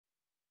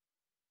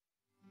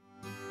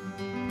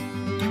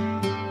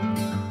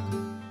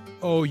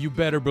Oh, you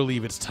better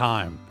believe it's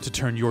time to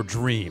turn your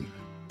dream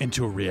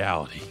into a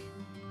reality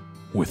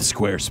with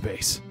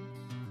Squarespace.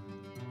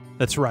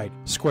 That's right,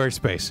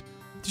 Squarespace.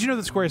 Did you know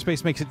that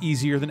Squarespace makes it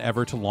easier than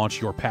ever to launch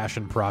your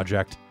passion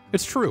project?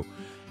 It's true.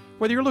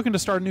 Whether you're looking to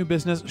start a new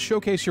business,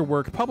 showcase your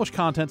work, publish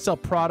content, sell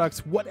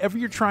products, whatever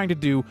you're trying to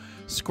do,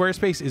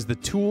 Squarespace is the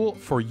tool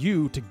for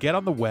you to get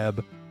on the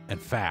web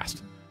and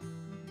fast.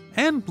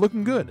 And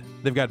looking good.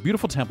 They've got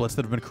beautiful templates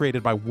that have been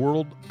created by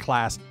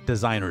world-class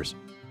designers.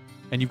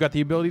 And you've got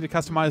the ability to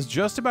customize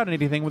just about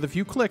anything with a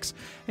few clicks,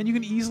 and you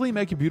can easily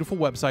make a beautiful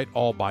website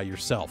all by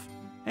yourself.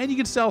 And you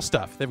can sell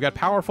stuff. They've got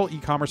powerful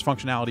e-commerce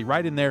functionality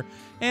right in there,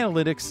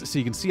 analytics so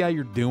you can see how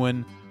you're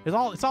doing. It's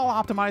all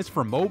optimized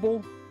for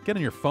mobile. Get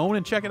on your phone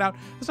and check it out.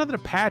 There's nothing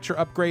to patch or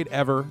upgrade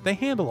ever. They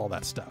handle all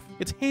that stuff.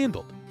 It's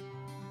handled.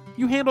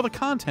 You handle the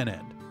content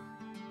end.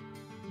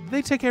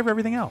 They take care of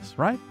everything else,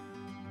 right?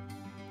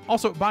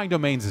 Also, buying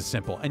domains is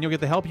simple, and you'll get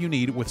the help you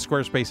need with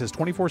Squarespace's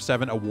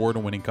 24/7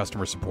 award-winning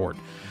customer support.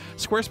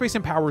 Squarespace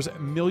empowers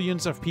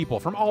millions of people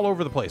from all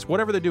over the place,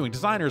 whatever they're doing,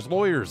 designers,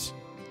 lawyers,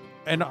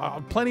 and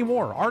plenty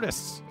more,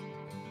 artists,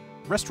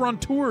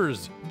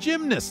 restaurateurs,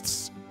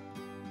 gymnasts.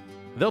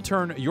 They'll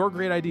turn your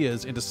great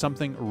ideas into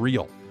something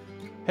real.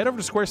 Head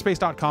over to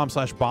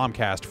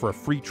squarespace.com/bombcast for a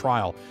free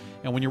trial.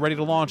 And when you're ready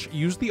to launch,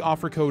 use the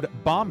offer code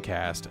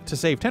BOMBCAST to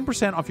save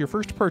 10% off your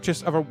first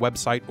purchase of a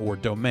website or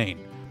domain.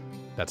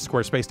 That's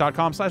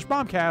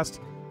squarespace.com/bombcast,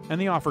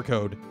 and the offer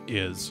code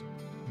is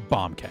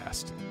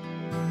BOMBCAST.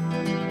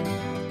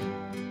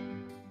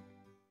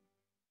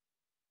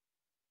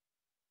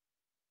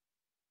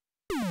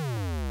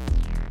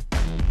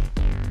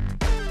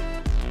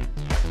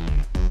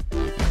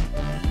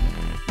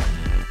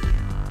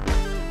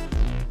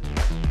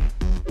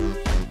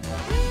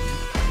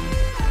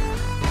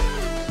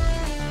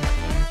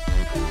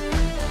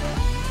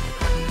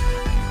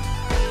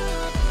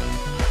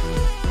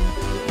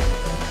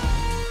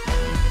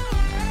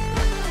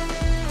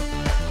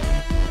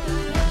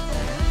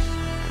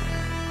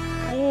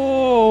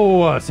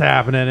 What's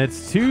happening?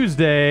 It's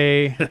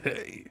Tuesday. It's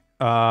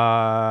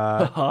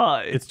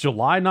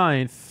July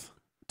 9th,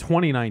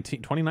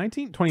 2019.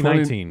 2019?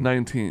 2019.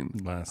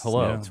 2019.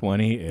 Hello. Yeah,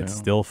 20. It's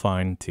still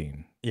fine,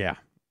 teen. Yeah.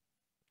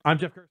 I'm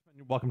Jeff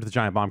Kurtzman. Welcome to the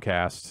Giant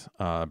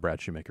Bombcast. Brad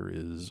Shoemaker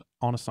is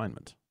on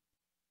assignment.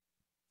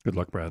 Good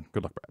luck, Brad.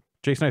 Good luck, Brad.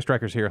 Jason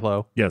Icebreaker's here.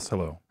 Hello. Yes,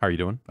 hello. How are you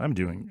doing? I'm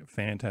doing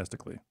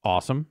fantastically.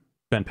 Awesome.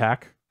 Ben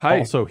Pack. Hi.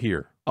 Also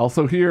here.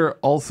 Also here.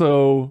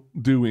 Also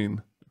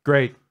doing.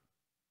 Great.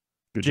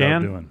 Good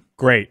Jan? job doing.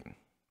 Great.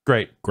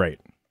 Great. Great.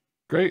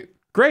 Great.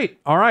 Great.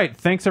 All right.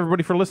 Thanks,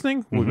 everybody, for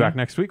listening. We'll be back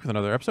next week with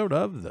another episode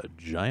of the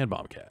Giant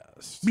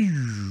Bombcast.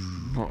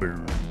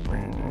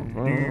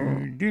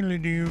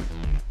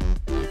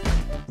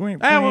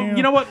 Well,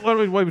 you know what? What are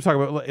we talking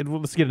about?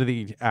 Let's get into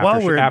the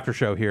after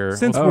show here.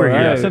 Since we're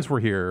here. Yeah, since we're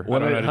here. I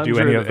don't know how to do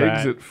any of that.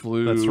 Exit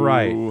flu. That's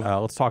right.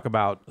 Let's talk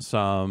about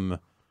some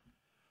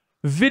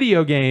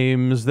video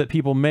games that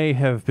people may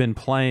have been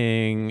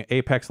playing.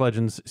 Apex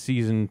Legends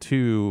Season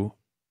 2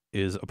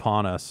 is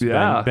upon us.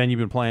 Yeah. Ben, you've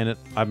been playing it.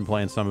 I've been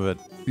playing some of it.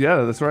 Yeah,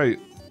 that's right.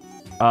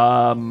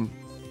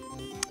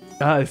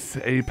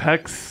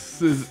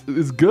 Apex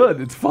is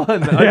good. It's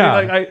fun.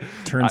 Yeah.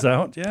 Turns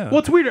out, yeah. Well,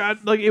 it's weird.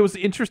 It was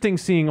interesting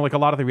seeing like a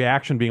lot of the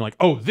reaction being like,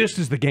 "Oh, this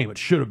is the game it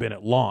should have been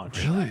at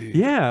launch." Really?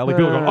 Yeah. Like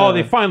people go, "Oh,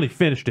 they finally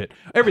finished it."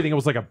 Everything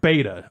was like a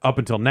beta up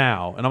until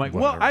now, and I'm like,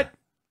 Whatever. "Well,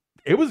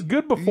 it was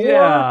good before.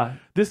 Yeah.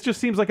 This just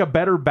seems like a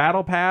better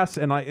battle pass,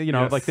 and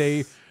Yes. like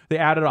they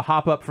added a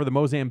hop up for the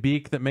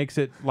Mozambique that makes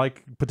it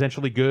like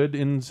potentially good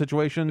in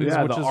situations.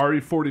 Yeah, which the is,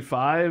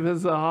 RE45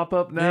 has a hop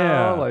up now.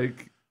 Yeah.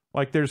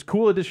 Like there's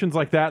cool additions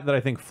like that I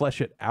think flesh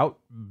it out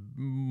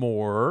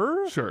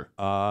more. Sure.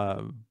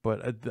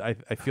 But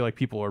I feel like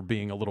people are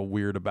being a little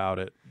weird about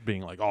it,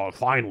 being like, "Oh,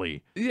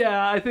 finally."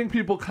 Yeah, I think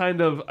people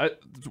kind of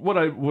what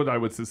I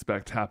would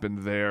suspect happened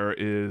there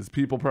is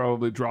people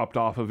probably dropped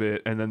off of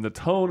it, and then the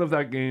tone of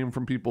that game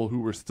from people who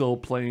were still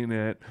playing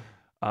it,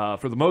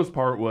 for the most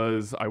part,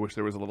 was I wish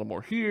there was a little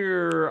more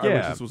here. I wish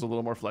Yeah. this was a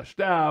little more fleshed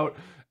out,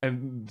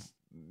 and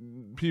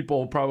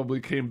people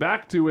probably came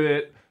back to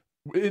it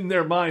in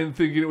their mind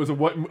thinking it was a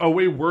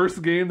way worse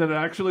game than it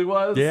actually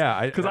was.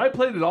 Yeah, because I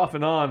played it off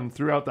and on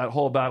throughout that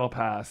whole battle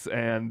pass,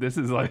 and this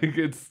is like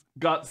it's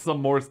got some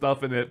more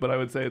stuff in it, but I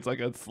would say it's like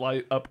a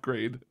slight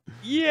upgrade.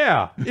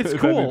 Yeah, it's If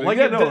cool. anything. Like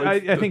Yeah, no,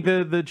 I think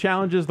the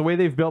challenges, the way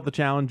they've built the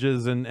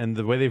challenges, and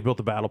the way they've built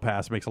the battle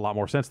pass makes a lot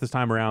more sense this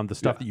time around. The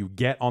stuff that you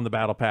get on the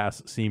battle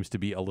pass seems to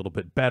be a little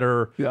bit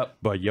better. Yep.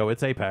 But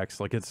it's Apex.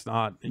 Like it's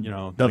not.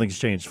 Nothing's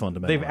changed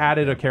fundamentally. They've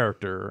added a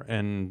character,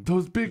 and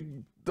Those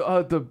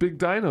the big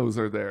dinos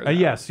are there. now.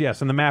 yes,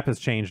 and the map has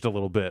changed a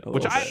little bit.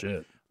 Which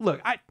shit.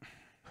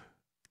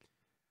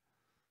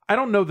 I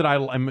don't know that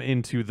I'm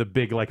into the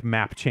big like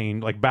map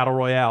change, like battle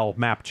royale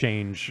map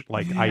change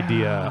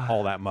idea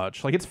all that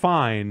much. Like it's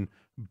fine,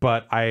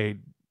 but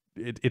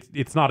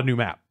it's not a new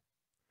map.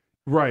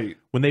 Right.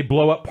 When they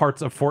blow up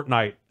parts of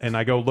Fortnite and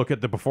I go look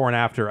at the before and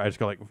after, I just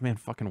go like, man,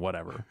 fucking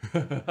whatever.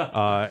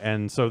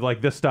 And so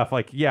like this stuff,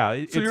 like,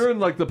 yeah. So you're in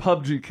like the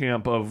PUBG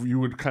camp of you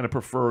would kind of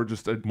prefer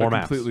just a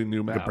completely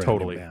new map.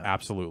 Totally.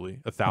 Absolutely.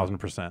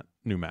 1,000%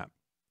 new map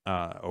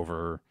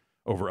over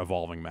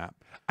evolving map.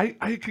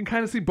 I can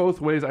kind of see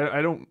both ways.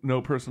 I don't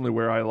know personally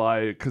where I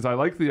lie, because I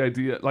like the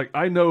idea. Like,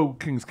 I know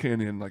Kings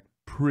Canyon like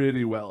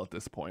pretty well at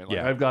this point. Like,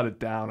 I've got it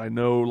down. I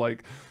know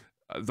like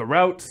the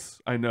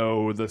routes. I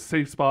know the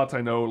safe spots.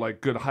 I know like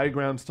good high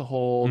grounds to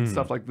hold,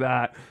 stuff like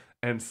that.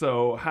 And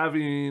so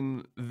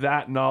having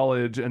that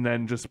knowledge and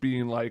then just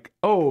being like,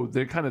 oh,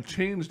 they kind of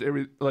changed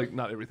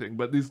not everything,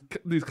 but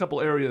these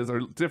couple areas are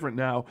different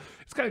now.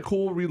 It's kind of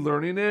cool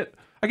relearning it.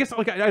 I guess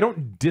like I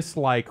don't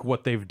dislike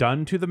what they've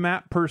done to the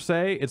map per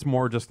se. It's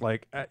more just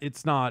like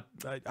it's not.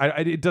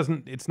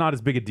 It's not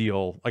as big a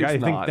deal. Like I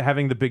think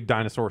having the big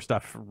dinosaur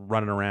stuff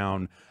running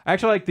around. I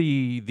actually like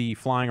the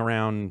flying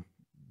around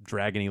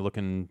dragony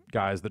looking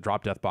guys that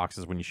drop death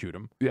boxes when you shoot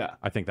them. Yeah,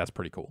 I think that's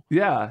pretty cool.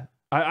 Yeah.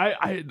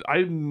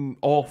 I'm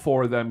all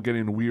for them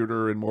getting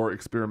weirder and more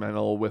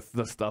experimental with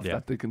the stuff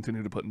that they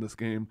continue to put in this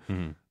game.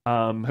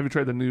 Have you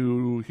tried the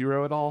new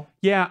hero at all?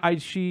 Yeah, I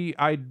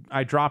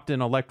dropped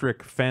an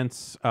electric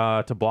fence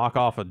to block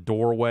off a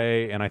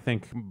doorway, and I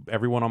think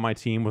everyone on my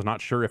team was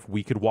not sure if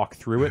we could walk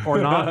through it or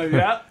not.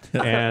 Yeah,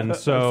 and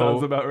so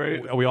sounds about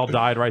right. We all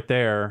died right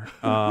there.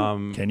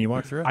 Can you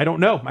walk through it? I don't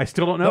know. I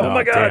still don't know. Oh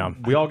my god!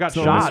 Damn. We all got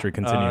So shot. mystery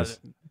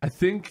continues. I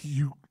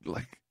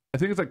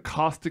think it's like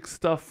caustic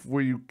stuff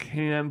where you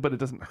can, but it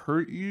doesn't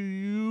hurt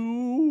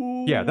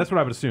you. Yeah, that's what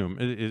I would assume.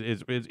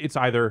 It's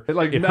either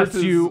it hurts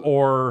you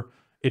or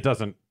it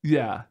doesn't.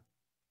 Yeah.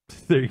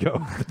 There you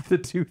go. The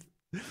tooth.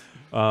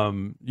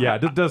 Yeah.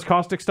 Does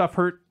caustic stuff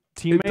hurt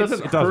teammates? It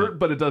doesn't hurt,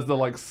 but it does the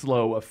like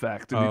slow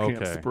effect, and you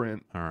can't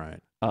sprint. All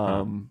right.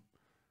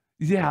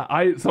 Yeah,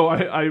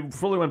 I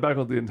fully went back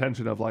with the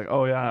intention of like,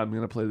 oh yeah, I'm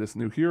gonna play this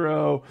new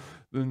hero.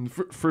 Then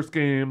first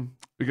game,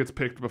 it gets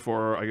picked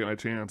before I get my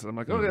chance, and I'm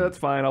like, okay, that's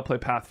fine. I'll play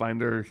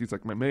Pathfinder. He's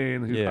like my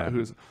main.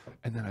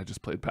 And then I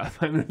just played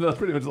Pathfinder. That's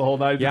pretty much the whole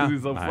night. Yeah,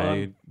 he's so fun.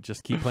 I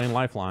just keep playing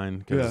Lifeline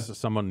because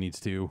someone needs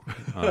to.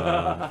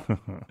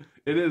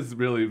 It is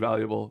really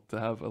valuable to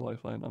have a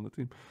Lifeline on the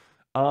team.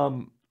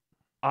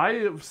 I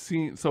have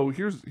seen. So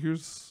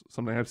here's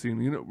something I've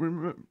seen. You know,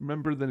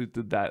 remember that it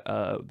did that.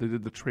 They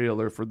did the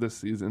trailer for this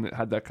season. It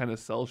had that kind of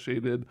cell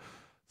shaded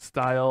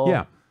style.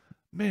 Yeah,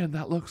 man,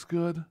 that looks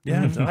good.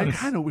 Yeah, it I does.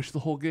 kind of wish the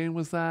whole game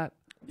was that.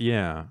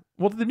 yeah.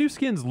 Well, the new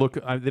skins look.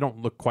 They don't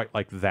look quite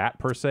like that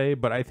per se,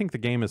 but I think the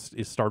game is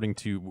starting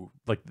to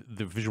like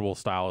the visual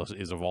style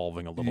is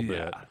evolving a little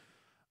bit.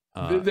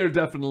 They're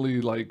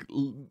definitely like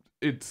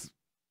it's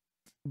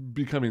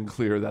becoming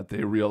clear that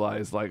they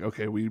realize like,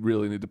 okay, we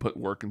really need to put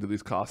work into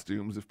these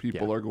costumes if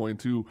people are going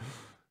to,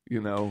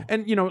 you know.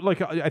 And you know,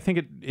 like I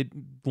think it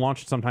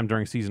launched sometime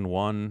during season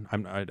 1.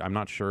 I'm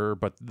not sure,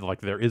 but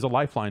like there is a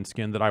Lifeline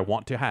skin that I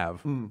want to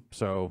have.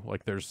 So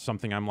like there's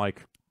something I'm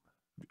like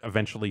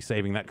eventually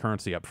saving that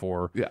currency up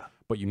for. Yeah.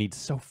 But you need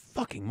so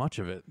fucking much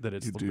of it that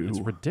it's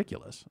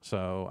ridiculous.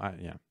 So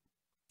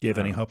Do you have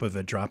any hope of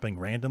it dropping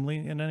randomly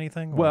in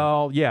anything?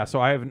 Well, yeah.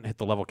 So I haven't hit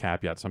the level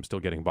cap yet, so I'm still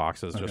getting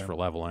boxes just for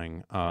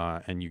leveling.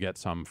 And you get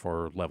some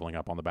for leveling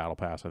up on the battle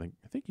pass. I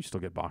think you still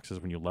get boxes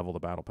when you level the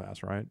battle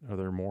pass, right? Are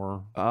there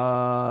more?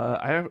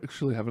 I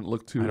actually haven't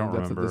looked too in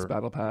depth at this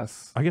battle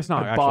pass. I guess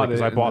not actually,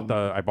 because I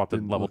bought the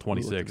level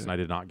 26 and I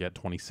did not get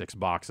 26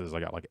 boxes. I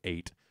got like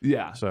 8.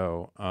 Yeah.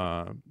 So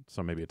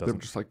maybe it doesn't.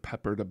 They're just like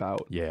peppered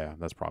about. Yeah,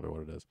 that's probably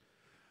what it is.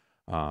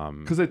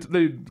 Because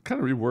they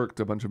kind of reworked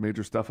a bunch of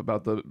major stuff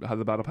about how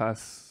the battle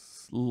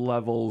pass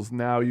levels.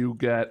 Now you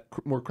get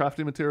more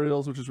crafting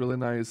materials, which is really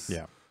nice.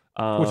 Yeah,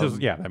 which is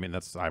I mean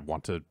I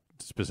want to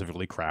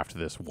specifically craft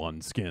this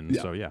one skin.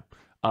 Yeah. So yeah,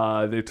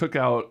 they took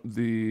out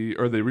they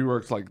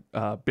reworked like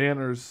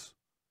banners,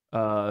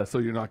 so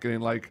you're not getting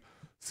like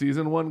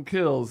season 1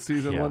 kills,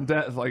 season 1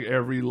 deaths. Like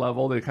every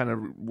level, they kind of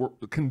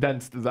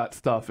condensed that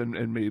stuff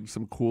and made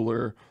some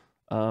cooler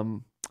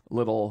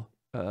little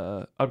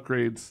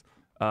upgrades.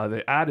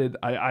 They added.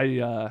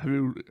 Have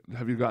you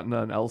gotten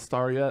an L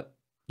star yet?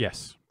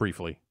 Yes,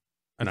 briefly,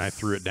 and I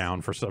threw it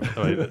down for some.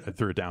 I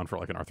threw it down for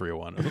like an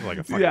R301. It was like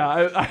a fucking,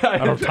 I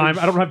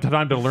don't have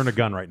time to learn a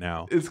gun right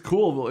now. It's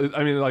cool.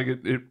 I mean, like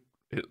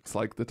it's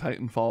like the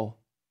Titanfall.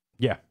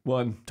 Yeah,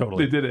 one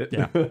totally. They did it.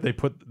 Yeah, they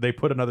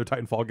put another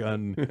Titanfall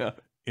gun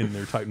in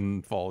their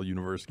Titanfall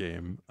universe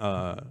game.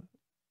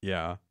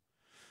 Yeah,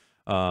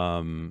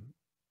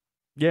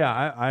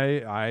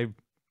 I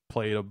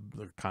played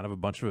kind of a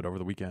bunch of it over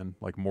the weekend,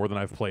 like more than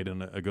I've played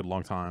in a good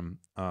long time.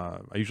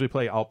 I'll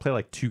play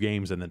like 2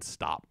 games and then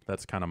stop.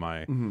 That's kind of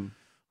my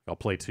I'll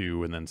play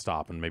 2 and then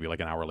stop, and maybe like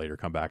an hour later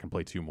come back and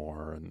play 2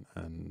 more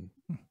and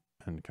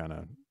kind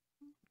of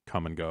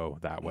come and go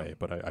that way.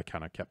 But I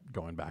kind of kept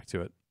going back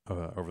to it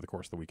over the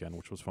course of the weekend,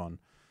 which was fun.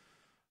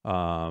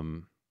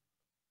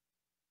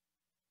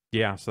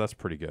 Yeah, so that's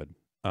pretty good.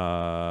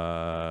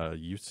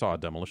 You saw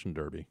Demolition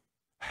Derby.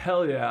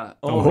 Hell yeah.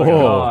 Oh my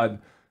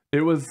god.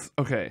 It was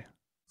okay.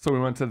 So we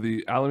went to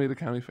the Alameda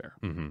County Fair.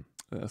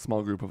 a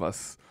small group of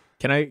us.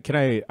 I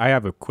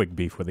have a quick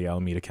beef with the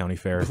Alameda County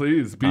Fair.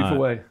 Please, beef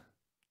away.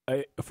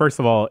 First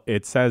of all,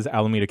 it says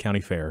Alameda County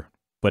Fair,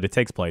 but it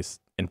takes place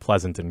in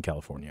Pleasanton,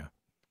 California.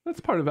 That's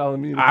part of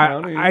Alameda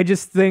County. I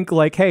just think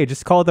like, hey,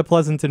 just call it the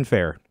Pleasanton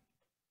Fair.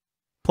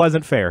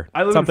 Pleasant Fair.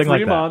 I live something in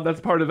Fremont. like that. That's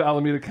part of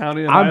Alameda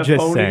County. I'm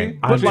just saying.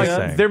 But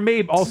like, there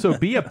may also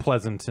be a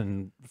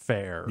Pleasanton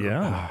Fair.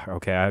 Yeah.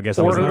 Okay, I guess.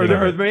 Or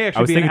there may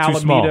actually be an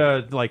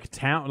Alameda like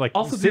town, like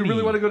also, city. do you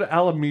really want to go to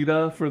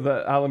Alameda for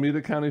the Alameda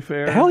County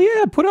Fair? Hell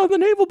yeah! Put on the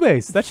naval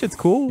base. That shit's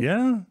cool.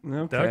 Yeah.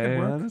 Okay. That could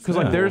work. Because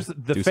like there's the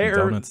Do some fair.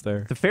 donuts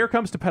there. The fair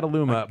comes to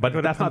Petaluma, but go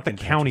to that's not the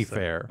Pumpkin county Patches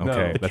fair. No.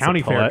 Okay, The that's county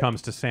a fair Paulette.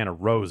 comes to Santa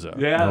Rosa.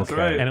 Yeah, that's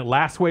Okay. right. And it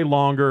lasts way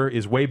longer,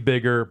 is way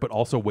bigger, but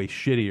also way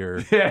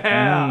shittier.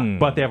 Yeah.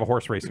 But they have a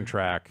horse racing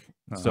track,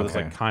 so it's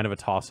Okay. like kind of a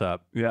toss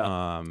up.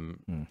 Yeah.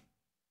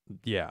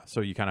 Yeah.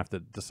 So you kind of have to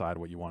decide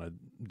what you want to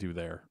do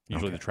there.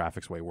 Usually Okay. the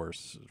traffic's way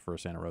worse for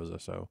Santa Rosa,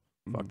 so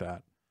fuck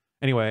that.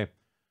 Anyway,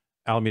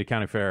 Alameda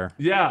County Fair.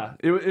 Yeah.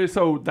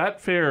 So that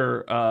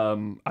fair,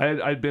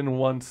 I'd been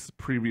one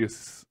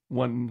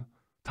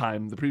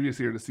time the previous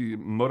year to see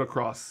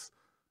motocross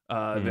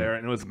there,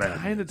 and it was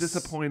kind of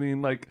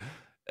disappointing. Like,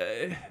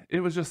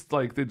 it was just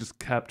like they just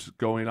kept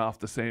going off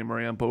the same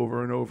ramp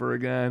over and over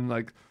again.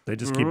 Like They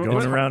just keep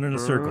going around in a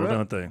circle,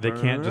 don't they? They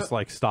can't just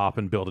like stop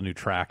and build a new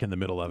track in the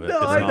middle of it. No,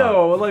 It's I not-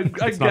 know.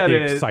 Like I it's get not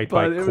the it. Excite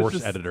but Bike it was course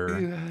just- editor.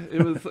 yeah,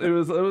 it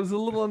was a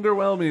little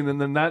underwhelming.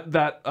 And then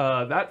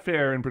that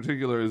fair in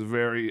particular is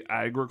very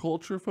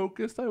agriculture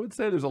focused. I would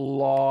say there's a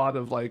lot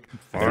of like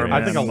Farm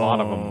I think a lot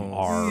of them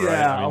animals. are. yeah,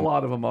 right? I a mean,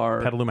 lot of them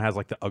are. Petaluma has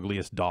like the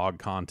ugliest dog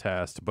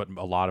contest, but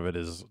a lot of it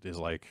is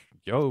like,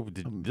 yo,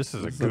 this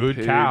is a This good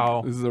pig.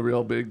 cow. This is a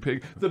real big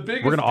pig. The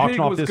biggest We're gonna auction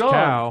pig off was this gone.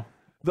 cow.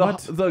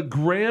 The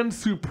Grand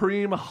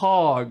Supreme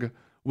Hog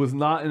was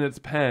not in its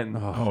pen.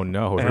 Oh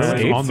no! And- It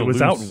escaped. on the It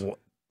was loose. out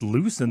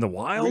loose in the We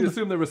wild.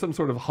 assumed there was some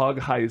sort of hog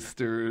heist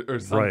or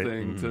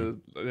something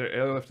to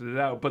they lifted it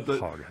out. But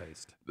Hog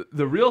heist.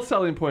 the real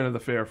selling point of the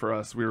fair for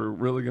us, we were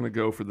really going to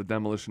go for the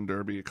demolition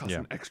derby. It cost Yeah.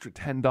 an extra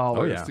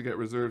 $10 yeah. to get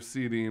reserved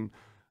seating.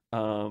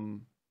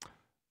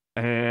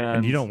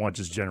 And you don't want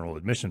just general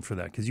admission for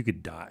that because you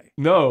could die.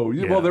 No,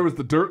 Yeah. well, there was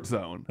the dirt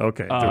zone.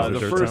 Okay, there was a the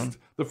dirt first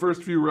zone? the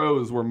first few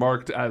rows were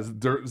marked as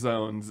dirt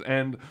zones,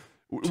 and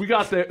we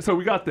got there. So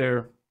we got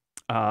there.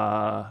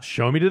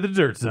 Show me to the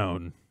dirt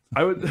zone.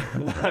 I would.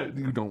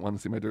 You don't want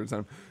to see my dirt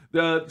zone.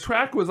 The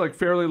track was like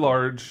fairly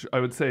large. I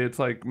would say it's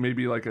like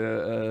maybe like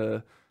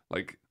a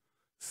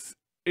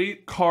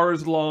 8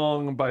 cars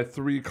long by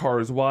 3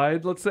 cars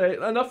wide. Let's say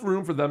enough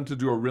room for them to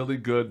do a really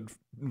good,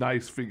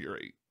 nice figure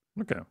 8.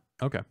 Okay.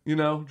 Okay. You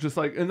know, just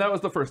like, and that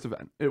was the first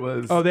event. It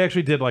was Oh, they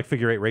actually did like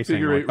figure 8 racing.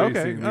 figure 8 Like,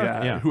 racing. okay.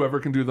 Yeah. Yeah. Whoever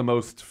can do the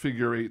most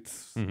figure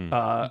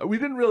 8s. We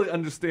didn't really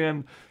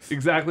understand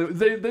exactly.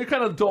 They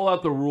kind of dole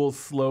out the rules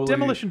slowly.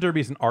 Demolition Derby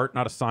is an art,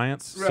 not a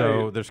science.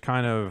 So Right. there's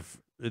kind of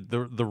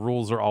the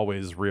rules are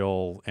always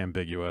real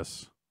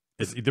ambiguous.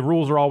 The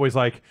rules are always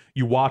like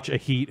you watch a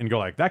heat and go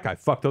like, that guy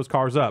fucked those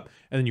cars up,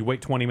 and then you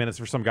wait 20 minutes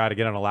for some guy to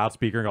get on a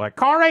loudspeaker and go like,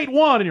 car 8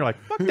 won, and you're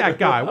like, fuck that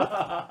guy.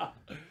 What?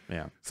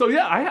 Yeah. So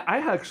yeah, I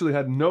actually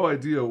had no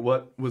idea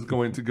what was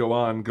going to go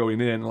on going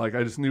in. Like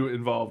I just knew it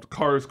involved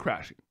cars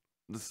crashing.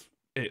 That's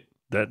it.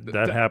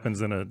 That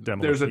happens in a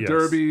demolition. There's a yes.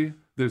 derby.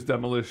 There's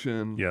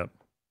demolition. Yep.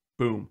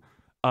 Boom.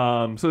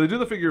 So they do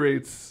the figure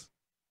 8s.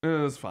 It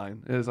was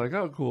fine. It was like,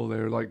 oh, cool.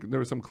 There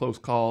were some close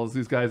calls.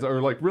 These guys are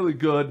like really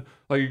good.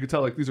 Like you could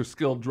tell, like these are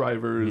skilled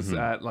drivers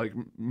at like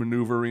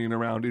maneuvering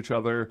around each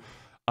other.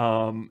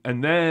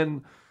 And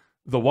then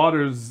the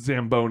Waters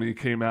Zamboni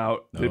came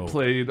out. They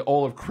played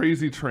all of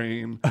Crazy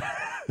Train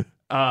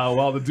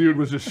while the dude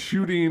was just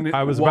shooting.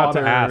 I was about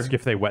to ask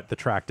if they wet the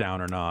track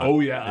down or not. Oh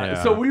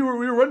yeah. So we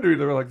were wondering.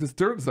 They were like, this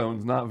dirt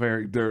zone's not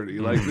very dirty.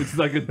 Like it's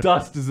like a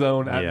dust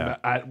zone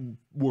at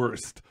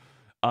worst.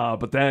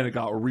 But then it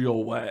got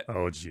real wet.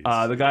 Oh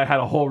jeez. The guy had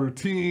a whole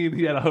routine.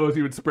 He had a hose.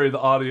 He would spray the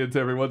audience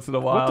every once in a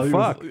while.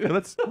 What the He fuck?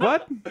 That's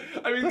what?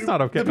 I mean, That's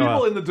not okay. The people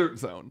Well. in the dirt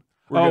zone.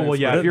 were Oh getting well,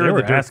 yeah. sprayed. If you're They in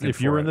the were dirt, asking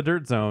if you were for in it. the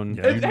dirt zone,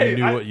 Yeah. you Hey,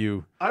 knew I- what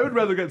you. I would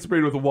rather get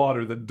sprayed with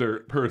water than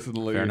dirt,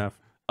 personally. Fair enough.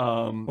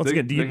 Once They-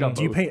 again, do they got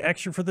you both. pay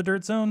extra for the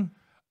dirt zone?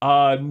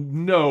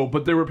 No,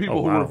 but there were people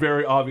Oh, who were wow.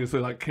 very obviously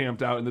like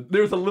camped out. And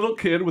there was a little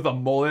kid with a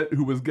mullet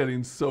who was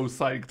getting so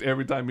psyched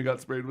every time he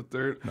got sprayed with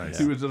dirt. Nice.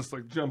 He was just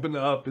like jumping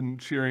up and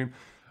cheering.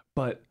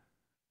 But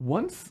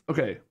once,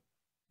 okay,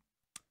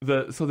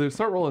 so they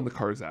start rolling the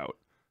cars out,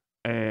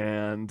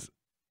 and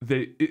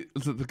the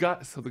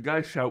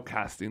guy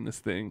shoutcasting this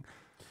thing.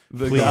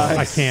 The Please, guy,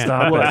 I can't.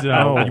 Stop What? it.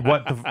 No. No.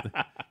 What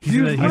the? He's,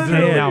 He's an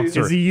literally-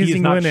 announcer. Is he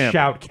using not Winamp?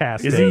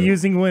 shoutcasting. Is he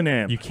using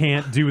Winamp? You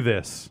can't do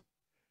this.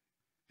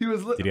 he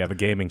was. Did he have a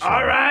gaming show?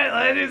 All right,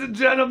 ladies and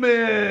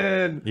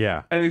gentlemen.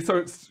 Yeah. And he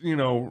starts,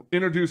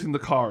 introducing the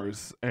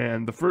cars,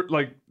 and the first,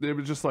 like, it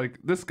was just like,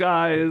 this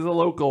guy is a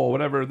local,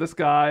 whatever. This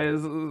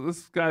guy's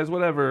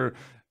whatever.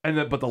 And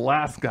then, but the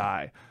last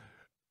guy,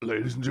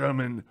 ladies and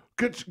gentlemen,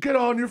 get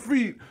on your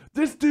feet.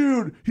 This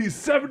dude, he's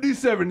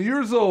 77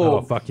 years old.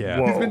 Oh, fuck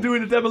yeah. He's been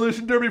doing the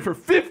demolition derby for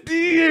 50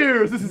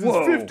 years. This is his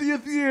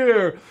 50th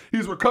year.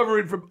 He's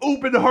recovering from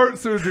open heart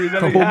surgery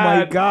that he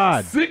had my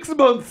God. 6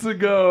 months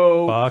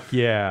ago. Fuck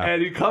yeah.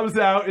 And he comes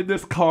out in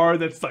this car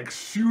that's like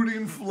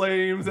shooting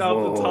flames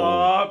out the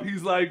top.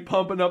 He's like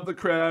pumping up the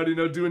crowd, you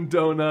know, doing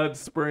donuts,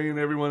 spraying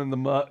everyone in the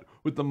mud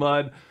with the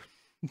mud.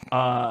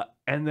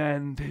 And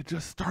then they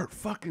just start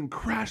fucking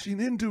crashing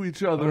into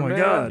each other. Oh my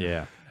God.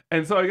 Yeah.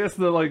 And so I guess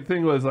the like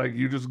thing was like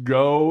you just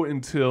go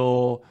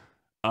until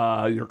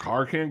your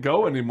car can't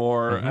go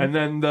anymore, and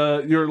then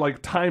you're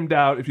like timed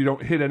out if you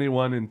don't hit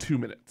anyone in 2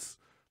 minutes.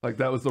 Like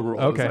that was the rule.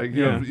 Okay, Like,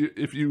 you know,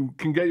 if you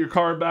can get your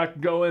car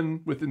back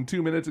going within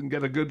 2 minutes and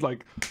get a good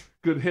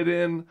hit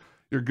in,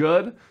 you're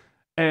good.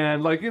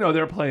 And like, you know,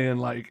 they're playing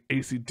like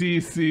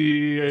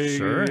AC/DC.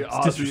 Sure. It's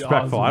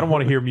disrespectful. I don't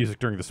want to hear music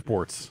during the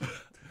sports.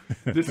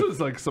 This was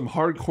like some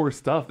hardcore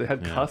stuff. They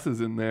had cusses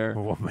in there.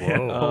 Oh,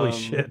 man. Holy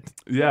shit.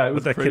 Yeah, it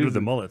was What that crazy. kid with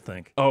the mullet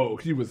think? Oh,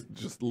 he was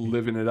just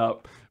living it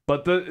up.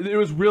 But it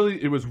was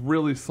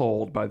really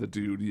sold by the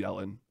dude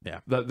yelling. Yeah.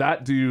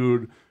 That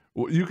dude,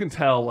 you can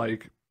tell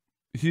like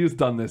he has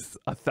done this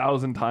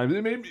 1,000 times.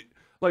 It made me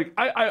like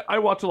I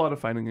watch a lot of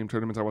fighting game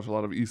tournaments. I watch a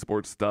lot of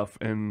esports stuff,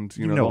 and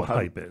you know what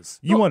hype is.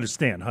 You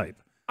understand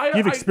hype.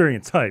 You've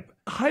experienced hype.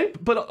 Hype,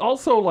 but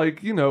also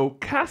like, you know,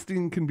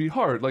 casting can be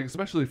hard. Like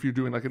especially if you're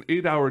doing like an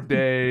 8-hour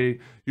day,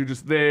 you're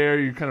just there,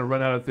 you kind of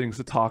run out of things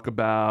to talk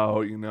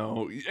about, you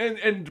know.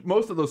 And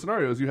most of those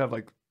scenarios you have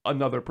like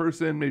another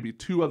person, maybe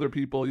 2 other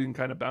people you can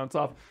kind of bounce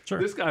off. Sure.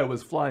 This guy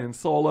was flying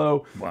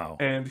solo. Wow.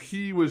 And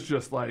he was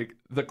just like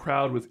the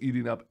crowd was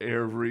eating up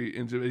every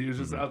inch of it. He was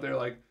just out there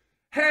like,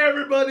 "Hey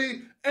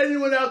everybody,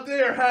 anyone out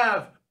there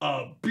have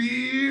a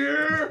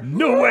beer?"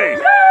 No way.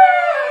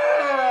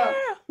 Yeah!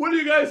 What are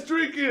you guys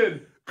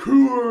drinking?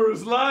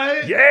 Coors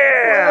Light?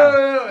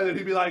 Yeah. And then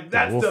he'd be like,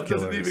 "That Wolf stuff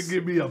doesn't Killers. even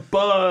give me a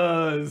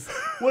buzz.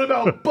 What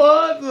about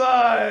Bud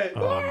Light?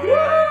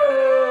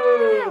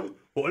 Woo!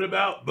 What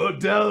about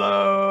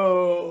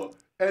Modelo?"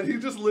 And he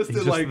just listed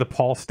He's just like the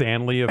Paul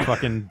Stanley of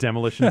fucking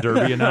Demolition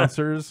Derby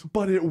announcers.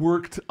 but it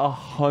worked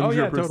 100%. Oh,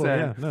 yeah, totally,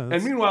 yeah. No, and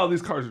that's- meanwhile,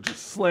 these cars are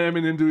just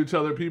slamming into each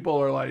other.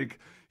 People are like,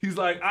 he's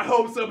like, "I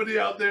hope somebody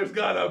out there's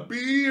got a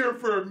beer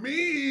for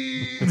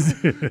me."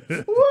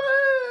 Woo!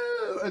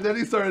 And then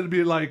he started to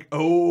be like,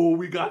 "Oh,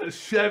 we got a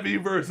Chevy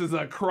versus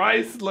a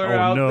Chrysler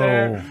out no.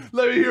 there.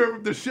 Let me hear it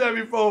from the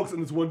Chevy folks."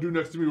 And this one dude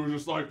next to me was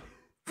just like,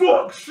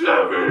 "Fuck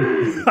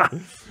Chevy!"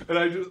 And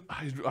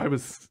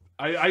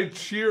I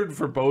cheered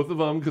for both of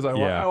them because I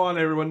want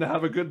everyone to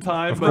have a good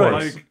time. But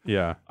course. like,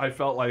 Yeah. I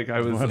felt like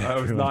I was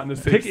not in a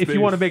safe Pick, space. if you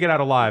want to make it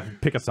out alive,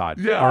 pick a side.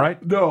 Yeah. All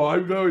right? No,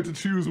 I'm going to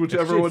choose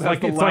whichever one It's has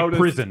like, the it's loudest. like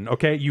prison,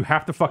 okay? You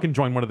have to fucking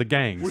join one of the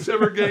gangs.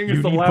 Whichever gang You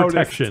is the need loudest,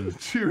 protection.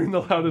 cheering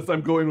the loudest,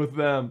 I'm going with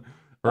them.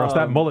 Or else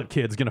that mullet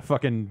kid's going to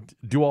fucking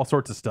do all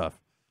sorts of stuff.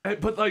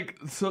 But like,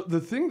 so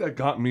the thing that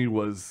got me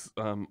was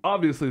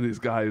obviously these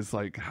guys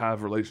like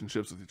have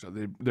relationships with each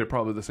other. They're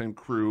probably the same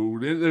crew.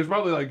 There's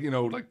probably like, you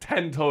know, like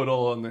 10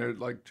 total, and they're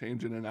like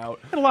changing and out.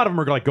 And a lot of them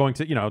are like going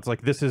to, you know, it's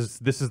like this is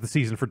the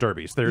season for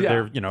derbies.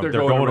 They're you know, they're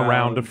they're going going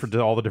around around. to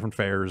all the different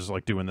fairs,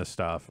 like doing this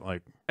stuff.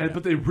 Like,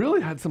 But they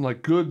really had some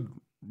like good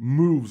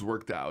moves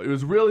worked out. It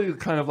was really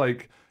kind of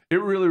like,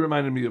 it really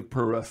reminded me of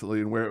pro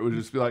wrestling, where it would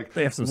just be like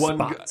They have some one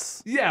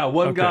spots.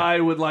 one guy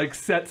would like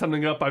set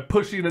something up by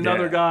pushing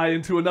another guy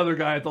into another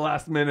guy at the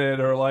last minute,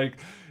 or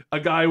like a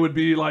guy would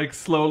be like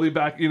slowly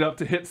backing up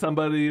to hit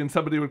somebody, and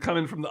somebody would come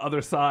in from the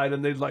other side,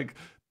 and they'd like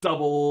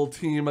double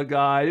team a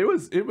guy. It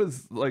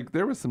was like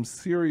there was some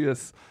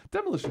serious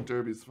Demolition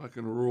Derby's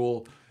fucking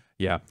rule.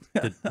 yeah.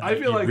 I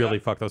feel like really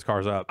fucked those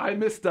cars up. I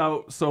missed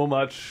out so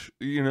much.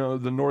 You know,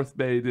 the North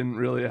Bay didn't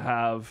really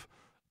have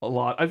a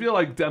lot. I feel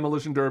like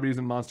demolition derbies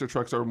and monster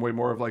trucks are way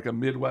more of like a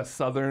Midwest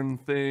Southern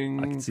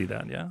thing. I can see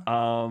that, yeah.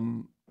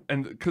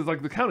 And because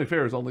like the county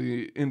fair is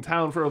only in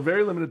town for a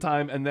very limited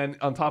time, and then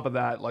on top of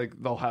that, like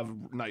they'll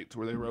have nights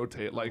where they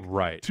rotate, like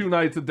Right. 2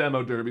 nights of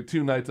demo derby,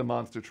 2 nights of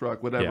monster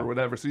truck,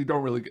 whatever. So you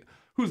don't really get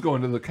who's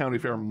going to the county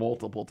fair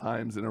multiple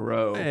times in a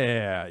row.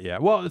 Yeah.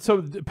 Well,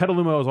 so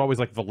Petaluma was always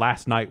like the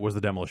last night was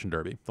the Demolition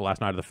Derby. The last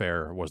night of the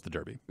fair was the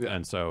Derby. Yeah.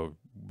 And so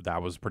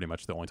that was pretty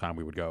much the only time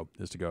we would go,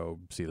 is to go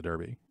see the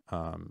Derby.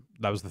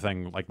 That was the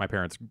thing, like my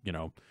parents, you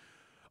know,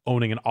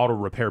 owning an auto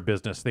repair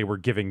business, they were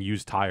giving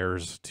used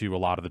tires to a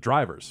lot of the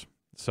drivers.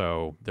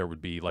 So there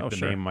would be like the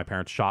name of my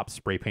parents' shop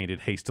spray painted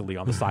hastily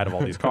on the side of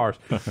all these cars.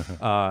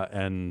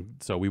 And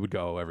so we would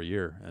go every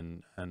year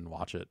and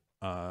watch it.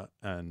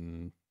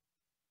 And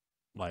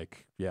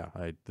like, yeah,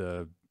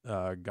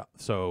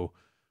 so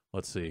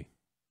let's see.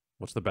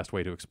 What's the best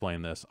way to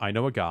explain this? I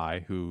know a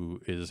guy who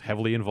is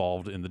heavily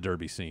involved in the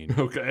derby scene.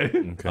 Okay.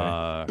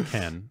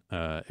 Ken,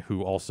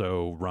 who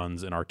also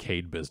runs an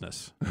arcade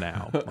business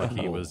now. Like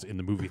he was in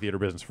the movie theater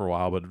business for a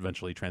while, but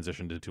eventually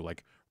transitioned into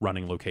like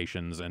running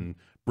locations and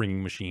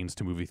bringing machines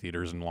to movie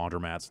theaters and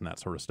laundromats and that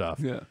sort of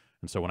stuff. Yeah.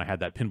 And so when I had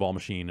that pinball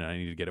machine and I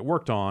needed to get it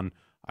worked on,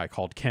 I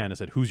called Ken and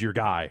said, "Who's your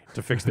guy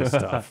to fix this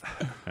stuff?"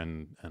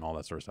 and all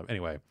that sort of stuff.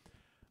 Anyway,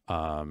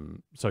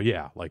 So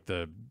yeah, like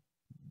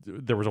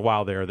there was a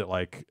while there that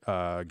like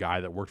a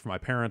guy that worked for my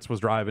parents was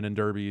driving in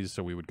derbies,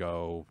 so we would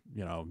go,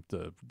 you know,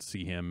 to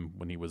see him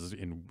when he was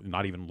in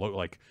not even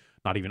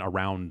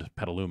around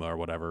Petaluma or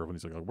whatever. When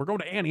he's like, we're going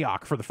to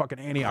Antioch for the fucking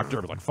Antioch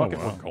Derby. Like, fuck it,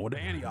 we're going to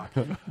Antioch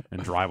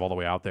and drive all the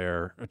way out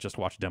there just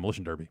to watch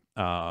Demolition Derby.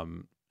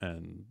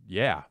 And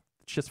yeah,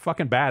 it's just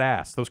fucking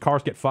badass. Those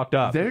cars get fucked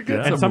up.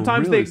 And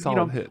sometimes really they, you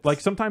know, hits. like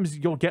sometimes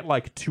you'll get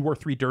like 2 or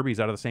 3 derbies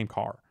out of the same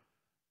car.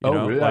 You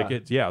know, yeah. like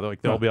it's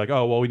like they'll be like,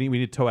 oh well, we need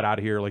to tow it out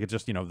of here. Like it's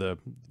just the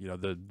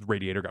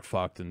radiator got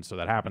fucked, and so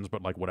that happens.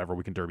 But like whatever,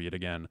 we can derby it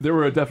again. There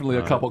were definitely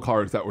a couple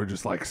cars that were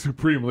just like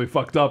supremely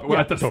fucked up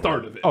at the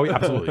start of it. Oh yeah,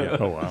 absolutely. Yeah.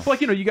 Oh wow. So,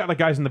 like you got like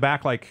guys in the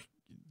back like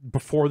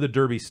before the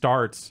derby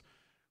starts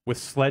with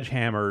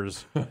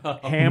sledgehammers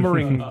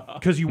hammering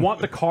because you want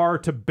the car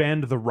to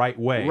bend the right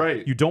way.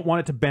 Right. You don't want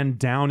it to bend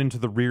down into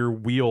the rear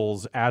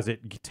wheels as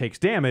it takes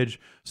damage.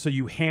 So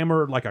you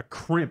hammer like a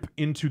crimp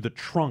into the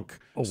trunk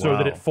so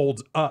that it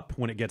folds up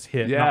when it gets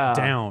hit, not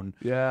down.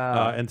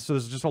 Yeah. And so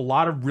there's just a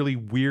lot of really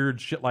weird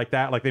shit like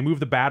that. Like they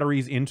move the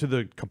batteries into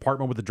the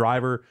compartment with the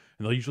driver,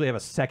 and they'll usually have a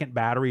second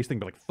battery. So they can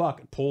be like,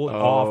 fuck, pull it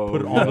off,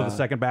 put it onto the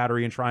second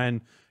battery, and try and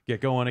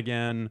get going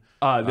again.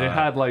 They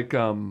had like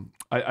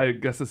I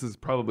guess this is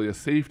probably a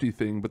safety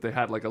thing, but they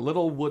had like a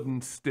little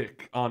wooden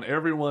stick on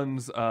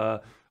everyone's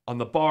on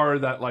the bar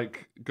that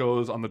like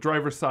goes on the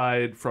driver's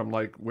side from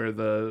like where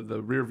the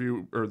rear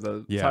view or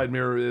the side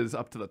mirror is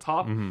up to the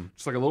top.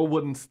 Just like a little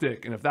wooden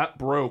stick, and if that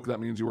broke, that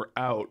means you were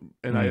out.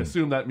 And I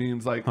assume that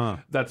means like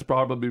that's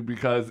probably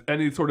because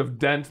any sort of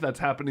dent that's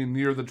happening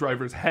near the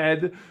driver's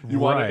head, you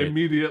want to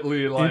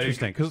immediately like.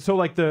 Interesting, because so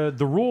like the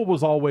rule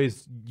was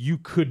always you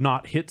could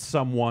not hit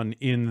someone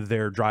in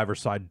their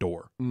driver's side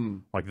door.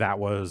 Like that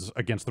was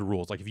against the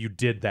rules. Like if you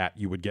did that,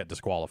 you would get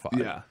disqualified.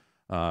 Yeah.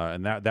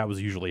 And that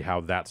was usually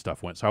how that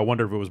stuff went. So I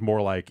wonder if it was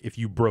more like if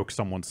you broke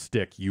someone's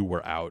stick, you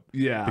were out.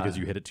 Yeah. Because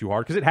you hit it too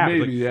hard. Because it happens.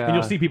 Maybe, And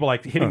you'll see people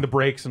like hitting the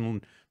brakes,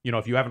 and you know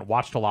if you haven't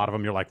watched a lot of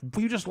them, you're like,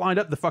 well, you just lined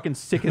up the fucking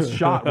sickest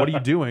shot. What are you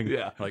doing?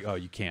 Yeah. Like, oh,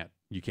 you can't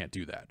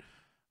do that.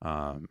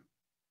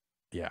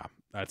 Yeah.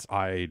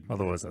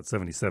 Otherwise, that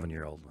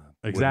 77-year-old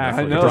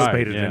exactly. I know.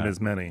 Participated in as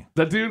many.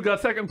 That dude got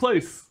second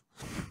place.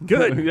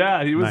 Good.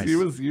 Yeah, he was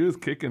Nice. he was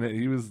kicking it.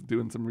 He was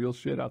doing some real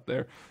shit out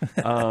there.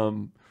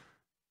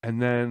 And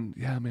then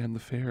yeah, man, the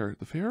fair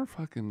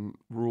fucking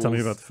rules. Tell me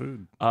about the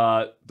food.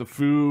 The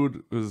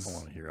food I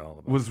want to hear all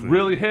about was food.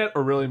 really hit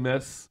or really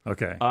miss.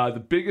 Okay.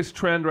 The biggest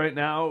trend right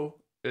now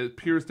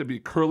appears to be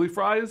curly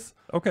fries.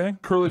 Okay.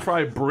 Curly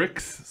fry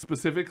bricks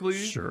specifically.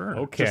 Sure.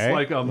 Okay. Just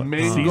like a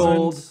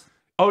mangled. Seasoned?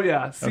 Oh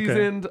yeah,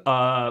 seasoned.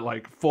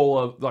 Like full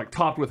of like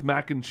topped with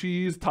mac and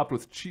cheese, topped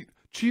with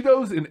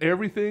Cheetos in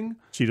everything.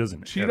 Cheetos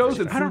and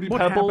Fruity what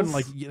Pebbles. happened?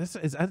 Like,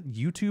 is that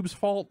YouTube's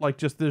fault? Like,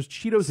 just there's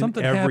Cheetos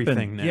something in everything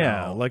happened. now.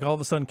 Yeah, like all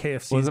of a sudden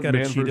KFC's Wasn't got a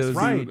Manfred's Cheetos.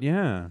 Right.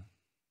 Yeah.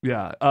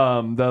 Yeah,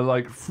 the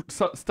like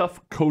stuff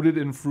coated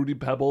in Fruity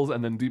Pebbles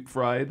and then deep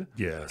fried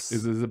Yes.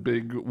 is a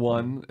big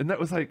one, and that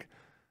was like,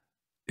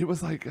 it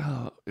was like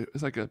a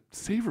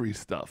savory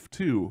stuff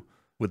too.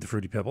 With the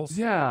Fruity Pebbles?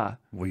 Yeah.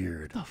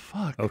 Weird. What the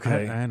fuck?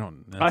 Okay. I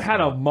don't. I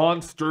had a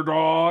monster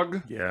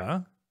dog.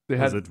 Yeah. They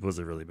had Was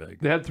it really big?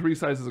 they had 3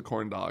 sizes of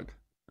corn dog.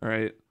 All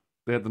right.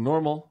 They had the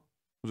normal,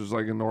 which is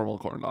like a normal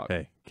corn dog.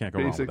 Hey, can't go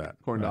wrong Basic with that.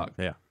 corn dog.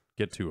 Yeah,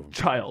 get 2 of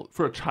them.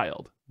 For a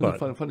child. But-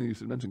 Funny you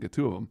should mention get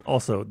 2 of them.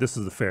 Also, this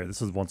is the fair.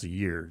 This is once a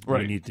year.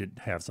 Right. You need to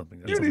have something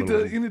that's You a need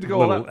little, to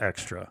go all little out.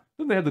 extra.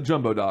 Then they had the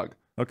jumbo dog.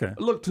 Okay.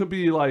 It looked to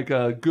be like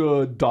a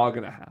good dog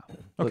and a half.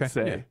 Okay, Let's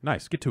say. yeah,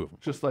 nice. Get 2 of them.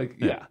 Just like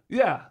Yeah.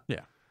 yeah.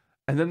 Yeah.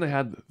 And then they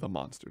had the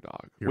monster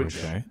dog, Here we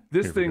which go.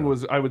 this Here we thing go.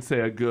 was, I would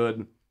say, a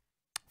good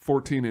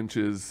 14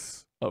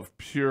 inches of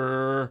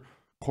pure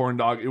corn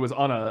dog. It was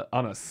on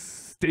a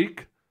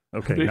steak.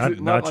 Okay.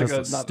 Basically, Not like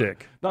just a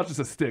stick. Not just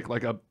a stick,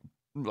 like I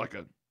Like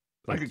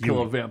could you kill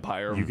a would-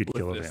 vampire. you could with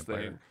kill a this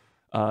vampire.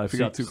 thing. If you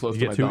got too close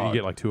to my dog. You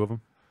get like 2 of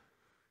them.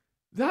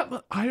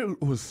 That I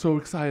was so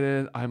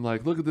excited. I'm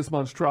like, look at this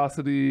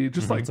monstrosity,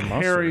 just like It's a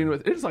monster. carrying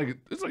with. It's like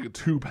a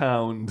 2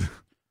 pound.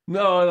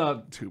 No,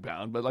 not 2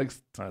 pound, but like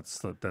That's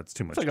too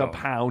much. it's like dog. a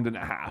pound and a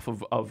half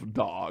of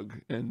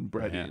dog and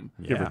breading.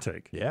 Give or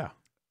take. Yeah.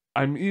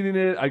 I'm eating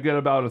it. I get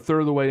about a third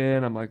of the way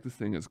in. I'm like, this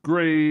thing is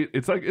great.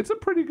 It's a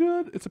pretty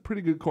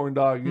good corn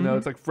dog. You know,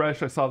 it's like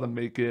fresh. I saw them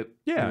make it.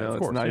 Yeah, you know, of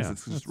it's course, nice. yeah.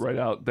 It's just right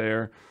out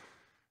there.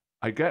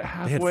 I get They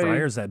halfway. had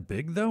fryers that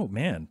big though.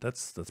 Man,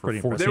 that's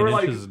pretty For impressive. They were 14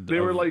 like- inches they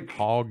were of like-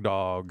 hog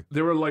dog.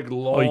 They were like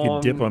long. you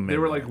could dip 'em They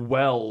in were there. like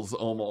wells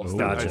almost.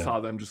 that I Gotcha. saw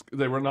them just.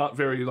 They were not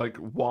very like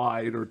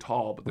wide or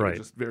tall, but they were Right.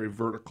 just very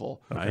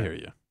vertical. I hear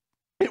you.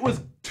 It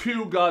was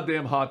 2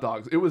 goddamn hot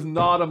dogs. It was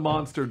not a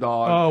monster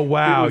dog. Oh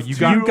wow, It was you two-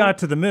 got You got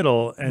to the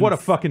middle, and what a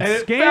fucking And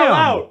it scam! fell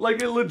out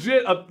like it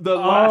legit. The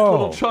last Oh.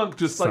 little chunk,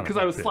 just Son like of because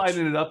a I was bitch.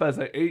 sliding it up as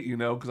I ate, you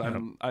know, because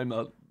I'm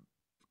a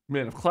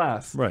man of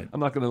class. Right.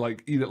 I'm not gonna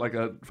like eat it like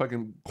a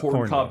fucking corn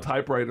Corn cob dog.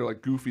 typewriter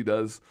like Goofy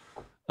does.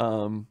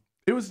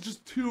 It was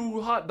just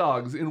 2 hot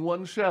dogs in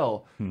one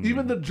shell.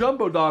 Even the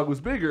jumbo dog was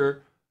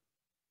bigger,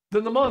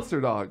 Than the monster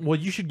dog. Well,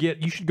 you should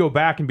go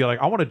back and be like,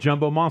 I want a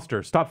jumbo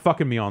monster. Stop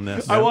fucking me on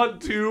this. I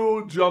want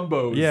 2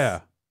 jumbos.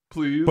 Yeah.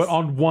 Please. But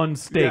on one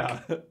steak.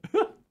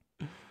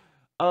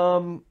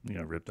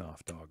 Yeah. Ripped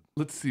off dog.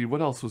 Let's see,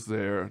 what else was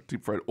there?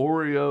 Deep fried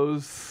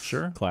Oreos.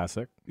 Sure.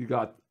 Classic. You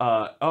got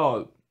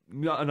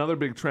another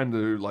big trend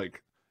are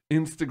like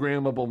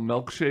Instagrammable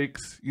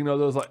milkshakes. You know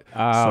those like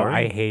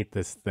I hate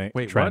this thing.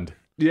 Wait, trend.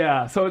 what?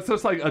 yeah. So it's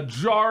just like a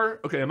jar.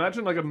 Okay,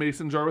 imagine like a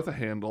mason jar with a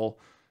handle,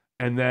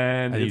 and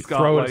then And you it's got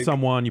throw it like, at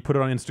someone, you put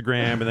it on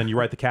Instagram, and then you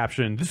write the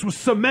caption, "This was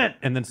cement,"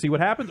 and then see what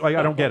happens. Like,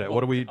 I don't get it.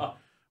 What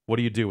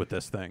do you do with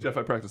this thing? Jeff,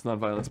 I practice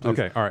nonviolence. Please.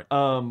 Okay, all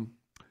right.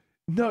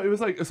 No, it was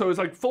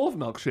like full of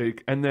milkshake,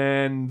 and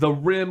then the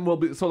rim will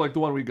be like the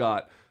one we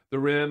got. The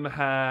rim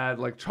had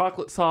like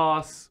chocolate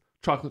sauce,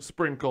 chocolate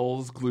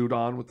sprinkles glued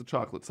on with the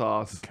chocolate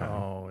sauce,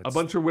 Oh, a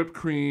bunch of whipped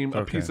cream,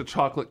 a piece of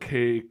chocolate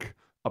cake,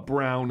 a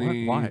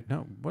brownie. Why?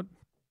 No, what?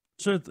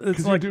 So it's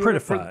you like do it for-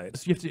 prettified.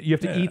 So you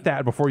have to eat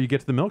that before you get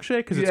to the milkshake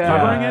because it's Yeah,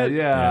 covering it.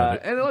 Yeah,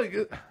 and like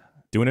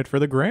Doing it for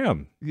the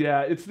gram.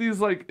 yeah, it's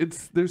these like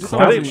there's so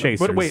Closet many.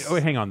 chasers. But wait,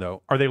 hang on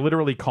though. Are they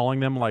literally calling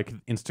them like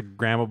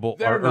Instagrammable?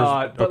 They're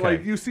not, but okay.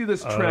 like you see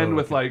this trend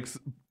with like.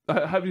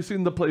 Have you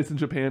seen the place in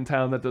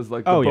Japantown that does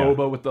like the Oh, yeah.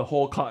 boba with the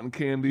whole cotton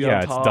candy Yeah,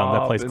 on it's top? done.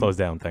 That place and- closed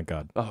down, thank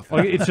God. Oh,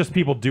 Like, it's just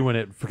people doing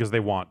it because they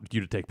want you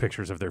to take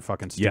pictures of their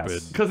fucking stupid.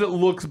 Yes. because it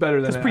looks better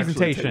than Because it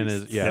presentation actually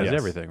is tastes. is Yes.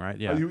 everything, right?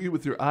 Yeah. You eat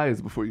with your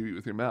eyes before you eat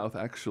with your mouth.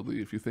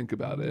 Actually, if you think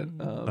about it,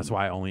 That's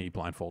why I only eat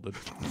blindfolded.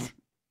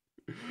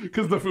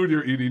 because the food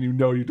you're eating, you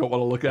know, you don't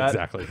want to look at.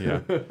 Exactly. Yeah.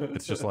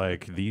 It's just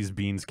like these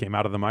beans came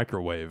out of the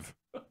microwave.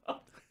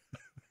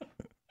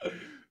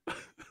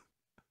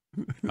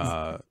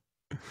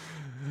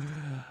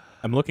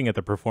 I'm looking at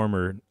the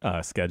performer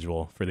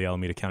schedule for the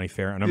Alameda County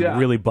Fair, and I'm Yeah.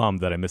 really bummed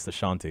that I missed the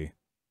Shanti.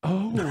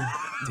 Oh,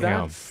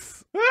 Damn.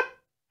 that's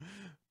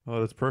Oh,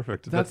 that's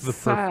perfect. That's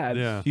sad.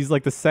 Yeah. She's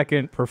like the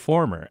second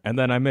performer, and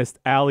then I missed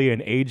Allie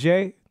and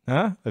AJ,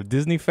 of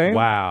Disney fame.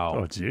 Wow.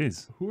 Oh,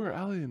 jeez. who are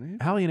Allie and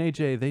Abe? Allie and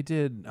AJ, they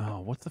did.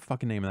 Oh, what's the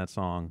fucking name of that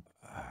song?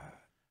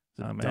 Is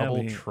it I'm Double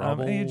Allie, I'm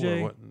Trouble. AJ.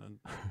 Or what?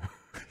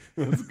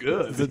 That's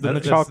good. The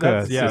That's- Chalka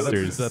that's- yeah,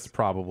 sisters. that's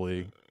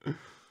probably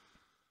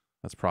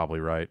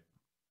right.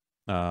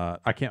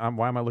 I can't.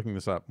 Why am I looking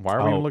this up? Why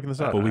are we even looking this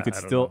up? But we I could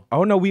don't still. know.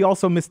 Oh no, we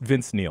also missed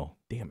Vince Neil.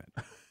 Damn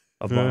it.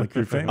 Of Motley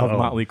Crue fame? Of Oh,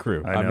 Motley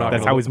Crue. I know.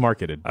 That's how he's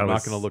marketed. I'm not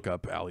was- going to look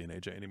up Allie and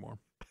AJ anymore.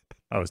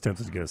 I was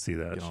tempted to go see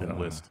that Get on show. the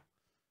list.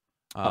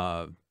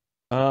 And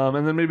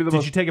then maybe the Did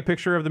most. you take a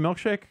picture of the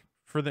milkshake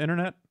for the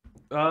internet?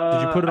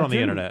 Did you put it on the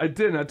internet? I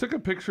didn't. I took a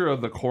picture of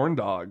the corn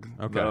dog.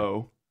 Okay.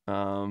 Though.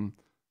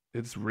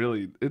 It's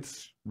really,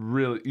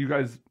 you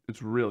guys,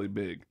 it's really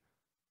big.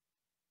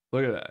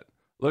 Look at that.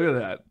 Look at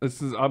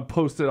that. I'm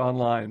posted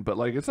online, but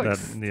like it's like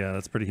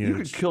That's pretty huge. you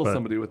could kill but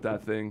somebody with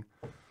that thing.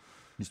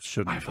 You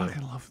shouldn't. I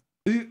fucking love.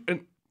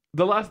 And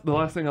the last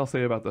thing I'll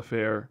say about the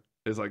fair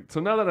is like, so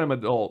now that I'm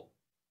adult,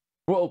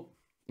 well,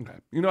 okay,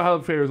 you know how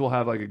the fairs will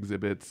have like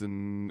exhibits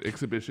and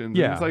exhibitions.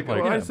 Yeah, and it's like,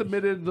 like- oh, I yeah.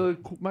 submitted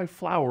my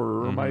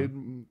flower or my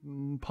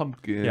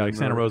pumpkin. Yeah, like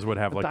Santa or Rosa would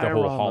have a like the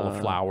whole hall of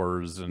diorama.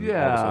 flowers and all this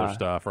Yeah. other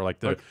stuff, or like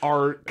the like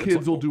art.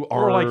 Kids will do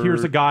art. or like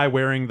here's a guy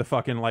wearing the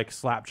fucking like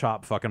slap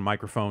chop fucking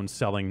microphone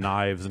selling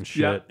knives and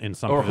shit in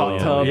some Or hot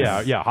pavilion.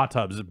 tubs. Yeah, hot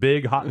tubs, a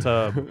big hot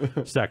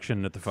tub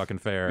section at the fucking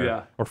fair.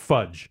 Yeah. Or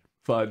fudge.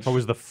 fudge.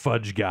 Always the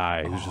fudge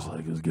guy who's just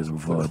like, let's get some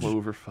fudge.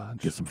 Clover fudge.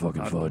 Get some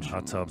fucking fudge.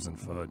 Hot tubs and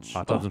fudge.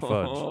 Hot tubs and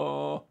fudge.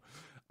 Oh.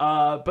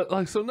 But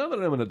like, so now that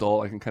I'm an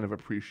adult, I can kind of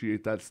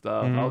appreciate that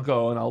stuff. Mhm. I'll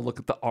go and I'll look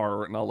at the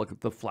art and I'll look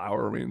at the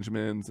flower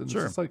arrangements and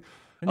Sure. it's just like,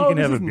 And you can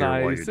this have a is beer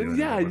while nice. you're doing And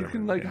it or yeah, you whatever,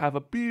 can like yeah. have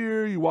a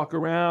beer. You walk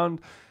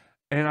around,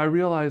 and I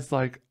realized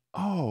like,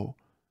 oh,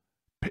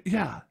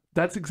 yeah,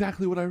 that's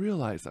exactly what I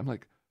realized. I'm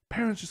like,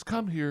 parents just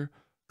come here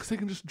because they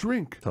can just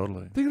drink.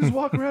 Totally. They can just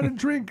walk around and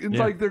drink, and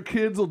Yeah. like their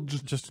kids will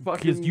just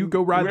fucking. Kids, you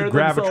go ride wear the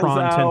themselves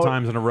Gravitron 10 out.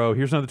 times in a row.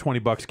 Here's another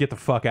 $20. Get the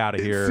fuck out of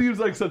It here. seems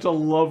like such a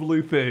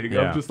lovely thing.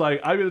 Yeah. I'm just like,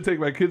 I'm gonna take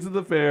my kids to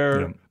the fair.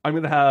 Yeah. I'm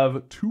gonna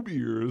have 2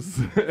 beers,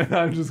 and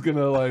I'm just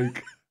gonna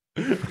like,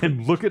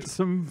 And look at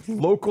some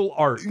local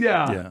art.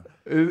 yeah. Yeah.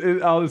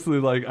 It honestly,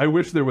 like, I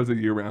wish there was a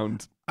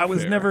year-round. I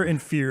was fair. never in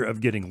fear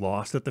of getting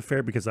lost at the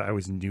fair because I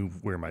always knew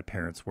where my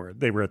parents were.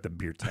 They were at the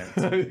beer tent.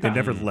 They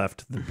never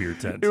left the beer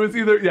tent. It was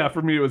either, yeah,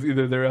 for me, it was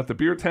either they're at the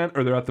beer tent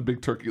or they're at the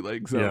big turkey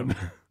leg zone.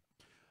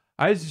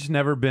 I've just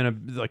never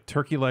been like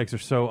turkey legs are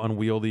so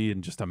unwieldy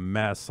and just a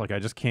mess. Like I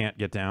just can't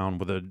get down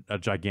with a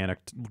gigantic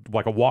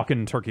like a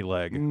walking turkey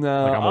leg.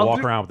 No, like I'm gonna I'll walk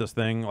do- around with this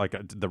thing like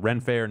the Ren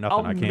Fair. Nothing.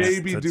 I'll I can't.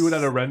 maybe do it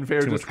at a Ren Fair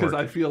too just much because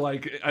work. I feel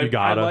like I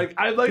gotta.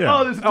 I'm like, Yeah.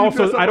 oh, this. dude Also,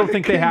 dressed up I don't like a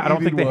think they king have. I don't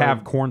think eating they have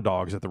one. corn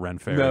dogs at the Ren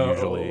Fair No.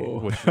 usually,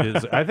 which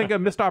is I think a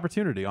missed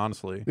opportunity.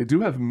 Honestly, They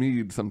do have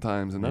mead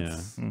sometimes, and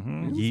that's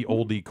ye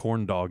oldie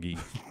corn doggy.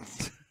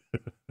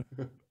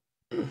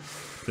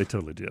 They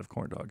totally do have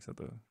corn dogs at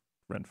the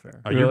Ren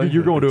Fair. Really?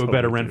 You're going They to a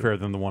better totally Ren do. Fair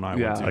than the one I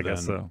Yeah. went to. I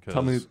guess then, so.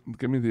 Tell me, 'cause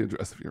give me the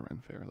address of your Ren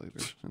Fair later.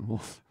 And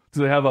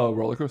do they have a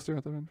roller coaster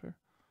at the Ren Fair?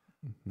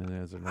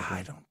 there's a-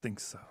 I don't think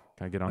so.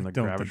 Can I get on I the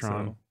don't think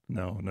Gravitron? so.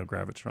 No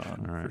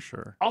Gravitron for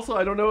sure. Also,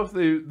 I don't know if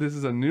this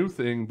is a new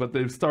thing, but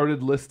they've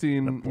started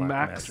listing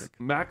black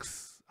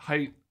max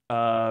height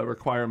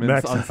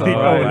requirements on some height.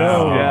 rides.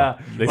 Oh, no. Yeah,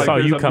 They saw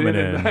there's you a coming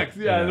min and in. max.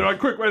 Yeah, and they're like,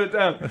 quick, write it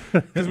down,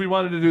 because we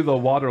wanted to do the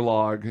water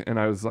log, and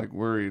I was like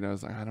worried. I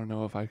was like, I don't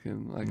know if I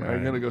can. Like,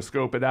 I'm gonna go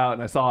scope it out,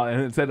 and I saw it,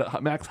 and it said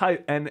max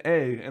height NA,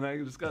 and I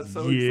just got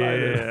so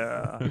excited.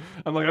 Yeah.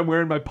 I'm like, I'm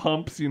wearing my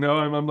pumps, you know.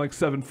 I'm like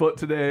 7 foot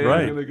today.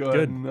 Right. I'm gonna go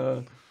ahead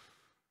and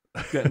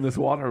get in this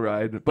water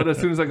ride. But as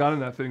soon as I got in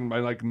that thing, my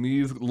like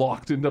knees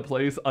locked into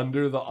place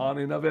under the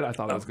awning of it. I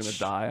thought I was gonna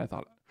die. I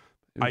thought.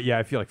 Yeah,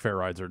 I feel like fair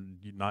rides are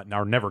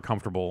never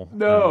comfortable.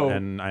 No.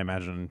 and I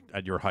imagine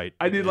at your height,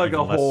 I need like a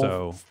even less whole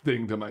so.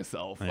 thing to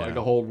myself, Yeah. like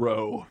a whole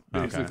row,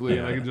 basically,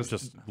 and I can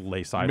just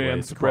lay sideways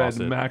man across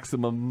spread it.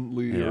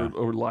 maximally Yeah.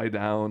 or lie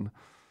down.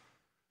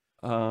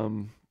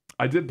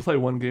 I did play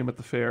one game at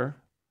the fair.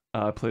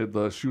 I played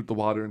the shoot the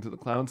water into the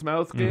clown's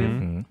mouth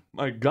game. Mhm.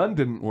 My gun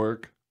didn't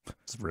work,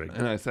 It's rigged.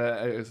 and I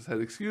said,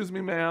 "Excuse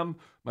me, ma'am,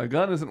 my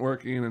gun isn't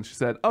working." And she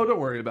said, "Oh, don't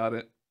worry about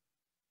it."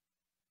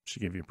 She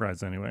gave you a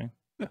prize anyway.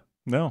 Yeah.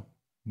 No.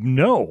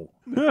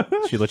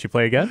 She let you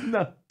play again?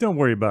 No, Don't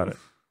worry about it.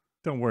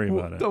 Don't worry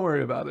about it. don't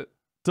worry about it.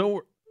 Don't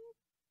wor-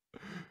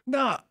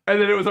 Nah.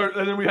 And then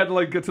and then we had to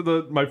like get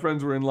to my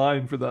friends were in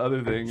line for the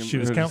other thing. And She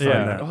was it just counting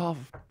like, that. oh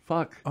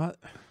fuck.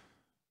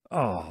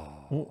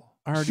 Oh.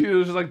 She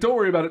was just like, "Don't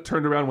worry about it."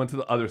 Turned around, went to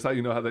the other side.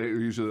 You know how they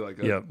usually like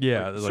a Yep.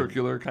 Yeah, like like-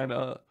 circular kind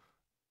of.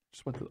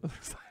 Just went to the other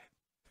side.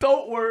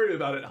 Don't worry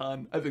about it,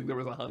 hon. I think there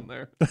was a hun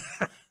there,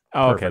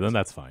 Oh, okay, then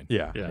that's fine.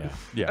 Yeah, Yeah.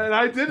 yeah. and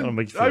I didn't. That'll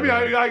make you I feel mean,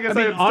 better. I guess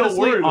I mean, am still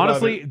worried about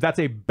honestly, it. that's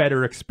a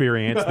better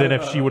experience than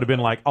if she would have been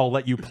like, "I'll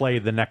let you play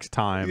the next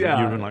time." Yeah.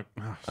 You'd have been like,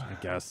 "Oh, I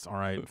guess, all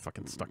right,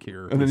 fucking stuck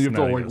here." And then you have to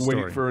Now you like get a wait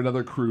story. for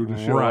another crew to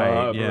show right?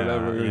 up or Yeah,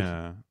 whatever.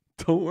 yeah.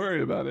 Don't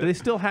worry about Do they it.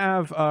 still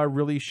have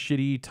really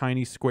shitty,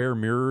 tiny square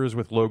mirrors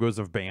with logos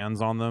of bands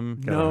on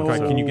them? No.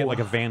 Can you get like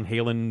a Van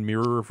Halen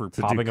mirror for To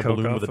do popping a coke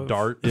balloon off with a of?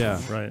 dart? Yeah.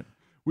 Right.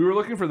 We were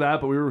looking for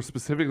that, but we were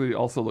specifically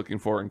also looking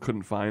for and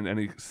couldn't find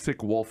any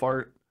sick wolf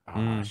art.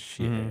 Oh,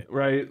 shit.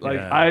 Right? Like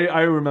Yeah.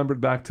 I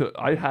remembered back to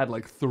I had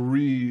like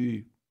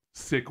 3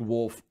 sick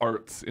wolf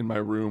arts in my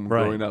room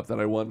Right. growing up that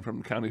I won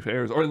from county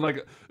fairs, or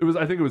like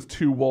I think it was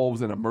 2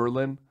 wolves and a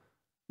merlin,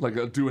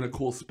 like doing a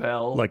cool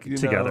spell, Like you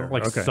together. know?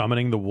 Like Okay.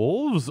 summoning the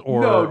wolves, or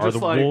No, are just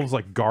the like- wolves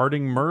like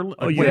guarding Merlin?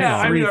 Oh, Like, yeah. what is Yeah,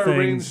 it? I mean, I 3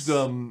 arranged things.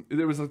 them.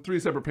 There was like 3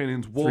 separate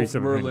paintings: wolf,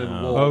 separate merlin,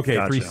 paintings. wolf. Okay,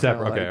 Gotcha. 3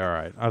 separate. Like- Okay, all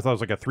right. I thought it was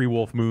like a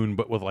 3-wolf moon,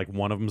 but with like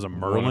one of them's a One of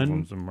Merlin.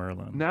 them's a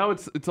Merlin. Now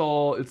it's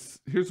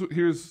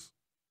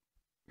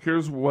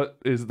here's what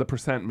is the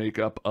percent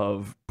makeup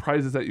of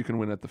prizes that you can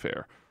win at the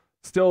fair.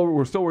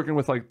 We're still working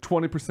with like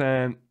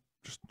 20%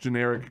 just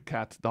generic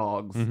cats,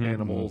 dogs,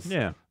 animals,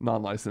 Yeah.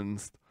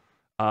 non-licensed.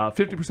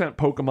 50%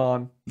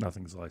 Pokemon.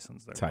 Nothing's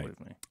licensed there, Tight. believe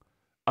me.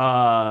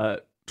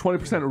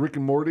 20% Rick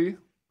and Morty,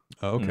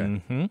 Oh,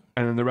 okay. Mhm.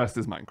 and then the rest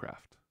is Minecraft.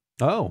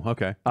 Oh,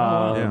 okay.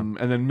 And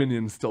then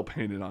Minions still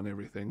painted on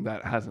everything.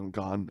 That hasn't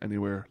gone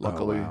anywhere,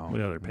 luckily. wow.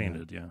 Well, yeah, they're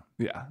painted, yeah.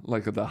 Yeah,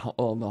 like the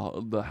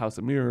House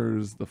of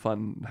Mirrors, the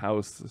Fun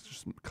House is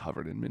just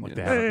covered in Minions.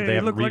 They haven't- Hey, they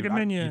haven't look like a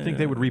minion. You think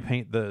they would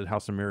repaint the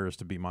House of Mirrors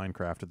to be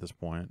Minecraft at this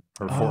point,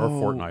 or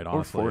Fortnite?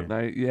 Honestly, Or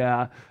Fortnite,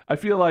 yeah. I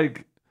feel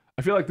like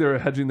they're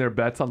hedging their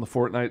bets on the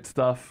Fortnite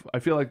stuff. I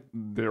feel like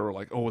they were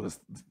like, "Oh,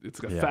 it's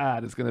a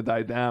fad. It's going to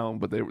die down,"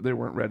 but they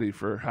weren't ready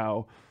for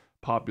how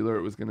popular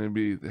it was going to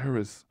be. There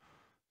was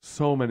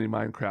so many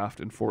Minecraft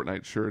and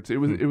Fortnite shirts. It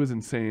was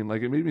insane.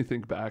 Like it made me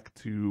think back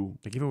to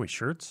They give away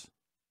shirts?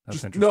 That's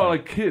just interesting. no,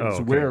 like kids Oh,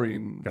 okay.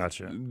 wearing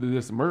Gotcha.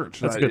 this merch.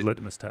 That's a That good it-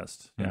 litmus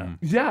test. Yeah. Mhm.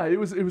 Yeah, it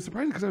was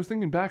surprising because I was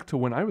thinking back to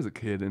when I was a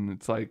kid, and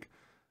it's like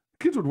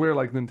kids would wear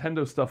like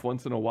Nintendo stuff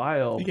once in a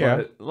while. Yeah.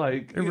 But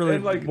like It really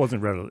and, like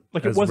wasn't readily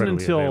Like it as wasn't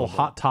readily until available.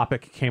 Hot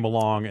Topic came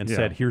along and Yeah.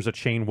 said, "Here's a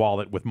chain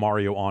wallet with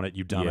Mario on it,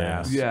 you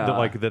dumbass." Yeah. That,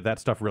 like that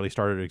stuff really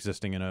started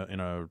existing in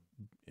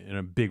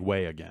a big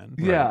way again.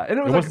 Yeah, and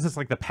it It was wasn't just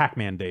like the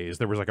Pac-Man days.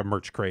 There was like a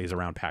merch craze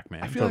around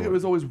Pac-Man. I feel like it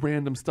was always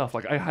random stuff.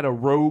 Like I had a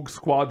Rogue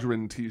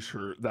Squadron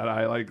T-shirt that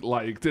I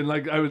liked, and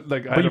like I was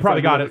like. But you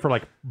probably got it for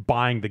like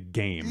buying the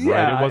game, right?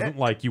 Yeah, It wasn't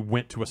like you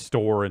went to a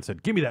store and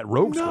said, "Give me that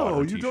Rogue No,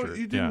 Squadron you t-shirt." don't.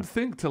 You didn't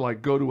think to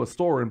like go to a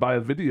store and buy a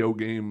video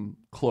game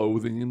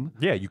clothing.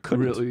 Yeah, you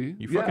couldn't. Really,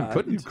 You fucking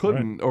couldn't. You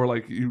couldn't, or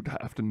like you'd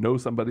have to know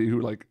somebody who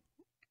like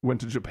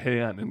went to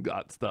Japan and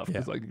got stuff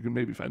because like you can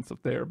maybe find stuff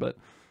there. But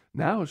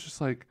now it's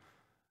just like.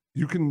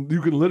 You can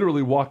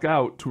literally walk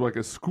out to like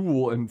a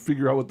school and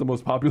figure out what the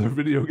most popular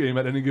video game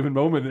at any given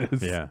moment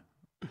is. Yeah,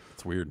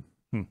 it's weird.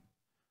 Hmm.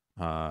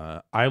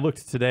 I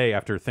looked today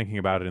after thinking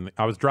about it.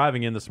 I was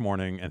driving in this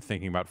morning and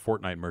thinking about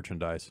Fortnite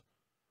merchandise,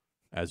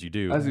 as you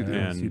do, As you do.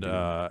 and As you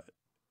do.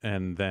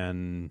 And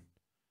then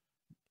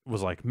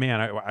was like,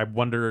 man, I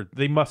wonder,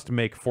 they must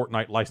make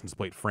Fortnite license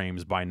plate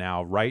frames by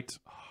now, right?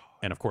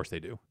 And of course they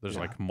do. There's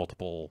like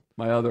multiple.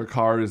 My other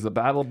car is the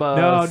battle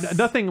bus. No,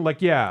 nothing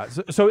like, yeah.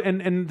 So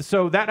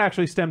that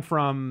actually stemmed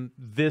from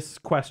this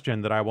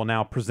question that I will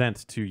now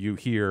present to you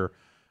here.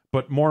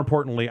 But more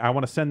importantly, I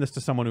want to send this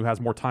to someone who has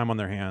more time on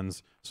their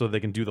hands so they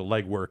can do the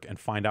legwork and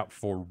find out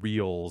for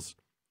reals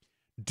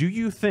Do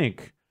you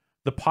think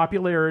the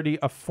popularity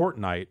of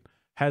Fortnite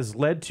has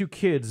led to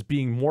kids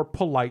being more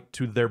polite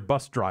to their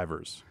bus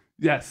drivers?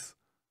 Yes.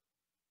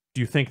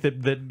 Do you think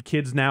that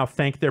kids now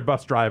thank their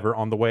bus driver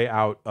on the way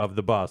out of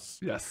the bus?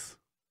 Yes.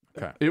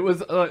 Okay. It was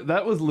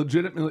that was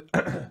legitimately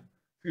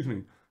excuse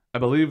me. I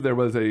believe there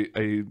was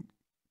a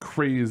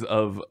craze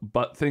of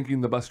thanking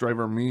the bus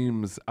driver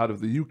memes out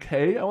of the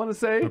UK, I want to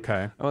say.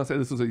 Okay. I want to say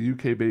this was a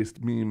UK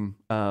based meme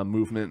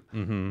movement.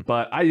 Mm-hmm.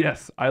 But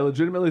I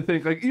legitimately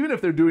think, like, even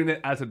if they're doing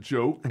it as a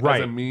joke,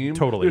 Right. as a meme,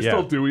 Totally, they're yeah.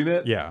 still doing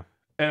it. Yeah.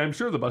 And I'm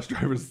sure the bus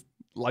drivers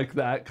like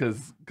that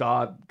because,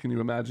 God, can you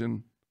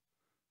imagine?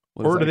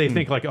 what Or it's do they like?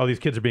 think like, oh, these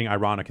kids are being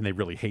ironic and they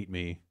really hate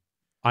me?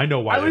 I know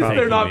why. At least they're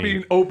thanking not me.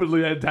 being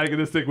openly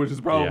antagonistic, which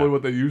is probably Yeah.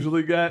 what they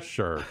usually get.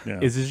 Sure. Yeah.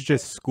 Is this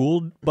just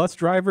school bus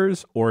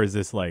drivers, or is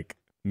this like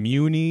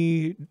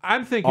Muni?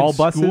 I'm thinking All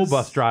school buses?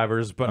 bus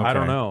drivers, but I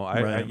don't Okay. know.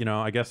 I Right. you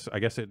know, I guess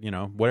it,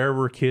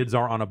 wherever kids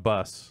are on a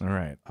bus. All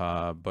right.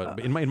 But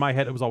in my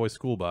head, it was always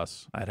school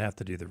bus. I'd have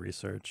to do the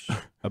research.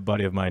 A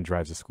buddy of mine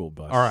drives a school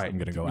bus. All right, I'm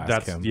gonna go ask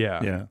that's him.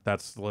 Yeah.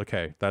 That's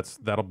okay.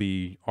 That'll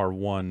be our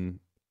one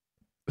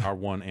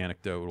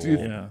anecdotal.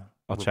 Yeah.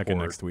 I'll check in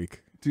report. next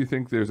week. Do you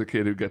think there's a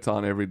kid who gets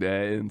on every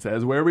day and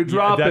says, "Where are we Yeah,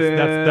 dropping?"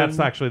 that's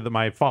actually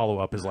my follow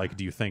up is like,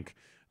 do you think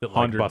that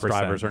like bus 100%.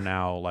 drivers are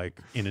now like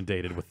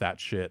inundated with that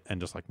shit and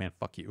just like, man,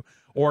 fuck you?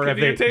 Or Can if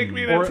you they take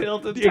me to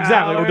Tilted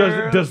exactly? Or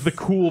Towers? does the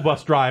cool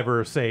bus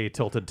driver say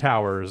Tilted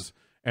Towers?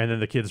 And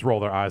then the kids roll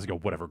their eyes and go,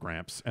 whatever,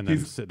 Gramps, and then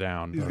sit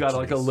down. He's got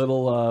like a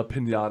little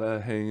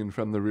pinata hanging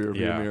from the rear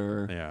view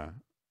mirror, Yeah.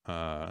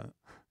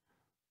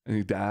 and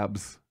he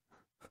dabs.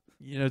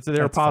 So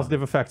there are That's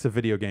positive effects of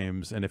video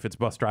games, and if it's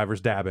bus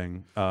drivers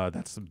dabbing,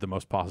 that's the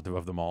most positive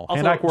of them all. Also,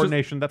 Hand-eye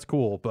coordination, that's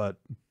cool, but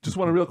Just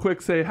want to real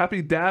quick say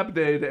Happy Dab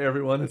Day to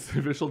everyone. It's the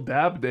official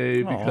Dab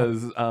Day Aw.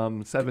 because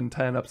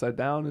 710 upside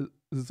down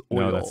is oil.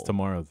 No, that's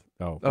tomorrow.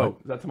 Oh, Oh, what?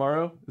 is that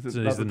tomorrow? it's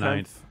not the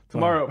 9th.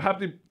 Tomorrow.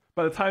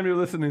 By the time you're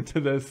listening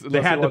to this, They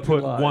unless had you're to watching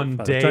put live. one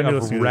By the day time you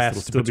of listen to this, it'll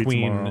rest still be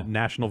tomorrow. between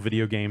National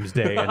Video Games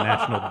Day and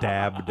National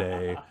Dab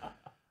Day.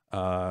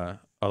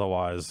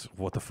 Otherwise,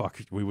 what the fuck?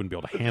 We wouldn't be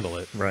able to handle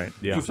it. Right.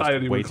 Yeah. It's just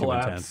Society way would too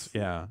collapse. intense.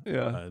 Yeah.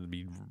 Yeah. It'd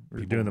be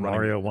We're people doing the running-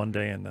 Mario one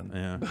day and then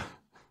Yeah.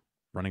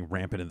 Running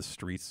rampant in the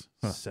streets,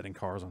 setting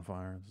cars on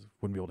fire.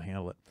 Wouldn't be able to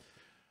handle it.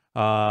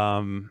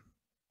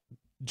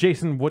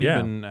 Jason,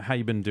 how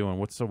you been doing?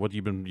 What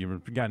you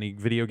got any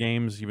video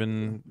games you've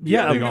been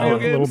yeah, big a on?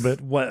 video little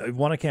games? bit.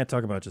 One I can't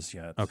talk about just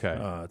yet. Okay.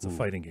 It's a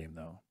fighting game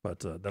though, but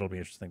that'll be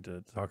interesting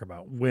to talk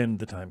about when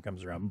the time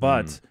comes around.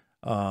 But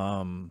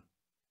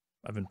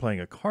I've been playing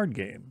a card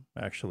game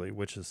actually,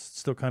 which is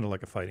still kind of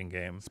like a fighting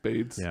game.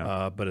 Spades.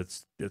 Yeah. But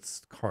it's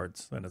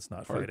cards and it's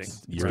not Cards. fighting.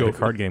 Year of the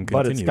card game But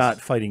continues. it's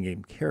got fighting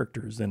game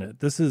characters in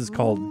it. This is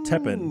called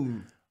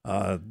Teppen.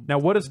 Now,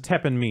 what does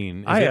Teppen mean?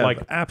 Is I it have like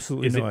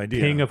absolutely is no it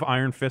idea. King of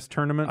Iron Fist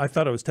tournament? I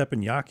thought it was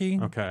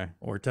Teppanyaki Okay.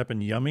 or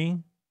Teppen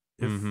Yummy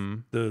if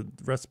Mhm. the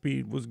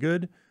recipe was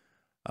good.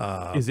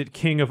 Is it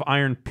King of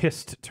Iron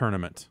Pist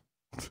tournament?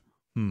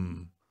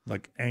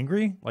 Like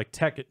angry? Like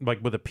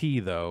like with a P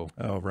though.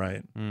 Oh,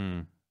 right.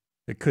 Hmm.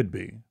 It could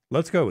be.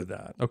 Let's go with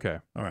that. Okay.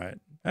 All right.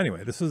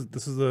 Anyway, this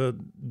is a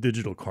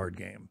digital card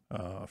game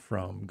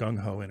from Gung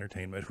Ho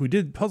Entertainment, who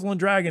did Puzzle and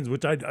Dragons,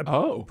 which I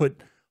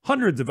put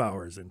hundreds of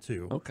hours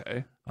into.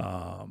 Okay.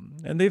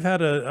 And they've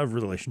had a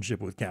relationship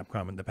with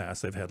Capcom in the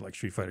past. They've had like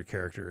Street Fighter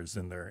characters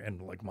in there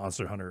and like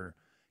Monster Hunter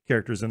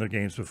characters in their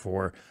games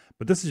before.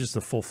 But this is just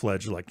a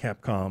full-fledged like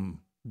Capcom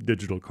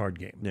digital card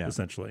game,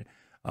 essentially.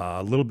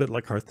 A little bit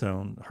like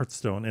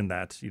Hearthstone in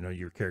that,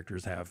 your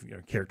characters have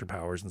character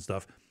powers and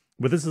stuff.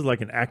 But this is like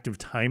an active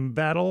time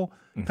battle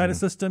kind of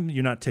system.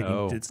 You're not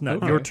taking, it's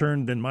not your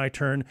turn, then my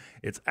turn.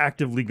 It's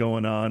actively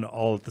going on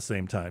all at the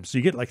same time. So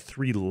you get like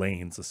 3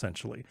 lanes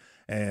essentially.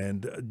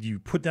 And you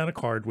put down a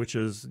card, which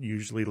is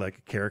usually like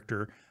a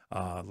character.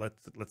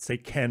 Let's say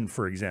Ken,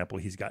 for example,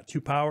 he's got 2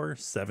 power,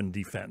 7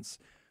 defense.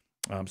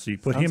 So you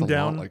put him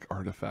down. Like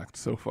Artifact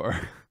so far.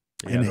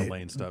 Yeah, the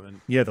lane stuff. And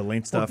Yeah, the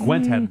lane stuff.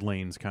 Gwent had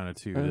lanes kind of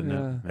too, didn't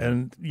it? Yeah.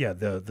 And yeah,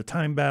 the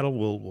time battle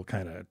will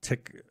kind of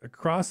tick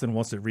across, and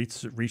once it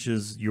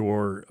reaches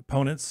your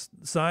opponent's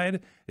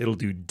side, it'll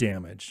do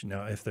damage.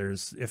 Now, if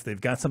they've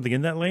got something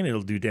in that lane,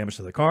 it'll do damage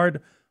to the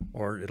card,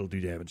 or it'll do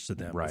damage to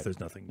them if there's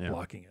nothing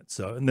blocking it.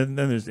 So, and then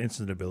there's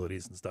instant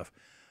abilities and stuff.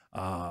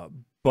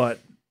 But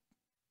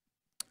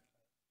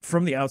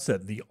from the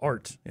outset, the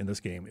art in this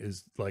game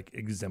is like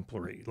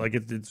exemplary. Like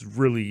it's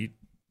really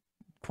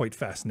quite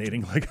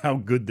fascinating, like how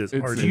good this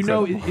art is. Do you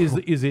know,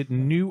 is it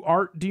new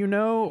art, do you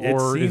know?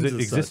 Or is it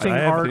existing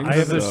art? I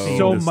have There's seen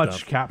so this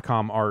much stuff.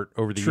 Capcom art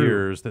over the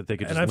years that they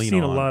could just and I've lean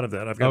seen on. a lot of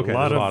that. I've got a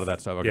lot of that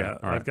stuff. Okay. Yeah,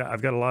 all right.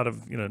 I've got a lot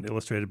of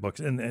illustrated books,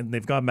 and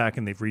they've gone back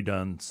and they've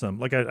redone some.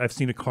 Like I've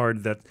seen a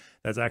card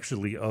that's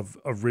actually of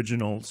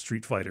original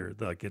Street Fighter.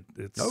 Like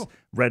it's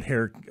red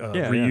hair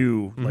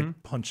Ryu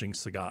like punching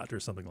Sagat or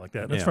something like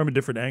that. And it's from a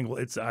different angle.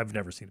 I've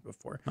never seen it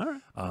before. All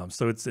right.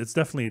 So it's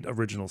definitely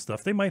original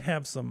stuff. They might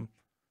have some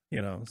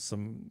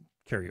some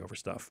carryover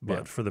stuff.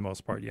 But for the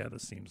most part, yeah,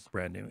 this seems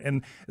brand new.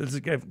 And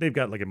they've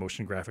got like a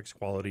motion graphics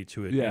quality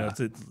to it. Yeah.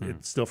 You know,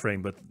 it's still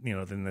frame, but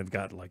then they've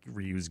got like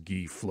reused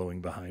gi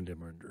flowing behind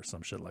him or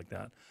some shit like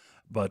that.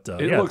 But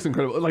it looks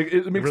incredible. Like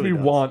it makes really me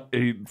does. want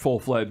a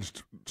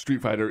full-fledged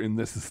Street Fighter in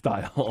this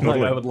style.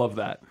 Like I would love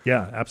that.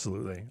 Yeah,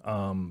 absolutely.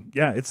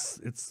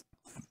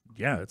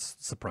 It's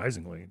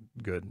surprisingly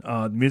good.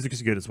 The music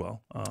is good as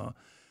well.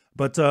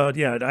 But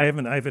I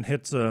haven't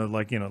hit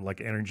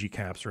like energy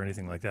caps or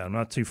anything like that. I'm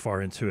not too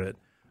far into it.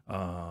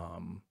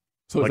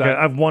 So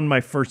I've won my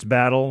first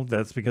battle.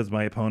 That's because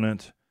my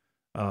opponent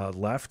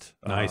left.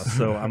 Nice.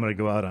 So I'm gonna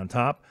go out on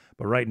top.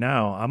 But right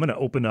now I'm gonna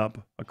open up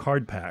a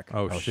card pack.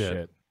 Oh,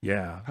 shit.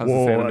 Yeah. How's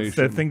this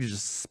animation? That thing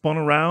just spun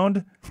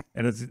around,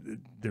 and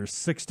there's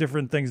 6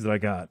 different things that I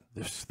got.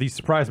 These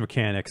surprise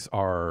mechanics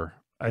are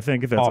I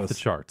think if that's off the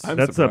charts. I'm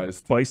that's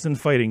surprised. a bison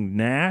fighting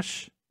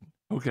Nash.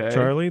 Okay.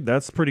 Charlie,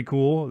 that's pretty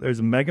cool. There's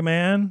a Mega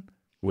Man.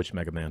 Which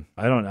Mega Man?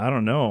 I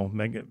don't know.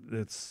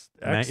 It's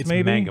X it's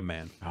maybe. Manga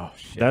Man. Oh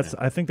shit.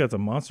 I think that's a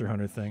Monster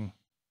Hunter thing.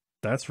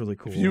 That's really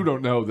cool. If you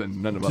don't know,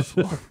 then none of us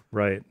will.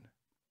 Right.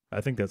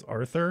 I think that's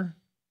Arthur.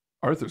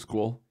 Arthur's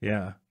cool.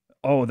 Yeah.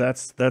 Oh,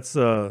 that's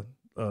the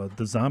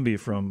zombie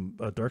from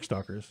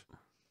Darkstalkers.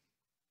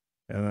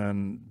 And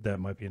then that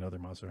might be another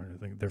Monster Hunter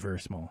thing. They're very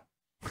small.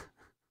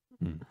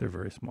 They're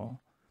very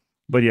small.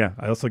 But yeah,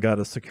 I also got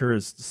a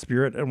Sakura's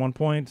Spirit at one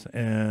point,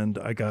 and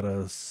I got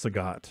a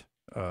Sagat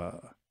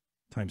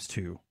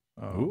 ×2.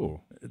 Ooh.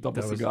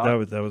 Double that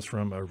Sagat. that was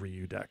from a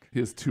Ryu deck. He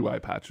has 2 eye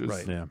patches.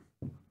 Right. Yeah.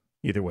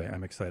 Either way,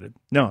 I'm excited.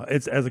 No,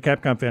 it's as a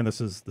Capcom fan,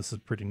 this is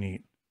pretty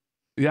neat.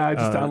 Yeah, I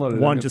just downloaded it.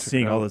 One, I'm gonna just check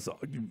seeing it all out. this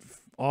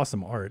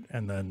awesome art,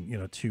 and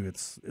then 2,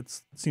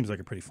 it seems like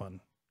a pretty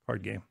fun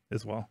card game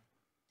as well.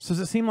 So does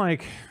it seem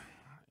like,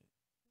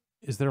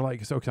 is there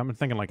like, so 'cause I'm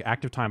thinking like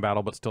active time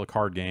battle, but still a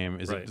card game.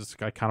 Is Right. it just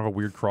kind of a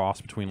weird cross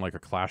between like a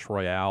Clash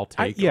Royale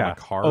take yeah. on a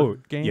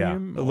card game? Yeah. A Or-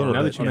 little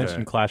Now bit, that you okay.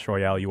 mentioned Clash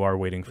Royale, you are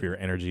waiting for your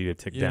energy to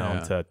tick Yeah.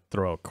 down to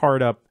throw a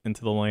card up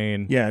into the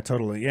lane. Yeah,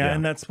 totally. Yeah, Yeah.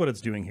 and that's what it's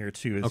doing here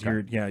too. Is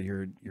Okay.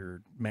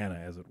 your mana,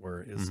 as it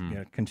were, is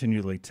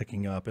continually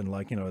ticking up, and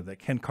like that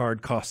Ken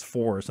card costs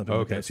 4 or something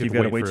like Okay, that. so So you you've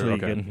have got to to wait wait for till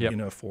it. you Okay. get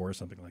Yep. 4 or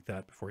something like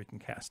that before you can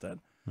cast that.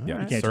 Yeah, You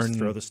can't just certain-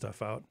 throw the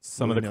stuff out.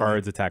 Some of the willy-nilly.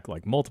 cards attack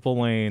like multiple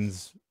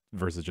lanes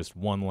versus just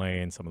one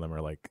lane. Some of them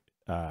are like,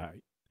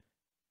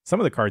 some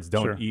of the cards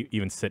don't Sure.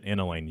 even sit in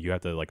a lane. You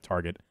have to like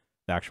target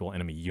the actual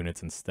enemy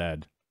units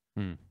instead.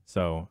 Hmm.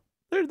 So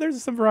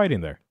there's some variety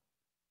in there.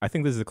 I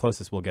think this is the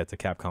closest we'll get to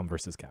Capcom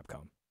versus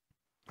Capcom.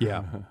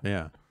 Yeah.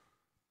 Yeah.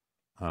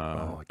 Oh,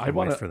 I I can't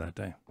wanna- wait for that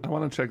day. I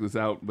want to check this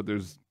out, but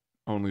there's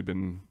only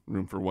been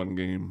room for one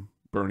game,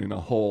 burning a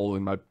hole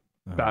in my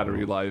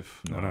battery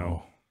life.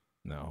 No.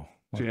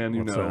 Jan,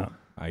 you What's know.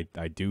 that?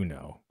 I do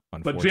know.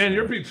 But Jan,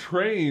 you're unfortunately.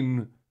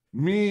 betraying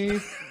me.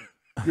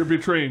 You're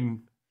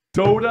betraying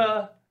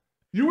Dota.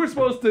 You were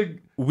supposed to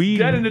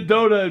get into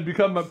Dota and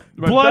become my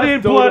Blood best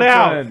in, blood Dota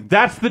out. friend.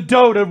 That's the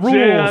Dota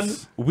Jan.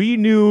 rules. We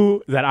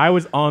knew that I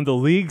was on the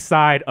league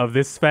side of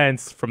this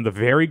fence from the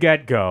very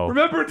get-go.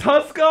 Remember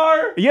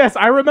Tuskar? Yes,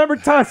 I remember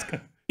Tusk.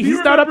 He He's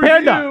not a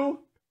remembers panda. you.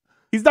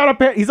 He's not a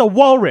panda. He's a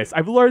walrus.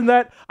 I've learned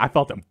that. I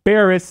felt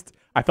embarrassed.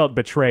 I felt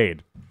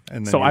betrayed.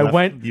 And then So you I left-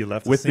 went you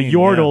left with the scene,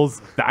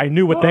 Yordles that I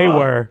knew what they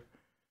were.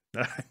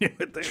 Yeah. I knew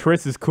what they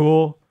Triss is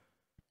cool.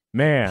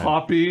 Man.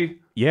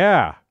 Poppy.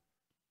 Yeah.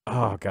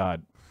 Oh,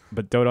 God.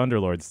 But Dota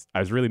Underlords, I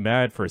was really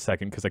mad for a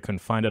second because I couldn't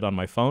find it on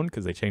my phone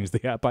because they changed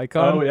the app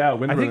icon. Oh yeah, I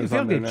Windrunner's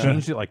think on they there now.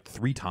 changed it like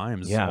 3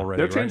 times Yeah. already.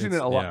 They're right? changing it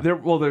It's- a lot.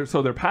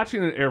 yeah. They're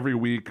patching it every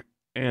week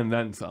and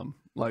then some.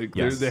 Like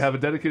Yes. they have a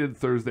dedicated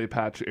Thursday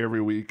patch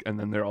every week, and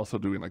then they're also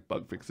doing like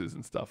bug fixes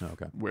and stuff.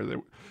 Okay. Where they,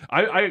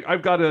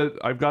 I've got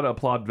to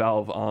applaud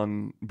Valve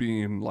on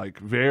being like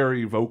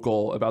very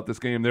vocal about this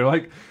game. They're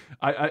like,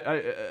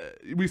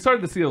 we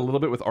started to see it a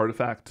little bit with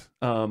Artifact,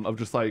 of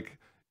just like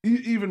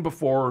even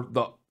before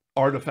the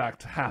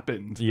Artifact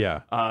happened.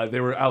 Yeah.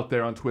 They were out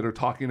there on Twitter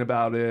talking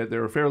about it. They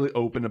were fairly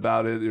open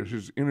about it. There's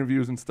just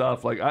interviews and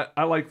stuff. Like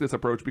I like this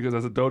approach because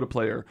as a Dota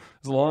player,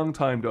 as a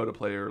long-time Dota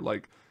player,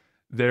 like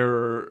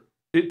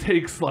it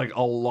takes like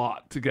a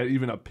lot to get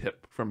even a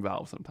pip from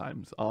Valve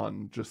sometimes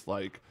on just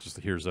like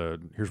Here's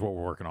what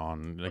we're working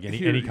on. Like any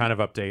Here- kind of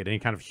update, any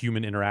kind of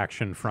human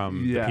interaction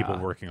from the Yeah. people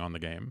working on the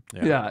game.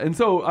 yeah. And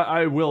so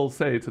I will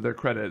say to their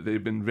credit,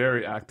 they've been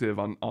very active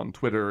on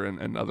Twitter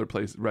and other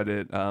places,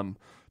 Reddit,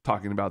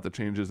 talking about the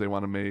changes they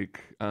want to make,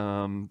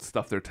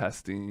 stuff they're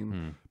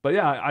testing. But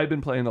yeah, I've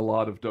been playing a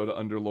lot of Dota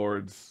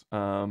Underlords.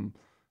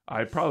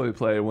 I probably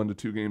play 1 to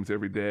 2 games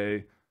every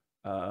day.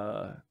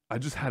 I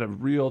just had a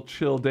real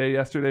chill day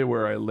yesterday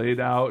where I laid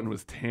out and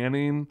was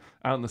tanning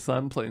out in the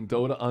sun playing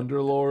Dota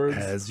Underlords.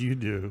 As you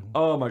do.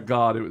 Oh my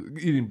god, it was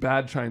eating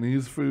bad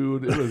Chinese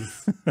food. It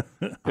was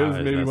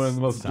maybe one of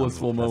the most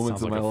blissful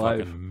moments of my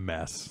life.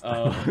 Mess.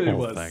 It Whole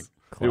was thing.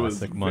 it was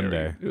Classic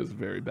Monday. It was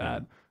very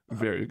bad.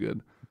 Very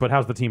good. But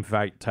how's the team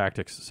fight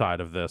tactics side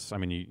of this? I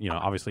mean, you know,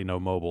 obviously no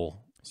mobile.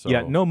 So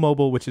Yeah, no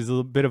mobile, which is a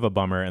little bit of a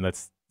bummer, and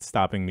that's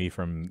stopping me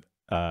from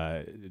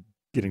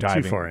Getting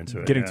diving, too far into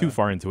it. Getting yeah. too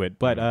far into it.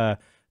 But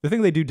The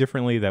thing they do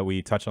differently that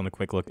we touched on the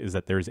quick look is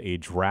that there's a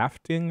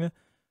drafting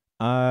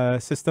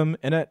system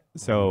in it.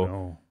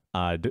 So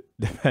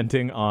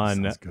depending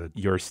on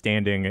your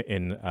standing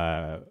in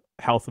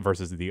health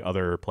versus the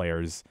other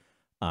players,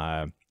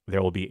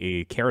 there will be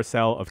a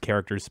carousel of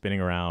characters spinning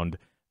around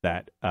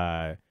that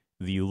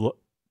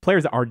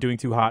players that aren't doing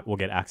too hot will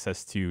get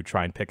access to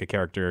try and pick a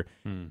character,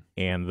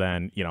 and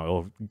then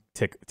it'll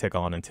tick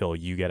on until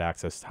you get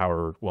access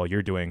however well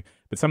you're doing.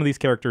 But some of these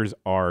characters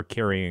are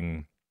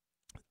carrying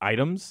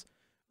items,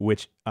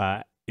 which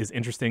is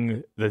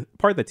interesting. The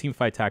part that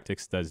Teamfight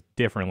Tactics does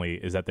differently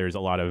is that there's a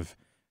lot of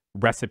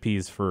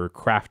recipes for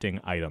crafting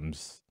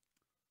items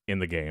in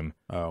the game.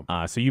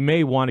 So you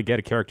may want to get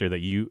a character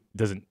that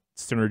doesn't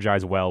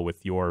synergize well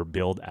with your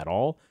build at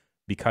all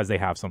because they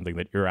have something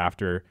that you're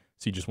after.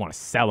 So you just want to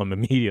sell them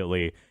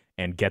immediately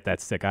and get that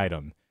sick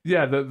item.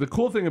 Yeah, the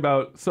cool thing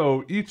about,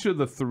 so each of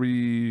the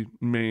 3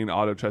 main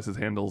auto chests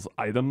handles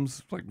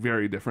items like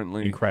very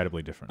differently.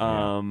 Incredibly different.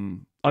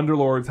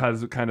 Underlords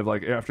has kind of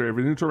like after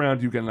every neutral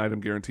round, you get an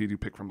item guaranteed, you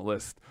pick from a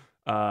list.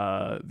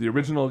 The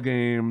original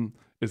game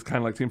is kind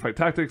of like Teamfight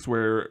Tactics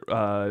where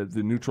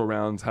the neutral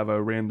rounds have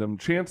a random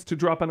chance to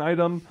drop an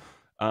item.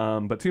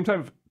 But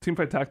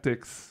Teamfight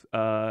Tactics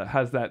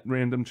has that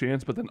random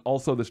chance, but then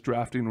also this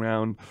drafting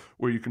round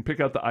where you can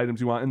pick out the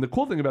items you want. And the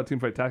cool thing about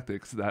Teamfight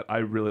Tactics that I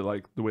really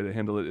like the way they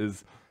handle it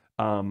is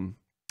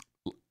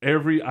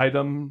every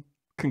item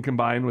can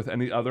combine with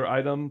any other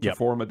item to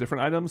form a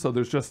different item. So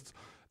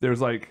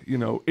there's like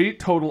 8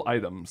 total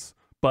items,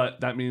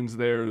 but that means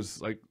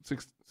there's like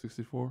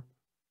 64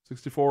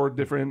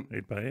 different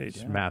 8 by 8.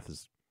 Yeah. Math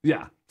is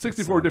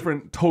 64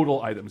 different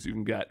total items you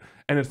can get.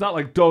 And it's not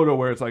like Dota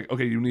where it's like,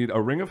 okay, you need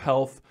a ring of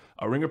health,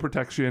 a ring of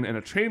protection, and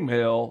a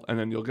chainmail, and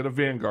then you'll get a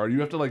vanguard.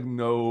 You have to like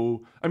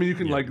know, I mean, you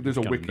can there's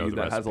a wiki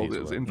that has all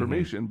this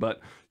information,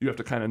 but you have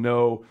to kind of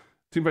know.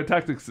 Teamfight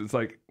Tactics is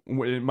like,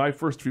 in my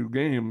first few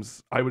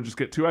games, I would just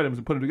get 2 items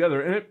and put them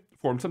together, and it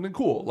formed something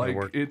cool. Like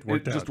it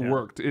just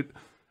worked.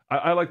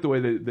 I like the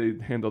way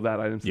they handle that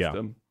item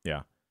system.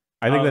 Yeah.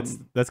 I think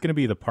that's going to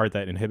be the part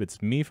that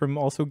inhibits me from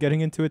also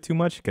getting into it too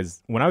much,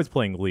 because when I was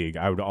playing League,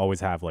 I would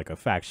always have like a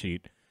fact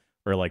sheet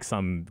or like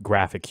some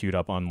graphic queued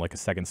up on like a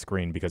second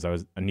screen because I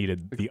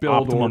needed the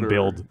optimum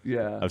build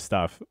of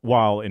stuff.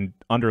 While in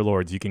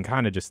Underlords, you can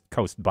kind of just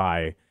coast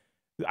by.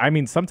 I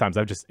mean, sometimes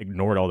I've just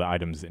ignored all the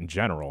items in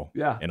general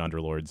in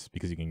Underlords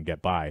because you can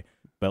get by.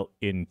 But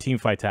in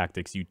Teamfight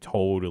Tactics, you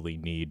totally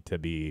need to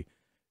be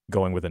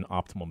going with an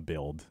optimum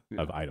build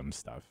of item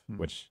stuff,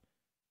 which...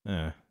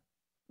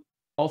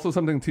 Also,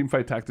 something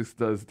Teamfight Tactics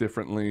does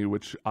differently,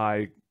 which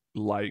I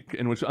like,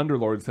 and which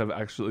Underlords have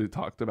actually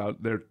talked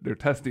about their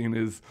testing,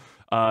 is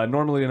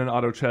normally in an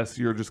auto chess,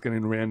 you're just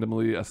getting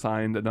randomly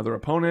assigned another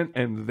opponent,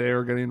 and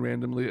they're getting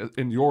randomly,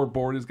 and your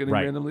board is getting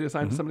randomly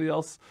assigned to somebody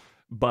else.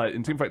 But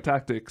in Teamfight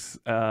Tactics,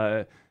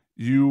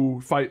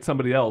 you fight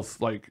somebody else,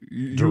 like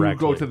you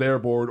go to their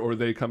board or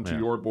they come to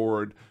your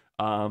board.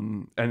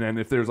 And then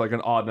if there's like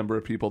an odd number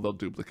of people, they'll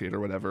duplicate or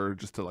whatever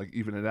just to like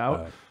even it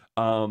out.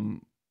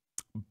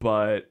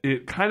 But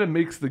it kind of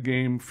makes the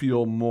game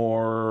feel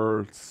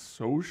more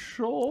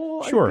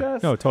social, I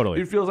guess. No,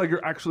 totally. It feels like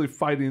you're actually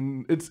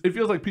fighting. It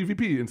feels like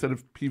PvP instead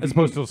of PvE. As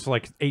opposed to just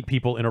like 8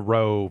 people in a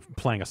row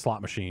playing a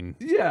slot machine.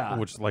 Yeah.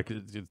 Which like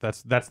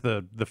that's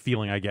the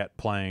feeling I get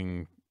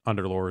playing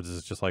Underlords.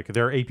 Is just like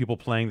there are 8 people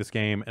playing this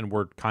game and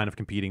we're kind of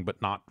competing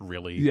but not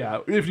really. Yeah,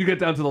 if you get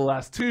down to the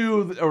last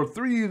 2 or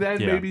 3,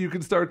 then maybe you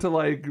can start to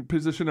like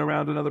position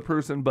around another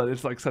person, but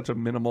it's like such a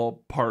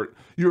minimal part.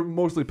 You're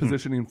mostly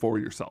positioning for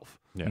yourself.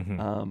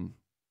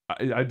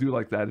 I do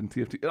like that in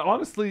TFT.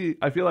 Honestly,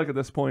 I feel like at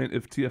this point,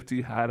 if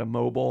TFT had a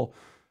mobile,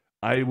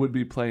 I would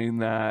be playing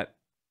that.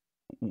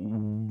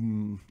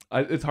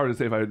 It's hard to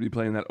say if I would be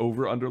playing that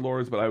over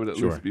Underlords, but I would at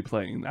least be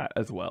playing that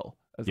as well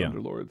as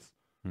Underlords.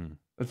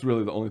 That's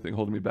really the only thing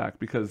holding me back,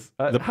 because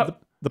the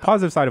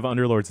positive side of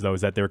Underlords, though,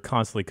 is that they're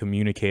constantly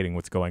communicating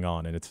what's going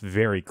on, and it's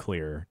very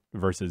clear.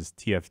 Versus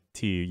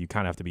TFT, you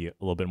kind of have to be a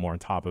little bit more on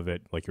top of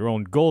it, like your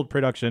own gold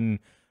production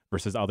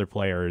versus other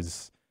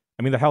players.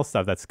 I mean, the health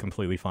stuff, that's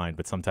completely fine,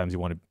 but sometimes you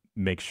want to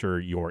make sure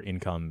your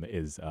income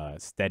is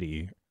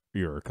steady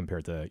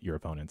compared to your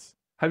opponents.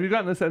 Have you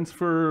gotten a sense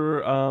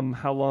for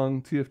how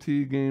long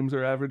TFT games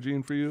are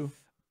averaging for you?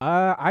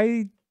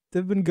 I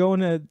have been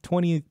going at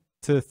 20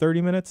 to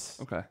 30 minutes.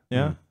 Okay.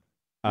 Yeah.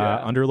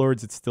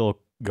 Underlords, it's still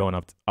going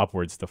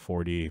upwards to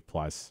 40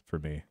 plus for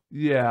me.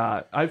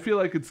 Yeah, I feel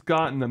like it's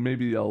gotten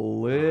maybe a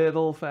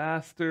little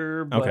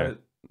faster, but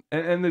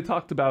and they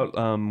talked about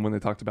when they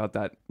talked about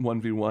that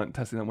 1v1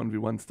 testing, that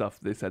 1v1 stuff,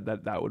 they said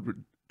that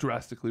would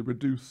drastically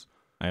reduce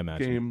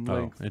game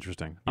length.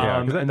 Interesting.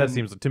 Yeah, because that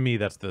seems to me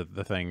that's the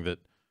thing that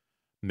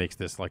makes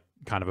this like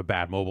kind of a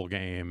bad mobile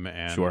game,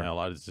 and a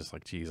lot is just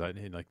like, geez,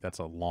 that's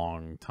a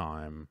long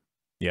time.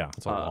 Yeah,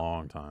 it's a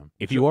long time.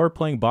 If you are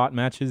playing bot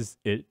matches,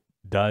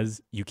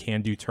 you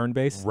can do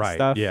turn-based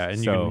stuff. Yeah,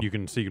 and you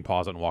can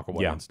pause it and walk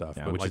away and stuff.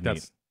 But like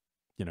that's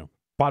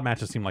bot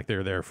matches seem like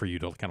they're there for you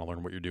to kind of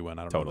learn what you're doing.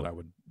 I don't know that I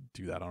would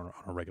do that on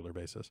a regular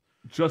basis.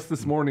 Just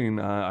this morning,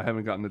 I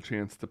haven't gotten the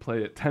chance to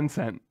play it.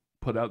 Tencent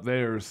put out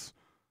theirs.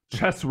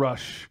 Chess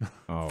Rush.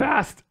 Oh,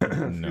 Fast. no.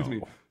 Excuse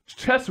me.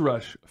 Chess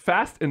Rush.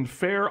 Fast and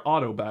fair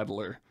auto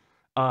battler.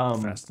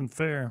 Fast and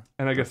fair.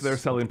 And I guess their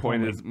That's selling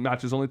point only- is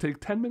matches only take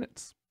 10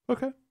 minutes.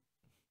 Okay.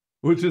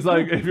 Which is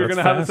like, if you're That's going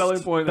to have a fast.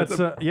 selling point, That's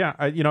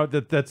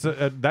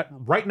that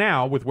right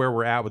now with where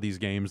we're at with these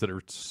games that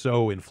are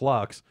so in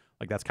flux,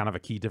 like that's kind of a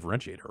key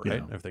differentiator,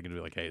 right? Yeah. If they can be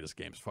like, hey, this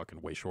game's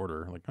fucking way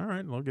shorter, like, all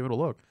right, I'll give it a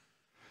look.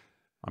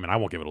 I mean, I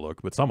won't give it a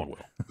look, but someone will.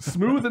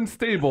 smooth and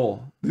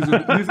stable. These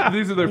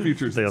are their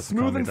features. They also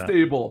call Smooth me and that.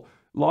 stable.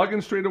 Log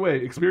in straight away.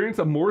 Experience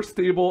a more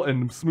stable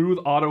and smooth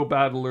auto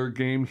battler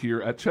game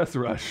here at Chess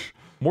Rush.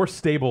 More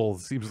stable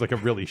seems like a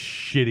really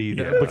shitty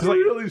thing. It's Because like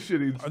really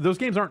shitty. those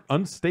games aren't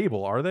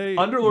unstable, are they?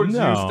 Underlords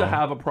No. used to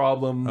have a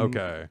problem.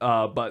 Okay.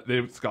 But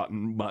they've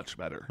gotten much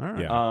better. All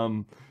right.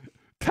 Yeah.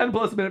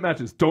 10+ minute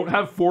matches. Don't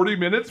have 40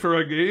 minutes for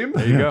a game?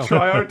 There you go.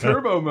 Try our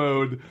turbo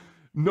mode.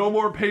 No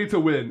more pay to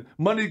win.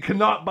 Money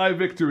cannot buy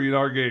victory in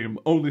our game.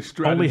 Only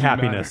strategy. Only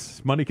matters.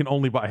 happiness. Money can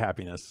only buy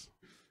happiness.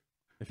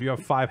 If you have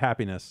 5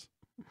 happiness.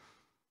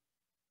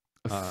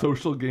 A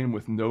social game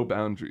with no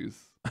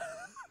boundaries.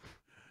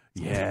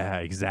 Yeah,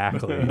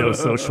 exactly. No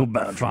social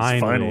boundaries.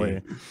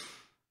 Finally.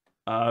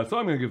 So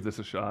I'm gonna give this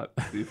a shot.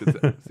 See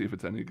if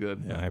it's any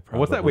good. Yeah, I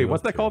What's that? Wait, probably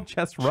what's will that called? too.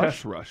 Chess Rush?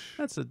 Chess Rush.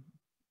 That's a.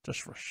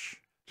 Just rush.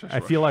 Chess I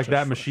feel Rush. like that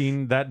Rush.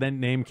 machine, that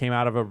name came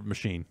out of a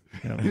machine.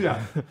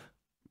 Yeah.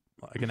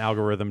 Like an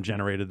algorithm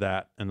generated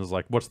that and was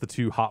like, what's the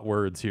 2 hot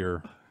words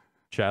here?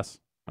 Chess.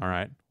 All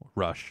right.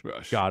 Rush.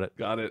 Rush. Got it.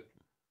 Got it.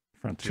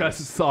 Frontiers.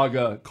 Chess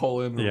Saga :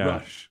 Yeah.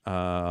 Rush.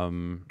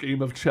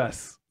 Game of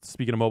chess.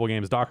 Speaking of mobile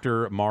games,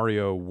 Dr.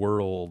 Mario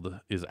World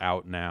is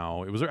out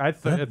now. It was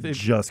That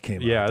just came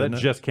out. yeah, that didn't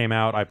it? just came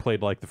out. I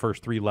played like the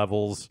first 3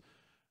 levels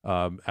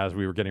as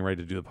we were getting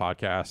ready to do the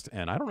podcast,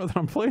 and I don't know that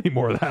I'm playing any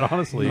more of that,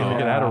 honestly. Like,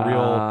 it had a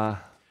real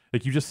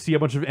like you just see a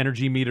bunch of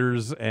energy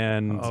meters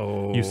and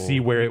you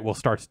see where it will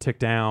start to tick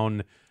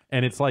down,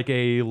 and it's like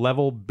a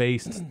level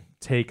based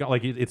take,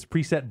 like it's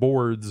preset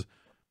boards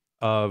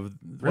of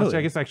well, Really?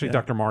 I guess actually Yeah.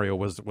 Dr. Mario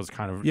was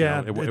kind of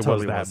Yeah, it it was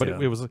totally that, was, but yeah.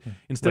 it was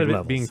instead Like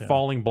of it being levels, yeah.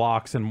 falling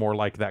blocks and more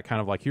like that kind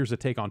of like here's a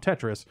take on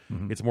Tetris,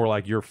 it's more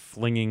like you're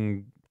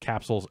flinging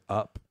capsules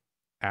up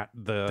at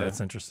the That's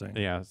interesting.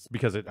 yeah, it's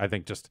because I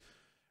think just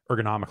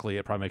ergonomically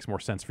it probably makes more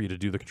sense for you to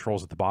do the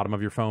controls at the bottom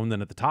of your phone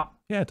than at the top.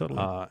 Yeah, totally.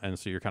 And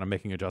so you're kind of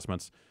making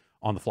adjustments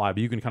on the fly,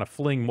 but you can kind of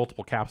fling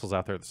multiple capsules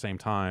out there at the same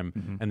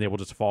time, and they will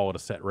just fall at a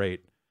set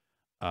rate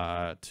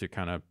to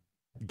kind of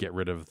get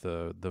rid of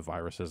the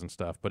viruses and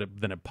stuff. But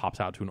then it pops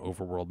out to an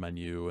overworld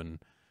menu, and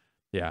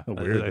yeah, Oh,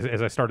 weird.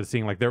 as I started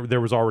seeing, like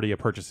there was already a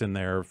purchase in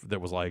there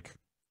that was like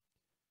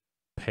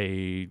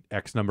pay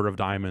X number of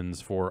diamonds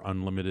for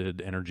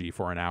unlimited energy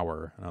for an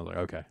hour, and I was like,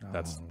 okay,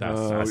 that's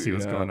I see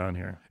what's yeah. going on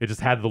here. it. Just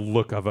had the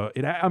look of I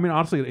mean,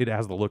 honestly, it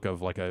has the look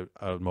of like a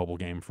mobile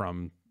game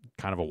from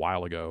kind of a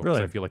while ago. 'Cause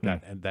Really? I feel like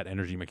that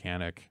energy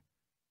mechanic,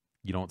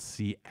 you don't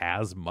see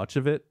as much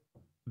of it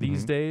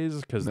these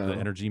days because No. the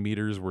energy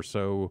meters were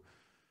so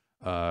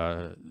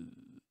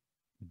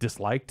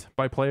disliked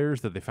by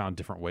players that they found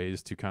different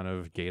ways to kind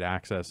of gate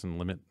access and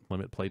limit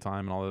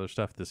playtime and all that other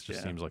stuff. This just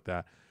Yeah. seems like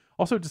that.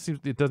 Also, it just seems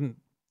it doesn't.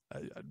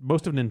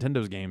 Most of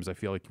Nintendo's games, I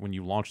feel like when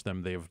you launch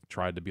them, they've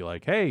tried to be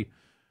like, hey,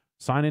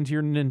 sign into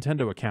your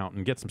Nintendo account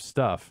and get some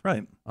stuff.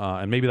 Right.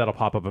 And maybe that'll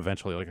pop up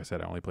eventually. Like I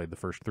said, I only played the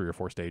first 3 or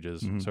 4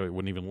 stages, Mm-hmm. so it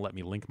wouldn't even let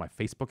me link my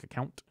Facebook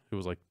account. It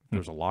was like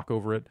there's a lock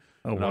over it.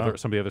 Oh, and wow.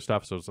 some of the other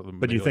stuff. So, But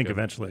maybe you like think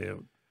eventually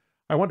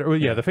I wonder. Well,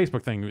 yeah, the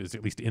Facebook thing is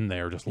at least in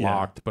there, just Yeah.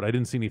 locked. But I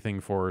didn't see anything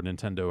for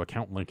Nintendo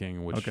account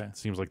linking, which Okay.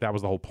 seems like that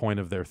was the whole point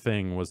of their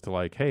thing, was to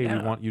like, hey, we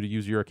Yeah. want you to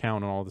use your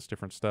account and all this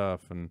different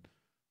stuff. And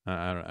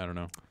I don't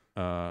know.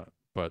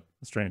 But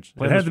strange.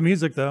 Play It had this- the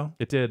music though.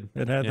 it did.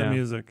 It had Yeah. the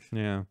music.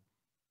 Yeah.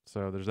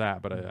 So there's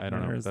that. But I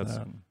don't know. There's That's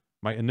that.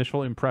 my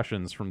initial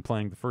impressions from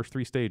playing the first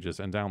 3 stages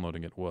and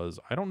downloading it was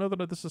I don't know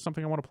that this is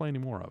something I want to play any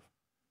more of.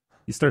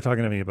 You start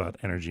talking to me about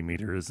energy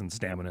meters and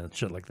stamina and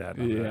shit like that.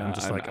 and Yeah, I'm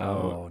just I'm like, out.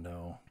 oh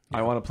no.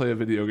 I want to play a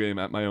video game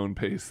at my own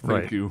pace. Thank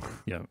Right. you.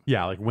 Yeah.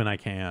 Yeah, like when I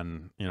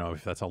can,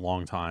 if that's a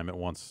long time at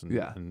once,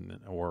 Yeah.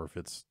 or if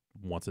it's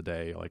once a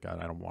day, like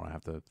I don't want to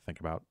have to think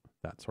about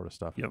that sort of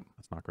stuff. Yep.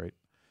 That's not great.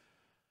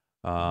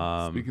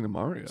 Speaking of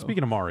Mario.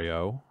 Speaking of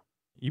Mario,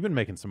 you've been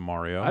making some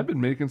Mario. I've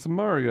been making some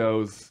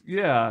Marios.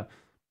 Yeah.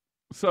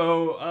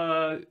 So,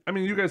 I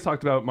mean, you guys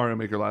talked about Mario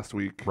Maker last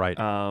week. Right.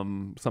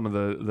 Some of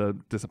the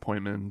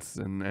disappointments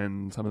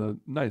and some of the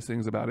nice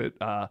things about it.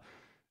 I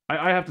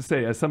have to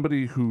say, as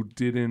somebody who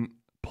didn't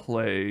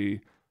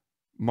play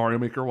Mario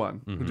Maker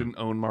 1, who didn't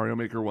own Mario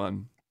Maker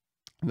 1,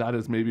 that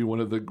is maybe one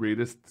of the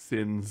greatest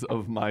sins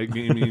of my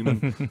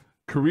gaming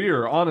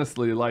career.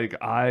 Honestly, like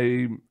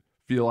I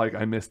feel like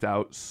I missed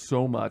out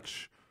so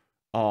much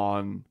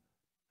on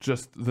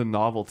just the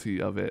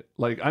novelty of it.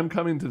 Like I'm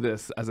coming to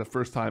this as a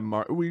first time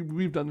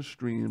we've done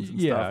streams and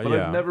stuff, but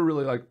I've never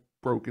really like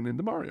broken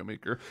into Mario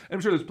Maker.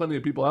 I'm sure there's plenty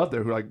of people out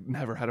there who like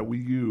never had a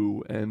Wii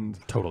U and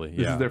totally.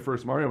 this is their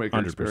first Mario Maker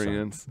 100%.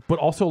 experience. But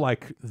also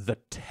like the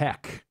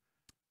tech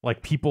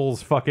like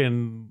people's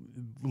fucking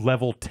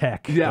level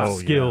tech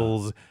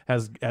skills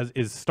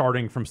is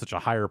starting from such a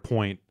higher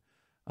point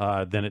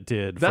than it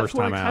did first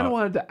time out. That's what I kind of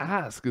wanted to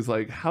ask is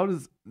like, how do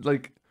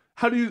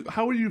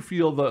you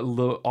feel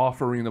the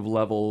offering of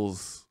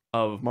levels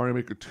of Mario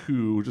Maker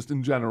 2 just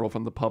in general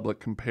from the public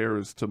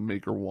compares to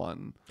Maker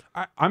 1?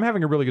 I'm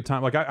having a really good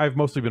time. Like I've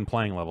mostly been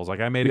playing levels.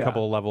 Like I made a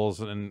couple of levels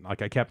and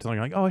like I kept telling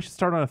like, oh, I should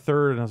start on a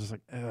third, and I was just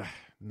like,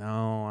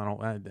 no, I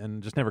don't,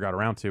 and just never got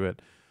around to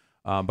it.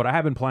 But I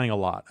have been playing a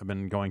lot. I've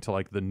been going to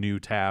like the new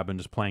tab and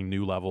just playing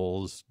new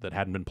levels that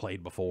hadn't been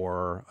played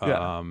before.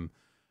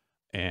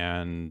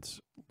 And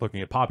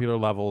looking at popular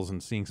levels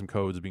and seeing some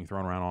codes being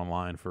thrown around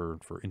online for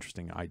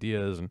interesting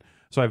ideas. And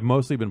so I've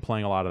mostly been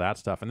playing a lot of that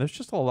stuff. And there's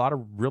just a lot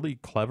of really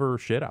clever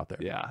shit out there.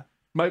 Yeah.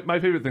 My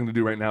favorite thing to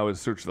do right now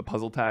is search the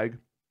puzzle tag.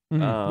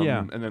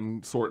 And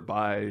then sort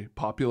by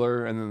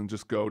popular and then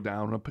just go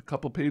down a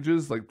couple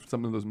pages, like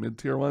some of those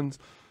mid-tier ones.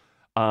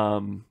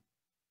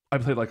 I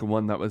played like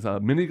one that was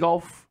mini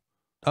golf.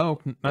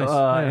 Oh, nice.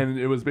 And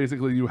it was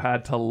basically you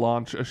had to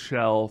launch a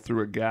shell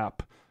through a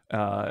gap.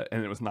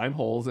 And it was 9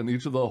 holes, and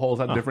each of the holes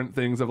had different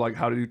things of like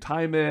how do you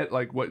time it,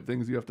 like what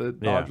things you have to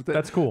dodge with it.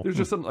 That's cool. There's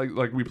just some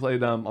like we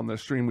played on the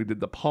stream. We did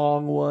the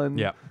Pong one.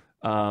 Yeah,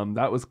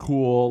 that was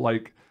cool.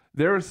 Like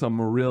there is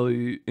some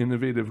really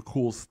innovative,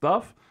 cool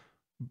stuff.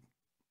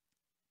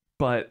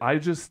 But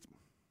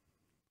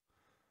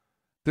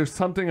there's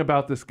something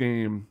about this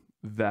game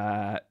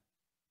that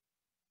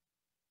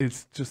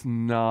it's just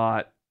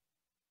not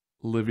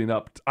living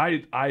up.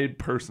 I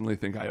personally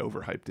think I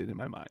overhyped it in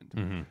my mind.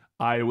 Mm-hmm.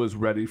 I was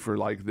ready for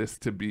like this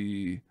to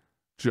be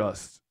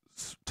just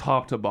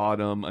top to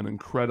bottom, an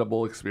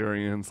incredible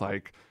experience,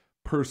 like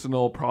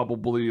personal,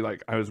 probably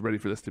like I was ready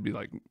for this to be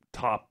like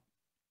top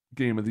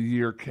game of the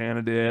year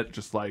candidate,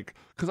 just like,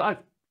 because I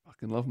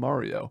fucking love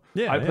Mario.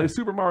 I play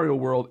Super Mario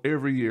World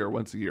every year,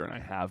 once a year, and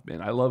I have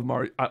been. I love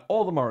Mario,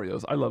 all the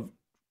Marios. I love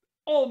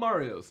all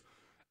Marios.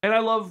 And I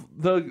love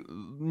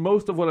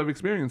most of what I've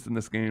experienced in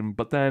this game,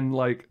 but then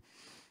like,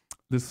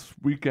 this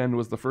weekend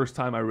was the first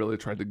time I really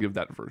tried to give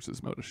that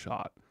versus mode a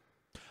shot.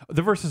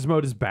 The versus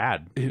mode is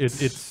bad.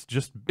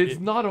 It's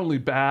not only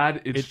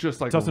bad, it's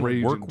just like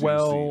doesn't work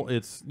well.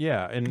 It's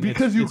and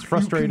because it's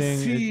frustrating. You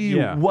can see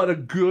what a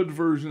good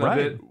version of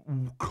it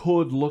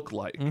could look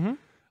like. Mm-hmm.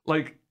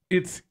 Like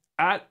it's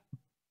at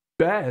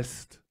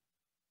best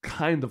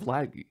kind of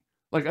laggy.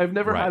 Like I've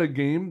never had a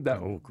game that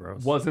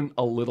wasn't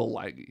a little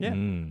laggy.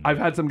 Yeah. I've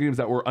had some games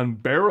that were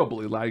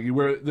unbearably laggy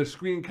where the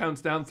screen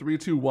counts down 3,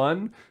 2,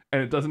 1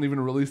 and it doesn't even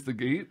release the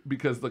gate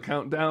because the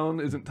countdown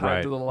isn't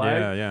tied to the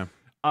lag. Yeah.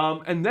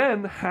 And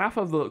then half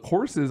of the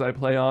courses I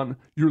play on,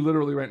 you're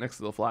literally right next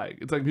to the flag.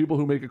 It's like people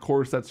who make a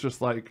course that's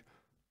just like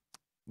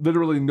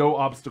literally no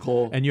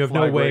obstacle. And you have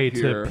no way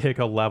to pick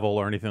a level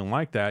or anything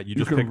like that. You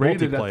just pick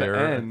multiplayer.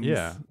 At the end,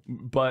 yeah.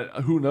 But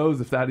who knows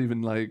if that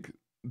even like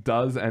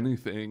does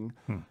anything.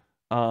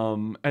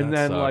 And that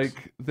then sucks.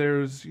 like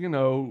there's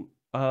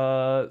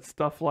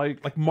stuff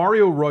like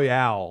Mario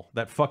Royale,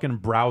 that fucking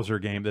browser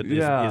game that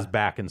is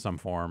back in some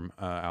form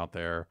out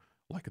there.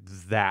 Like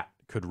that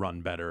could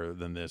run better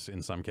than this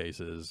in some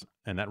cases,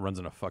 and that runs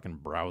in a fucking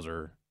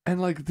browser. And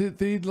like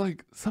they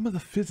like some of the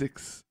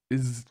physics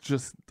is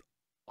just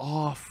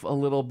off a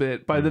little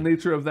bit by the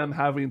nature of them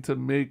having to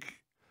make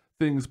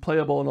things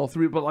playable in all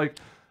three, but like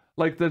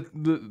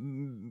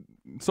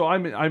so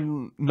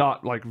I'm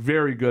not like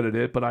very good at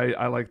it, but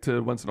I like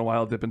to once in a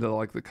while dip into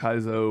like the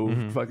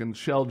Kaizo fucking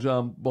shell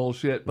jump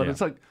bullshit, but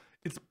it's like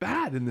it's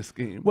bad in this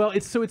game. Well,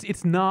 it's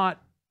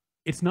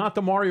not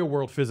the Mario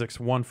World physics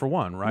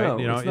 1-for-1, right?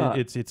 No,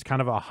 it's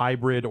kind of a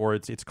hybrid, or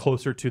it's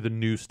closer to the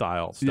new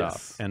style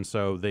stuff. And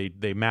so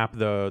they map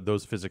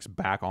those physics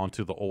back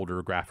onto the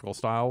older graphical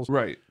styles,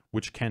 right?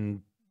 Which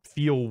can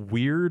feel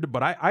weird,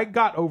 but I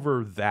got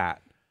over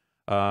that.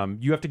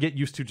 You have to get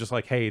used to just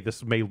like, hey,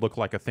 this may look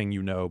like a thing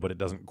but it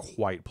doesn't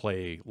quite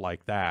play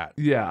like that.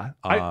 Yeah,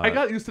 I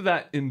got used to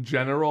that in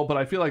general, but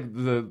I feel like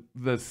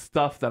the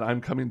stuff that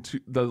I'm coming to,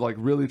 the like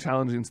really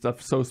challenging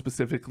stuff, so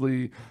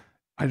specifically,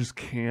 I just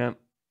can't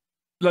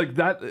like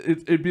that.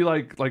 It'd be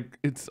like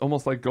it's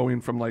almost like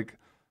going from like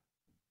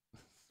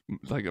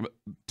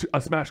a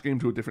Smash game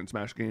to a different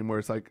Smash game, where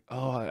it's like,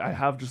 oh, I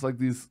have just like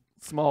these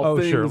small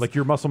things. Sure, like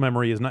your muscle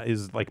memory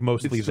is like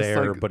mostly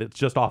there, like, but it's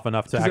just off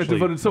enough to actually. I've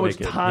devoted so much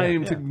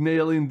time to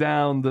nailing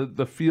down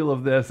the feel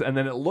of this, and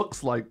then it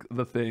looks like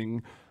the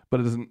thing, but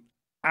it doesn't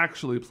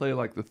actually play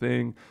like the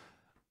thing.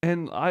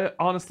 And I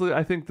honestly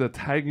think the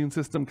tagging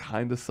system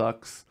kind of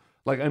sucks.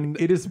 Like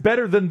it is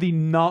better than the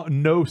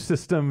no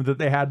system that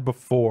they had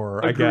before,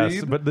 agreed, I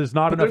guess. But there's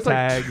not enough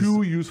tags. Like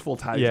 2 useful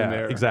tags in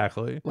there.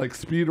 Exactly. Like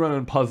speedrun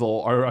and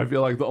puzzle are, I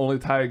feel like, the only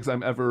tags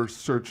I'm ever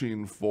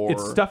searching for.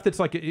 It's stuff that's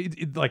like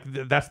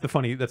that's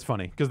funny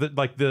because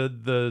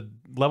the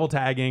level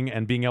tagging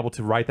and being able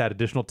to write that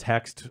additional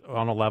text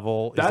on a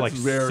level is like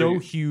so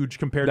huge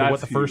compared to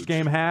what the first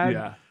game had.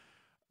 Yeah.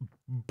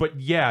 But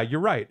yeah, you're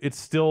right. It's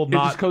still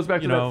not. It just goes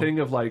back to that thing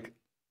of like,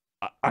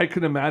 I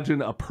can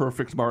imagine a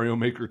perfect Mario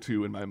Maker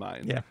 2 in my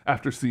mind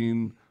after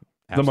seeing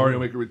The Mario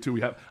Maker 2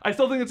 we have. I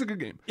still think it's a good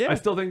game. Yeah. I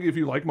still think if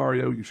you like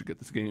Mario, you should get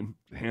this game,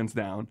 hands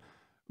down.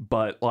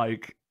 But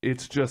like,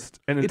 it's just,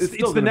 and it's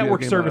still the gonna be a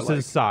network game that I services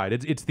like. side.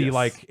 It's the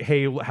like,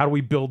 hey, how do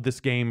we build this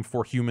game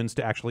for humans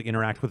to actually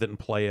interact with it and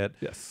play it?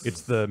 Yes.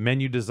 It's the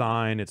menu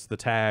design. It's the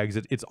tags.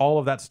 It's all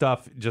of that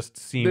stuff. Just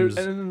seems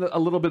And a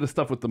little bit of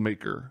stuff with the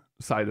maker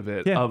side of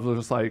it. Yeah. Of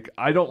just like,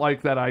 I don't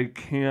like that I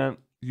can't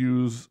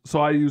use.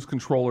 So I use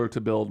controller to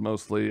build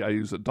mostly. I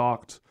use a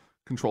docked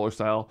controller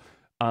style.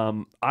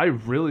 I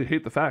really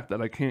hate the fact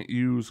that I can't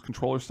use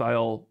controller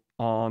style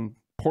on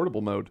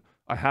portable mode.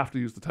 I have to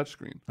use the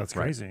touchscreen. That's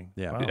crazy.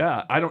 Yeah. Wow.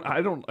 Yeah, I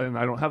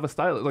don't have a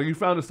stylus. Like, you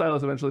found a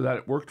stylus eventually that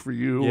it worked for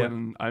you, Yeah.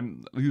 and I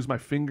use my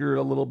finger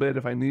a little bit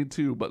if I need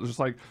to, but it's just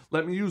like,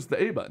 let me use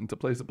the A button to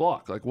place a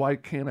block. Like, why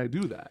can't I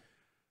do that?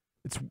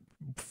 it's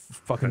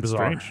fucking That's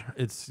bizarre. strange.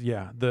 It's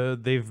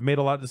they've made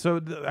a lot.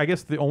 So I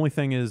guess the only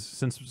thing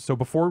is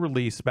before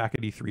release back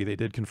at E3 they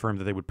did confirm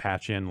that they would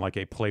patch in like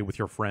a play with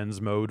your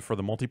friends mode for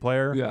the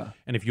multiplayer. Yeah.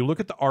 And if you look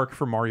at the arc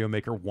for Mario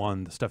Maker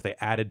 1, the stuff they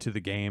added to the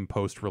game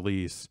post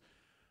release.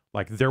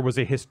 Like there is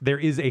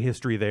a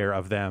history there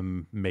of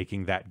them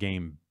making that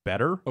game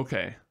better,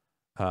 Okay.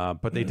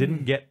 but they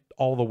didn't get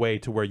all the way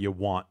to where you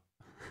want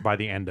by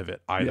the end of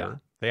it either. Yeah.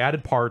 They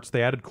added parts,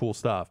 they added cool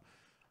stuff,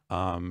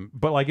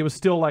 but like it was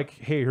still like,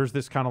 hey, here's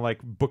this kind of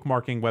like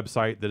bookmarking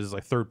website that is a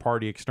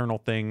third-party external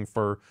thing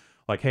for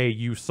like, hey,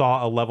 you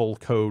saw a level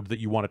code that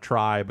you want to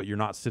try, but you're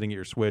not sitting at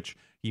your Switch.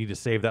 You need to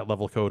save that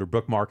level code or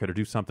bookmark it or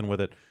do something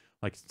with it.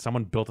 Like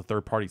someone built a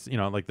third-party,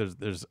 like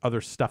there's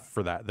other stuff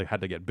for that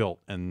had to get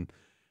built. And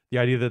the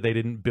idea that they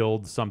didn't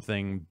build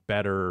something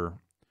better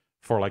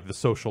for like the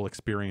social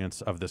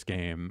experience of this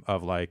game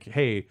of like,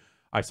 hey,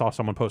 I saw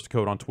someone post a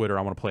code on Twitter,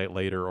 I want to play it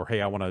later, or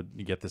hey, I want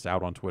to get this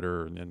out on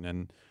Twitter,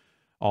 and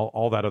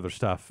all that other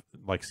stuff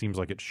like seems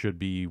like it should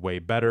be way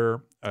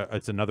better.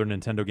 It's another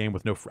Nintendo game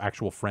with no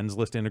actual friends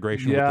list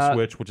integration with the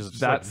Switch, which is just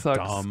that like sucks.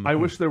 dumb. I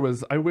wish there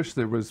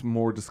was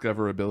more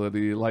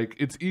discoverability. Like,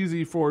 it's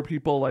easy for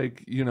people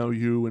like,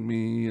 you and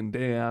me and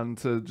Dan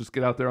to just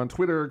get out there on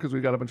Twitter because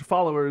we got a bunch of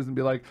followers and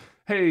be like,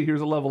 hey,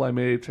 here's a level I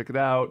made, check it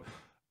out.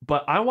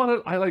 But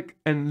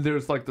and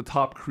there's like the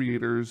top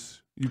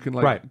creators, you can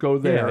like go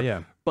there.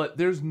 Yeah. But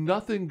there's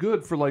nothing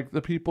good for like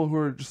the people who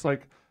are just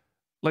like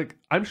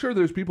I'm sure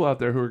there's people out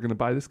there who are going to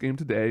buy this game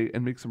today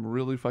and make some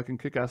really fucking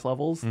kick-ass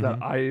levels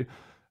that I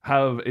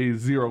have a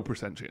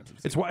 0% chance of.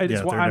 It's why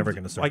they're never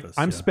going to surface.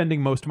 I'm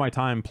spending most of my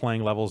time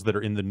playing levels that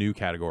are in the new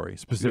category,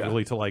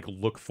 specifically to like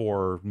look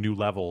for new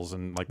levels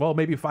and like, well,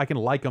 maybe if I can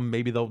like them,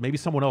 maybe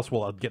someone else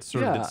will get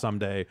served it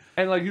someday.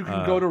 And like, you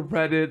can go to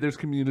Reddit. There's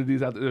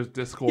communities out there. There's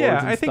Discord. Yeah,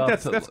 I think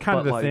that's kind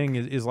of the thing.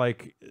 Is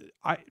like,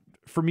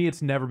 for me,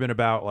 it's never been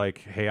about like,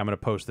 hey, I'm going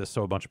to post this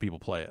so a bunch of people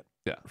play it.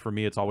 Yeah. For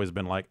me, it's always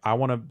been like, I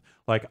want to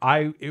like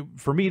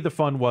for me, the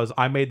fun was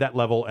I made that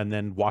level and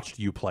then watched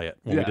you play it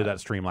when we did that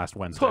stream last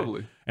Wednesday.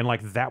 Totally. And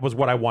like that was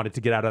what I wanted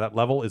to get out of that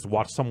level, is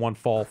watch someone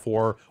fall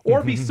for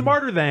or be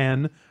smarter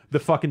than the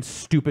fucking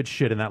stupid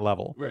shit in that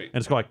level. Right. And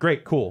it's like,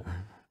 great, cool.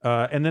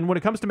 And then when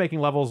it comes to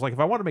making levels, like if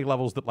I want to make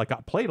levels that like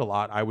got played a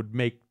lot, I would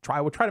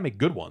try to make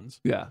good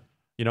ones. Yeah.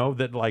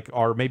 That like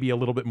are maybe a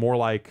little bit more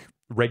like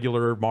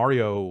regular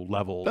Mario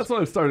levels. That's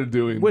what I've started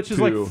doing, which is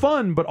like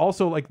fun, but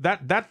also like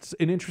that's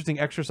an interesting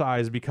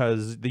exercise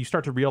because you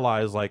start to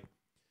realize like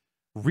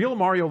real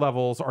Mario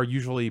levels are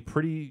usually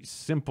pretty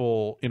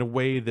simple in a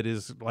way that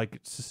is like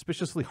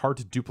suspiciously hard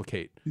to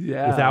duplicate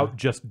without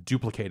just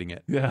duplicating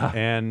it. Yeah.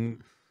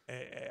 And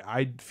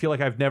I feel like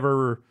I've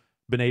never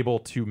been able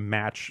to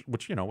match,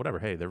 which, whatever.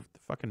 Hey, they're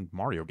fucking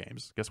Mario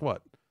games. Guess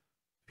what?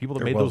 People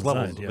that made those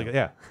levels.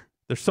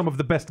 They're some of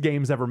the best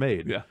games ever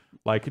made. Yeah.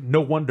 Like,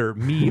 no wonder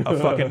me, a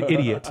fucking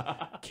idiot,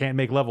 can't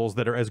make levels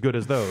that are as good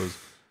as those.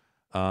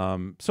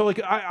 So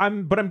like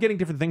I'm getting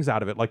different things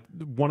out of it. Like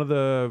one of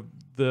the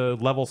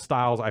level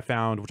styles I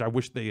found, which I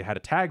wish they had a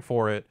tag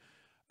for it,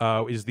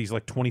 is these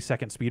like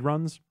 20-second speed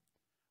runs,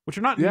 which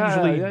are not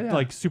usually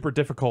like super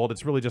difficult.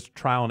 It's really just a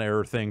trial and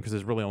error thing because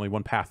there's really only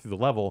one path through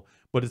the level.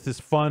 But it's this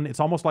fun.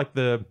 It's almost like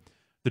the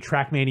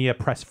Trackmania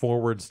press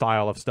forward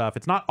style of stuff.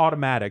 It's not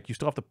automatic. You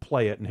still have to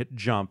play it and hit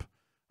jump.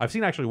 I've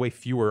seen actually way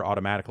fewer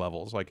automatic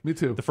levels. Like me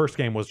too. The first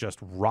game was just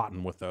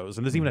rotten with those,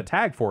 and there's even a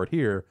tag for it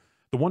here.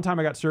 The one time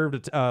I got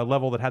served a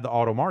level that had the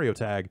Auto Mario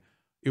tag,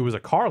 it was a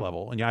car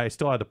level, and I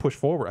still had to push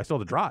forward. I still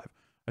had to drive.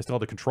 I still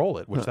had to control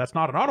it, which that's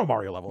not an Auto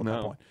Mario level at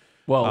that point.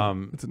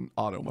 Well, it's an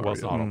Auto Mario. Well,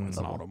 it's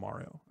an Auto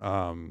Mario.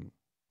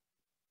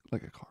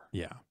 Like a car.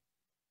 Yeah,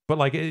 but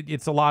like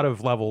it's a lot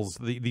of levels.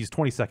 These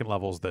 20-second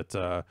levels that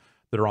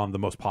are on the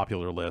most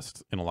popular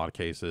list in a lot of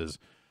cases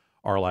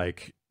are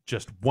like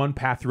just one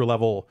path through a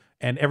level,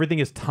 and everything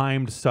is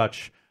timed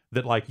such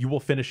that like you will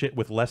finish it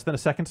with less than a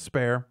second to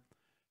spare,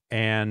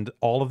 and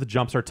all of the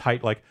jumps are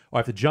tight. Like, I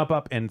have to jump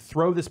up and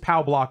throw this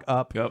POW block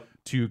up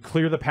to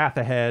clear the path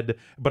ahead,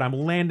 but I'm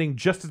landing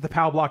just as the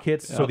POW block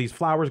hits, so these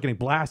flowers are getting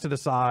blasted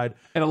aside.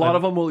 And a lot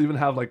of them will even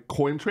have like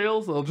coin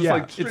trails. They'll just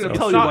like straight up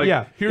tell not, you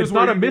like, here's it's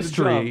where not a you need to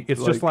mystery. jump.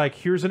 It's just like,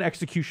 here's an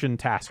execution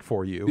task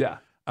for you. Yeah.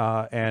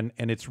 And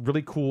it's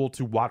really cool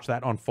to watch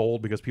that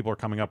unfold because people are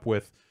coming up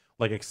with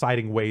like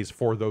exciting ways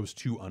for those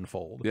to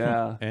unfold.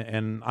 Yeah.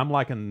 And I'm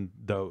liking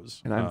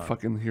those. And I'm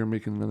fucking here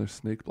making another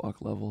snake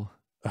block level.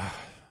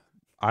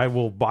 I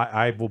will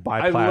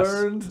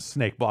bypass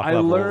snake block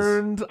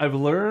levels. I've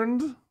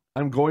learned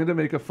I'm going to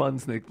make a fun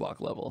snake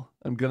block level.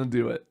 I'm gonna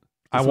do it.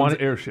 I want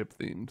it airship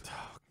themed.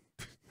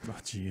 Oh,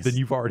 jeez. Then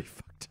you've already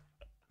fucked.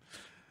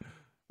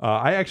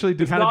 I actually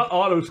did it's not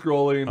auto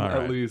scrolling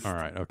at least. All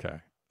right. Okay.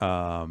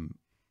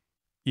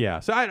 Yeah.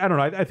 So I don't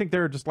know. I think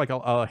there are just like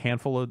a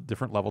handful of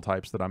different level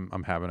types that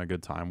I'm having a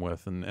good time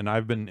with, and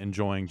I've been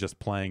enjoying just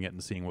playing it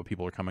and seeing what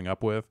people are coming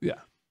up with. Yeah.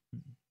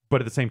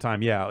 But at the same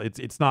time, yeah,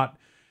 it's not.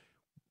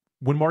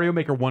 When Mario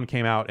Maker 1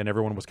 came out and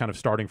everyone was kind of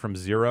starting from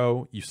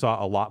zero, you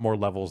saw a lot more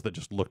levels that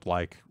just looked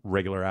like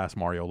regular ass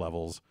Mario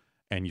levels.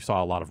 And you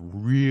saw a lot of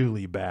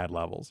really bad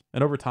levels.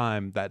 And over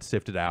time, that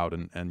sifted out,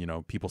 and you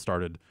know, people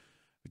started,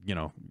 you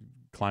know,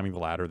 climbing the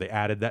ladder. They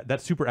added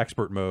that super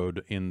expert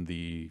mode in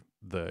the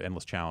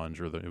Endless Challenge,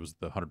 or it was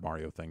the 100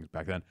 Mario things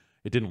back then.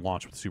 It didn't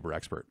launch with super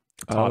expert.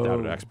 It topped out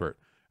at expert.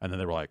 And then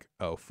they were like,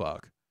 oh,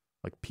 fuck.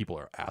 Like, people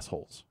are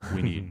assholes.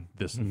 We need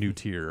this new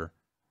tier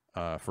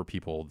for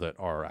people that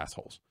are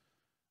assholes.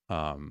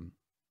 And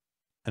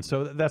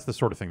so that's the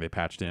sort of thing they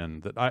patched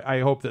in. That I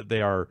hope that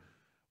they are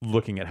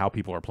looking at how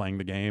people are playing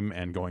the game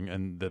and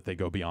that they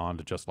go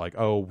beyond just like,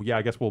 oh yeah,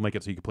 I guess we'll make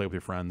it so you can play with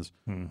your friends,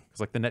 because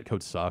like the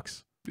netcode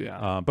sucks.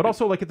 Yeah. But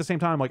also like at the same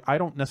time, like I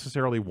don't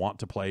necessarily want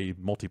to play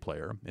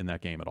multiplayer in that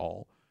game at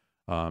all.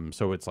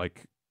 So it's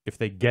like if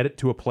they get it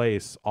to a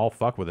place, I'll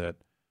fuck with it,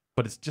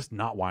 but it's just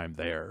not why I'm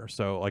there.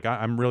 So like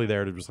I'm really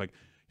there to just like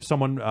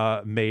someone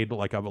made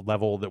like a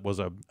level that was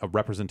a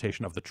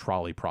representation of the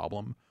trolley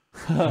problem.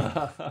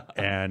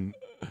 And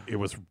it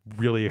was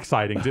really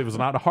exciting. It was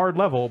not a hard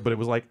level, but it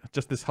was like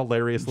just this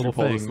hilarious little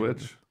thing.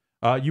 Switch?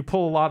 You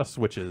pull a lot of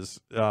switches.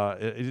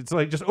 It's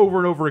like just over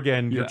and over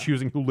again, you're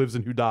choosing who lives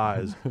and who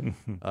dies.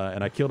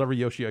 And I killed every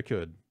Yoshi I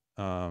could.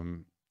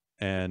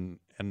 And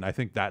I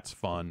think that's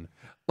fun.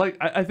 Like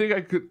I think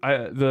I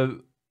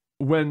could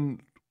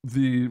when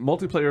the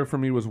multiplayer for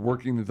me was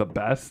working the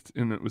best,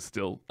 and it was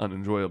still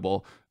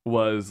unenjoyable,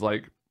 was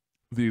like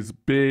these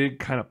big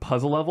kind of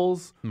puzzle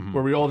levels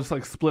where we all just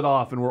like split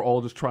off and we're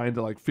all just trying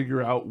to like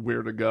figure out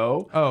where to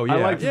go. Oh yeah, I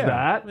liked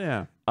that.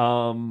 Yeah.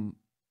 And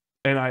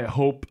I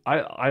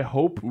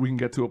hope we can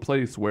get to a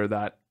place where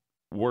that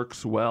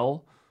works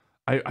well.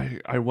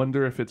 I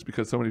wonder if it's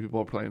because so many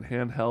people are playing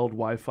handheld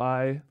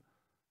Wi-Fi.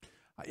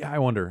 Yeah, I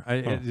wonder,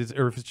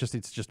 or if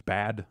it's just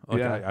bad. Like,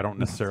 yeah. I don't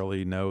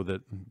necessarily know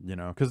that, you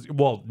know, because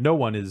no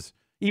one is.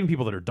 Even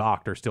people that are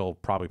docked are still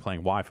probably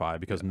playing Wi-Fi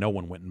because no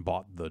one went and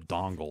bought the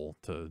dongle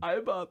to. I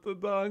bought the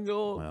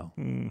dongle. Well,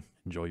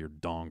 enjoy your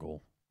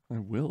dongle. I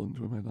will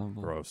enjoy my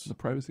dongle. Gross. The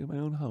privacy of my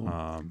own home.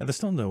 And there's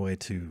still no way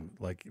to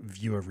like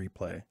view a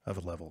replay of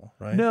a level,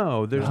 right?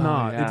 No, there's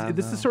not. Yeah,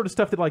 this is the sort of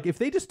stuff that like if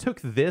they just took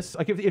this,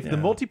 like if the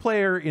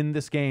multiplayer in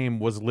this game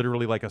was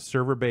literally like a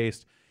server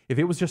based, if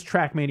it was just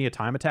Trackmania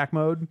time attack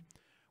mode,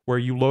 where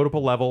you load up a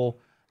level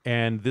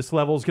and this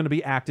level is going to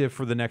be active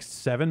for the next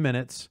 7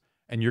 minutes.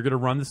 And you're going to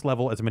run this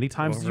level as many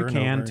times as you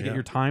can to get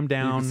your time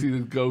down. You can see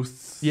the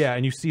ghosts. Yeah,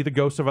 and you see the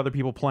ghosts of other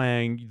people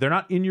playing. They're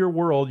not in your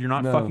world. You're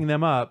not fucking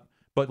them up.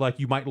 But like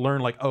you might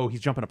learn like, oh,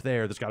 he's jumping up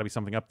there. There's got to be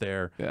something up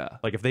there. Yeah.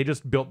 Like if they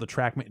just built the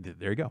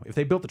there you go. If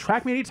they built the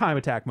Trackmania time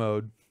attack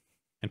mode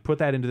and put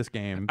that into this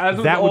game,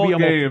 that would be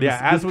games,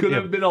 this could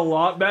have been a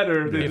lot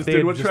better. They just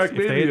did what Trackmania did.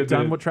 If they had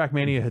done what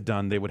Trackmania had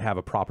done, they would have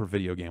a proper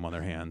video game on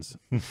their hands,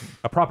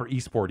 a proper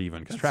esport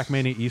even, because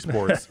Trackmania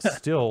esports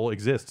still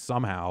exists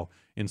somehow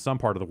in some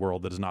part of the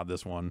world that is not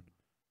this one.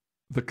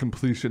 The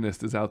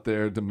completionist is out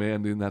there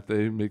demanding that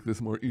they make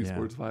this more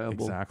esports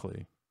viable.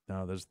 Exactly.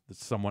 No, there's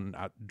someone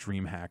at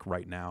DreamHack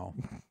right now.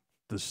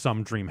 There's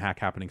some DreamHack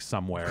happening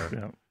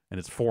somewhere, and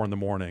it's 4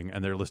 a.m,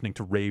 and they're listening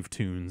to rave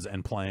tunes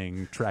and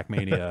playing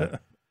Trackmania.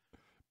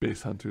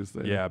 Base Hunter's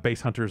there. Yeah,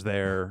 Base Hunter's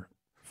there.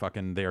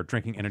 Fucking, they are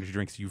drinking energy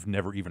drinks you've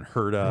never even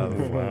heard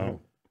of. Wow.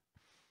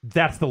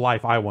 That's the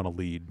life I want to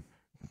lead.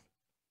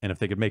 And if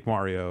they could make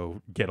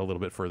Mario get a little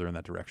bit further in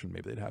that direction,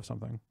 maybe they'd have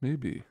something.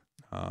 Maybe.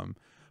 But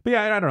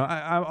yeah, I don't know.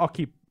 I'll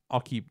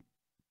keep.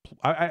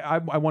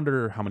 I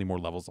wonder how many more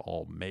levels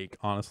I'll make,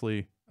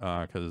 honestly,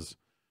 because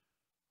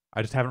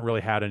I just haven't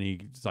really had any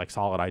like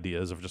solid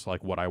ideas of just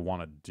like what I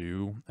want to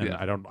do, and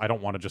I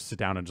don't want to just sit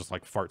down and just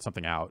like fart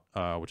something out,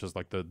 which is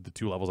like the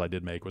 2 levels I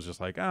did make was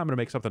just like, I'm gonna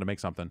make something to make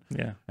something,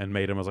 and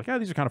made them. I was like, yeah,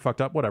 these are kind of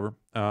fucked up, whatever,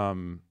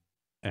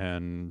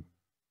 and.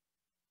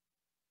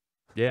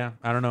 Yeah,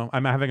 I don't know.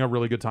 I'm having a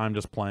really good time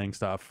just playing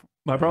stuff.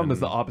 My problem is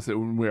the opposite,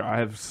 where I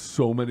have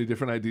so many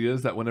different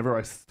ideas that whenever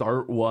I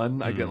start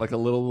one, I get like a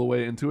little of the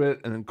way into it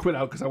and then quit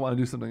out because I want to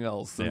do something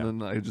else. And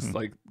then I just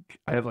like,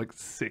 I have like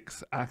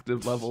 6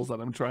 active levels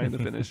that I'm trying to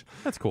finish.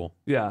 That's cool.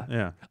 Yeah.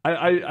 Yeah.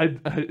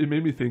 It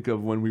made me think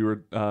of when we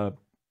were,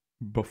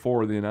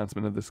 before the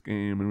announcement of this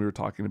game, and we were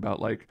talking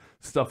about like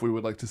stuff we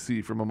would like to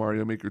see from a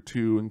Mario Maker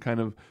 2, and kind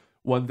of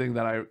one thing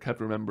that I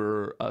kept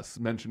remember us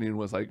mentioning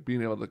was like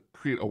being able to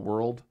create a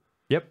world.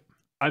 Yep.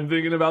 I'm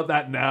thinking about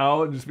that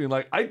now and just being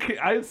like,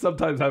 I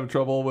sometimes have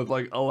trouble with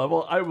like a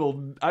level. I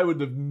would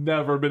have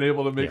never been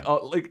able to make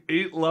like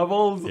 8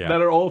 levels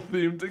that are all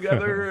themed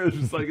together. It's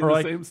just like in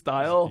the same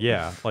style.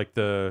 Yeah, like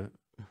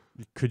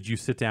could you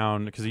sit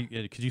down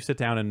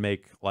and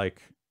make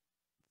like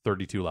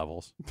 32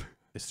 levels?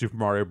 A Super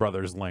Mario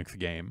Brothers length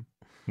game,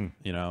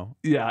 you know?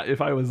 Yeah, if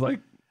I was like,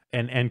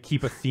 and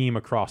keep a theme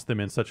across them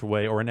in such a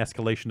way, or an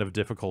escalation of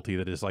difficulty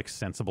that is like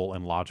sensible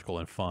and logical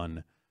and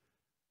fun.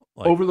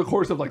 Like, over the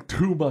course of like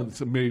 2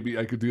 months, maybe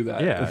I could do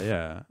that.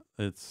 Yeah.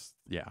 It's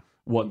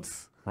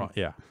once.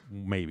 Yeah,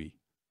 maybe.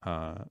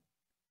 I'm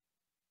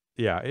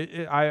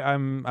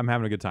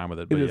having a good time with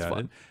it. But it is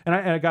fun. And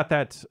I got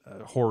that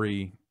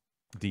Hori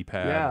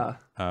D-pad.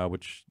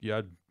 Which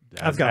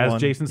I've got as one.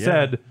 Jason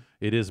said,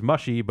 it is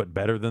mushy but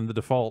better than the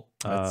default.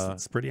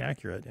 It's pretty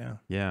accurate.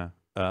 Yeah.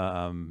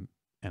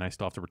 And I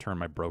still have to return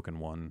my broken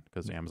one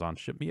because Amazon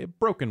shipped me a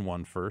broken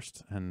one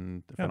first,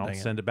 and if I don't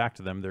send it back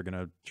to them, they're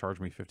gonna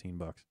charge me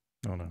 $15.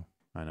 Oh no!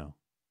 I know.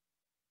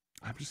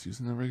 I'm just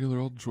using a regular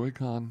old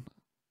Joy-Con.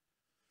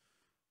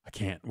 I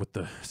can't with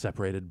the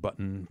separated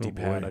button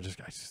D-pad.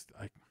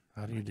 I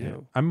How do you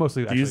do? I'm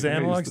mostly Do you use the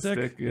actually- analog use the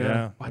stick? stick,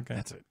 yeah. Okay.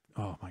 That's it.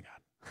 Oh my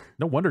god.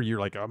 No wonder you're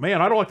like, oh man,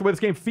 I don't like the way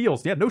this game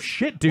feels. Yeah, no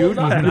shit, dude.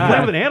 Well, You're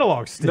playing with an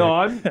analog stick. No,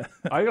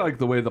 I like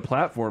the way the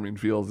platforming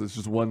feels. It's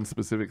just one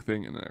specific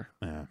thing in there.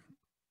 Yeah.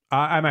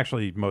 I'm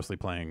actually mostly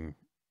playing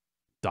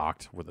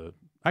docked with a.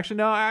 Actually,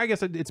 no. I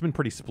guess it's been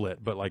pretty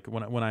split. But like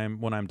when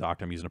I'm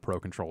docked, I'm using a Pro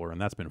controller,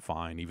 and that's been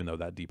fine. Even though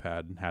that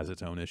D-pad has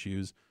its own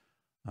issues,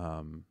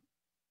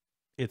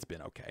 it's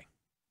been okay.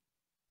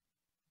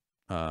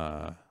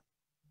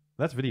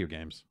 That's video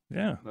games.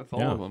 Yeah, That's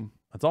all of them.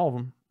 That's all of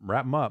them.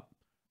 Wrap them up.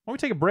 Why don't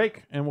we take a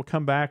break and we'll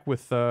come back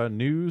with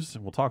news,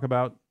 and we'll talk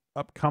about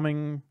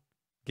upcoming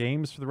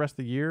games for the rest of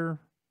the year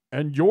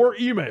and your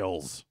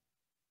emails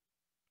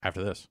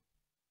after this.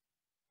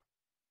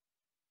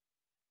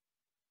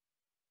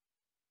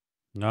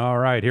 All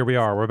right, here we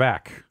are. We're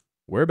back.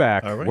 We're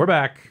back. Are we? We're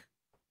back.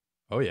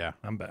 Oh yeah,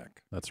 I'm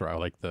back. that's right. I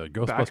like the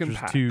Back and Ghostbusters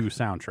pack. 2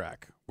 soundtrack.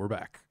 We're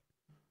back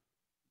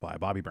by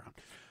Bobby Brown.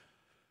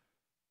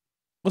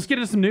 Let's get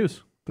into some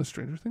news. The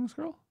Stranger Things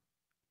girl?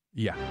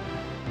 Yeah,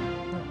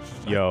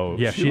 Yo,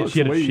 yeah. She She looks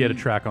had way- a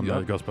track on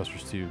Yep. the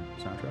Ghostbusters 2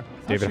 soundtrack.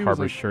 David she was Harbour's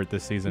like shirt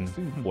this season,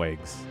 16.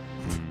 wags.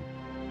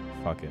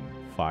 Fucking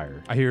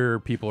fire. I hear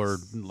people are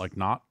like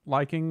not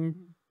liking.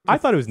 I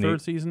thought it was third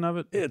neat. season of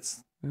it.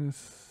 It's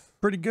It's-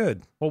 pretty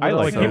good. Well, I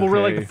like like people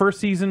really like okay. the first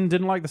season,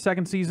 didn't like the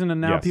second season,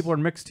 and now Yes. people are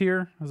mixed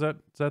here. Is that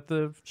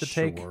the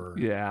take? Sure.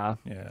 yeah.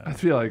 Yeah. I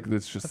feel like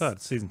it's just. I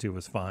thought season 2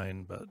 was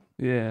fine, but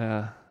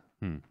Yeah.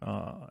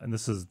 and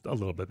this is a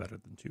little bit better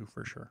than 2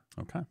 for sure.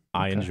 Okay.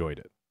 I Okay. enjoyed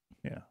it.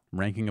 Yeah.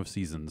 Ranking of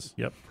seasons.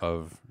 Yep.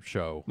 Of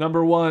show.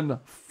 Number 1,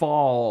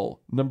 fall.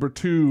 Number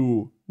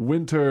 2,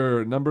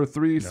 winter. Number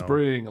 3, No.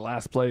 spring.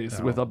 Last place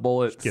No. with a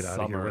bullet. Get outta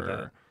summer. here with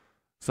that.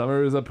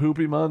 Summer is a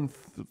poopy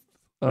month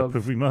A of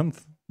poofy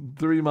month.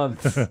 3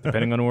 months.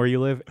 Depending on where you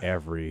live,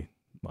 every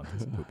month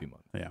is a poopy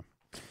month.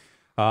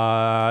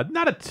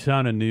 Not a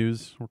ton of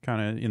news. We're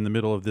kind of in the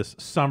middle of this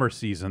summer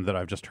season that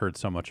I've just heard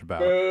so much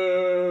about.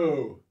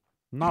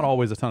 Not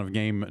always a ton of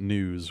game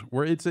news.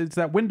 Where it's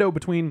that window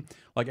between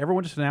like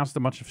everyone just announced a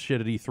bunch of shit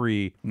at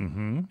E3,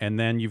 Mm-hmm. and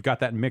then you've got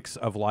that mix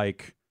of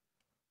like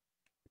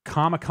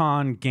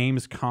Comic-Con,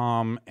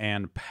 Gamescom,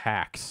 and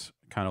PAX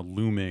kind of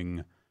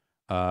looming.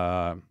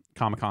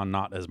 Comic-Con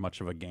not as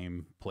much of a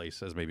game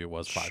place as maybe it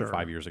was Sure.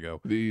 5 years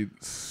ago. The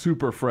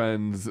super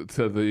friends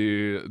to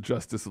the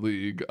Justice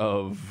League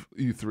of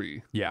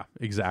E3. Yeah,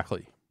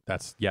 exactly.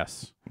 That's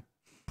yes.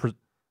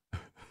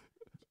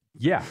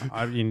 Yeah,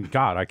 I mean,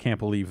 God, I can't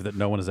believe that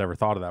no one has ever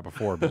thought of that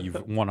before. But you've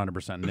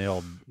 100%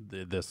 nailed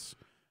this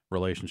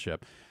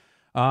relationship.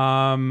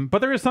 But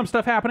there is some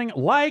stuff happening,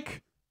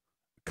 like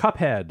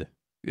Cuphead.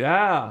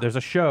 Yeah. There's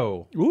a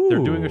show. They're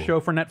doing a show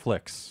for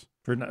Netflix.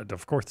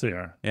 Of course they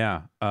are.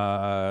 Yeah.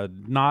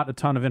 Not a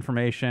ton of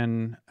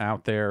information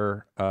out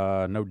there.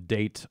 No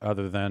date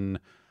other than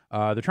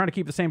they're trying to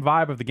keep the same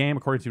vibe of the game,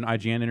 according to an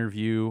IGN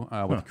interview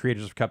with the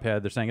creators of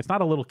Cuphead. They're saying it's not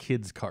a little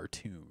kid's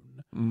cartoon.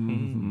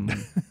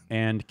 Mhm.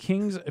 And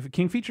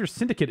King Features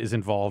Syndicate is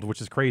involved,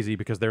 which is crazy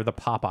because they're the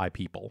Popeye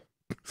people.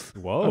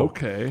 Whoa.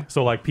 Okay.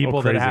 So like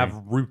people that crazy. have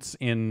roots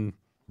in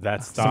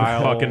That some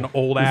style. fucking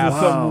old This ass. is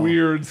some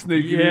weird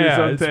snake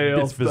Yeah, ears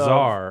tail it's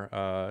bizarre.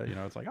 You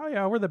know, it's like, oh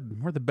yeah, we're the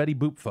Betty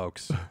Boop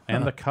folks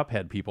and the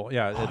Cuphead people.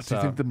 Yeah, it's. Do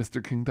you think the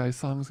Mr. King Dice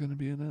song is going to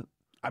be in it?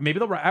 Maybe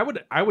they'll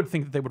write. I would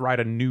think that they would write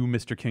a new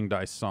Mr. King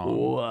Dice song,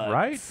 What?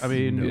 right? I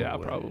mean, No yeah,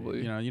 way. probably.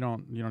 you know, you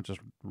don't just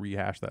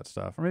rehash that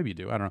stuff, or maybe you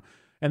do. I don't know.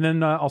 And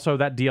then also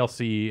that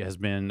DLC has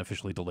been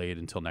officially delayed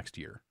until next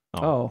year.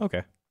 Oh.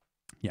 Okay.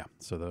 Yeah,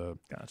 so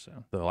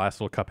Gotcha. the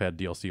last little Cuphead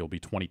DLC will be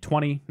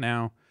 2020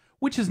 now,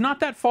 which is not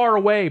that far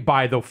away,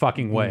 by the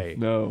fucking way.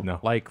 No.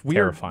 No. Like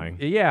Terrifying.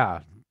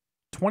 Yeah,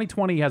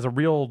 2020 has a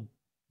real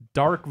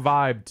dark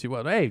vibe to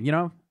it. Hey, you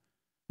know,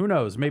 who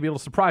knows? Maybe it'll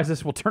surprise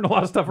us. We'll turn a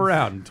lot of stuff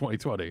around in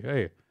 2020.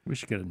 Hey, We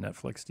should get a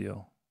Netflix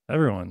deal.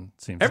 Everyone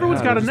seems.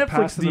 Everyone's got a just Netflix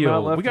passing them out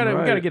deal. left We got and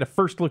we got to right. get a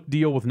first look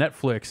deal with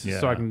Netflix, Yeah.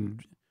 so I can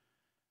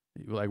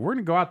we're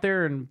gonna go out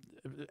there and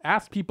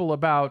ask people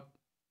about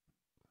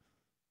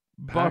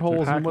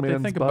buttholes and what they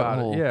Pac-Man's think about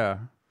butthole. it. Yeah,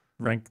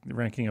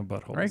 ranking of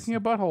buttholes. ranking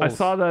of buttholes. I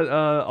saw that.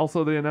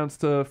 Also, they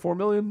announced 4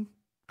 million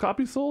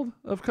copies sold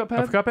of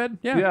Cuphead. Of Cuphead.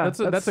 Yeah, Yeah, that's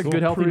a that's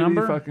good healthy pretty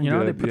number. fucking You know,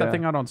 they good, put that yeah.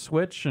 thing out on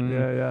Switch and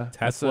Yeah.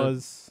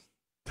 Teslas.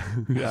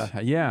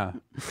 yeah,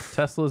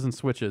 Teslas and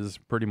Switches,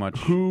 pretty much.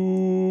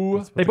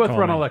 Who? They both call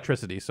run me. on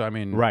electricity, so I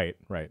mean, Right.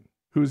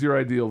 Who's your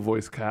ideal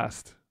voice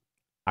cast?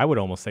 I would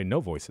almost say no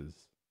voices.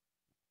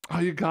 Oh,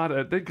 you got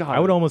it. They got it. I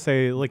would almost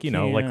say like like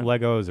Yeah.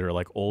 Legos or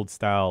like old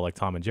style like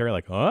Tom and Jerry,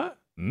 like huh,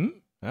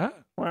 huh,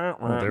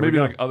 there we Maybe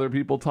go. like other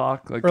people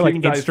talk, like or like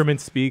King Dice.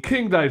 instruments speak.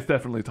 King Dice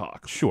definitely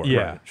talks. Sure. Yeah,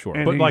 right, sure.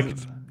 And But like,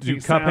 he's- do he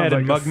sounds Cuphead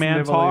and like a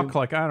Mugman sniveling- talk?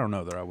 Like, I don't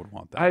know that I would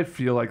want that. I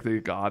feel like they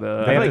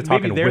gotta. They I have feel to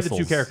talk maybe in they're the whistles.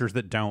 two characters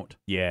that don't.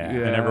 Yeah.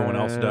 and everyone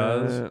else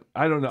does.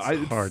 I don't know.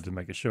 It's hard to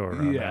make a show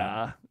around that.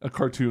 Yeah, a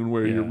cartoon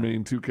where your Yeah.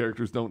 main two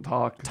characters don't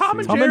talk. Tom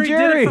and seems- Jerry did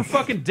Jerry. it for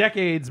fucking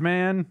decades,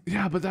 man.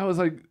 Yeah, but that was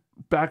like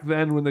back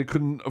then when they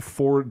couldn't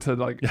afford to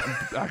like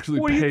actually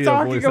What are pay you a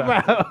talking voice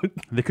actor. about?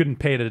 They couldn't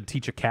pay to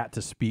teach a cat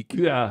to speak.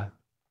 Yeah,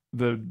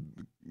 the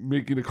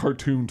making a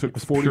cartoon took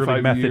Purely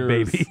 45 method,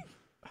 years. baby.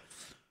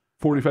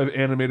 45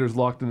 animators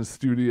locked in a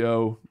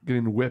studio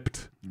getting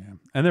whipped. Yeah.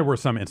 And there were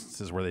some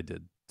instances where they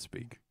did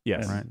speak.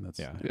 Yes. Right? That's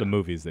Yeah. Yeah. The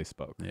movies they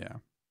spoke. yeah.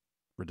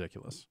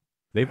 Ridiculous.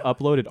 They've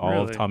uploaded all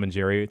of Really? Tom and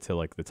Jerry to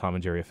like the Tom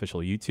and Jerry official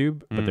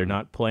YouTube, but they're Mm.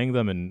 not playing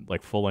them in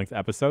like full length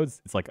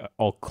episodes. It's like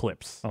all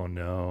clips, Oh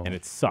no. and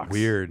it sucks.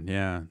 Weird.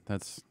 Yeah.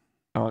 That's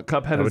Cuphead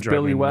That would is drive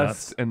Billy me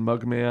West, nuts. and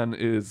Mugman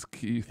is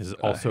Keith. Is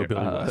also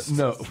Billy West.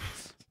 No,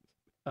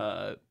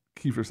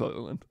 Kiefer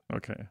Sutherland.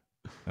 Okay.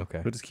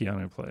 Okay. Who does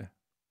Keanu play?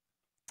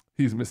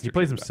 He's Mr. he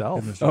plays King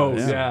himself. Dice. Oh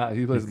Yeah. yeah,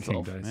 he plays He's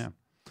King himself. Dice.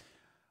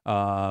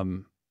 Yeah.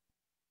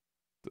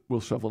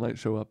 Will Shovel Knight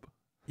show up?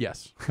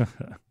 Yes.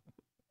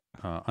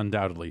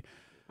 Undoubtedly.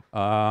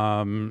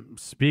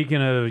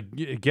 Speaking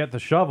of get the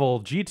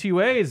shovel,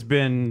 G2A's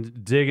been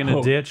digging a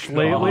Oh, ditch God.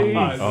 lately.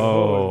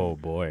 Oh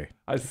boy.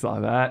 I saw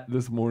that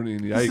this morning.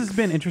 Yikes. This has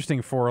been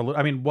interesting for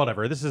I mean,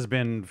 whatever. This has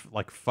been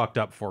like fucked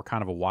up for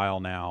kind of a while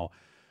now.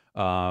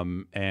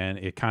 And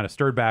it kind of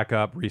stirred back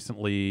up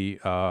recently.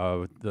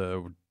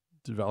 The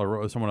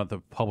developer, someone at the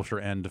publisher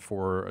end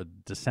for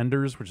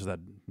Descenders, which is that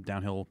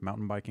downhill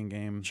mountain biking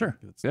game. Sure.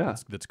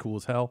 That's cool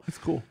as hell. It's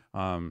cool.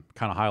 Kind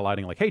of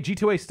highlighting like, hey,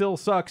 G2A still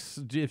sucks.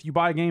 If you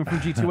buy a game from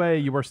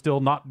G2A, you are still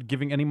not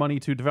giving any money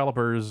to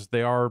developers.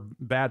 They are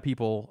bad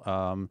people.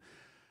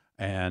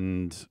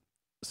 And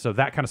so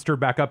that kind of stirred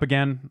back up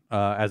again,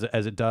 as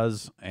it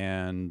does,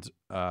 and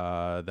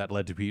that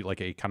led to be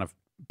like a kind of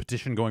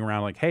petition going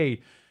around like,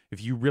 hey,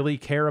 if you really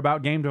care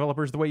about game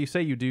developers the way you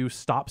say you do,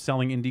 stop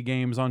selling indie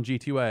games on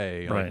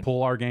G2A. Like, Right.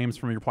 pull our games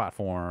from your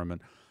platform,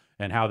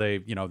 and how they,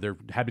 there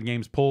had been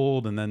games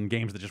pulled, and then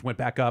games that just went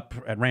back up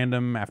at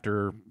random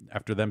after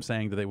them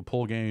saying that they would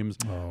pull games.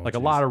 Oh, Like a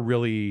geez. lot of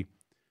really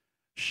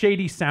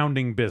shady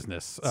sounding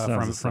business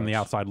Sounds from the as such.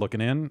 outside looking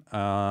in.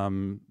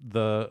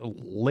 The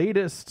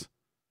latest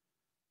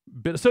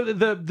bit, so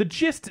the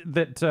gist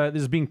that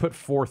is being put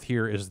forth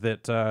here is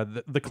that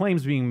the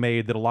claims being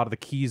made that a lot of the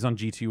keys on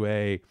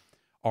G2A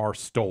are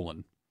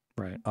stolen.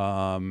 Right.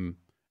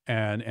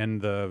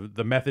 And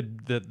the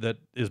method that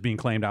is being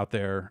claimed out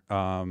there,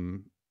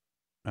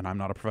 and I'm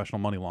not a professional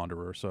money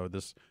launderer, so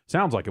this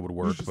sounds like it would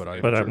work, but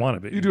I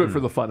want to be. You do it for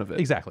the fun of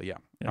it. exactly, yeah.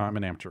 Yeah. I'm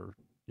an amateur,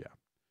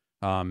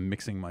 yeah.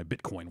 Mixing my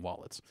Bitcoin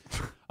wallets.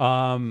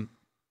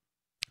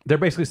 They're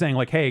basically saying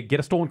like, hey, get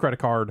a stolen credit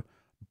card,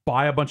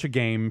 buy a bunch of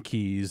game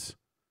keys,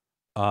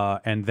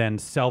 and then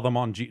sell them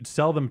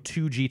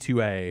to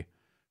G2A,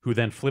 who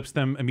then flips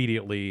them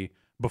immediately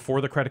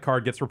before the credit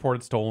card gets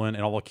reported stolen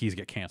and all the keys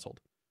get canceled.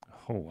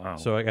 Oh wow.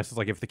 So I guess it's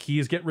like if the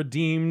keys get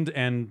redeemed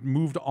and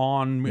moved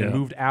on Yeah. and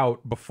moved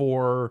out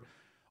before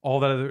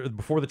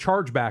before the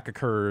chargeback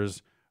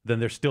occurs, then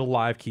they're still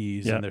live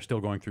keys Yeah. and they're still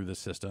going through this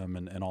system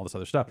and all this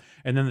other stuff.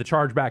 And then the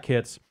chargeback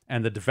hits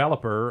and the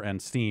developer and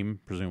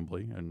Steam,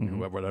 presumably, and Mm-hmm.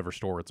 whatever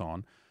store it's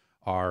on,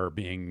 are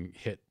being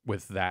hit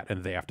with that,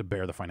 and they have to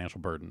bear the financial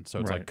burden. So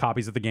it's Right. like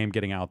copies of the game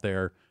getting out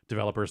there,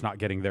 developers not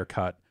getting their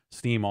cut,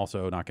 Steam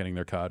also not getting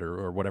their cut,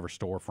 or whatever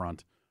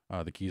storefront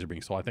the keys are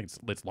being sold. I think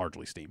it's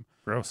largely Steam.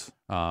 Gross.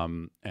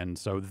 And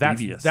so that's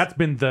Devious. that's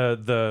been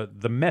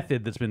the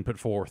method that's been put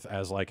forth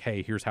as like,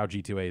 hey, here's how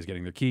G2A is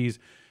getting their keys,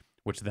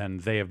 which then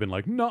they have been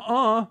like,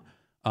 nuh-uh.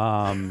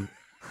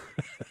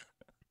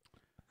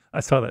 I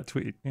saw that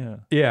tweet. Yeah.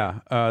 Yeah,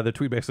 the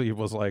tweet basically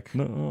was like,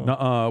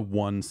 nuh-uh,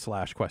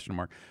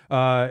 1/?.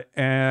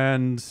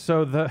 And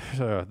so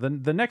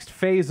the next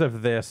phase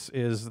of this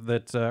is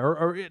that,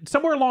 or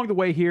somewhere along the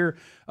way here,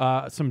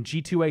 some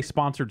G2A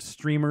sponsored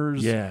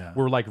streamers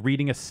were like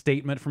reading a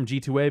statement from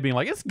G2A being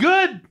like, it's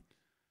good.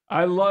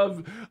 I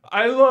love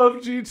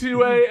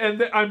G2A,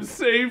 and I'm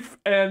safe.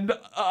 And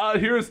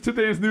here's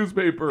today's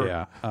newspaper.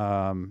 Yeah.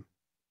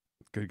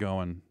 Good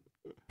going.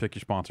 Pick your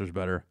sponsors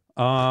better.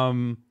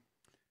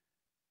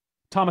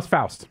 Thomas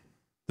Faust,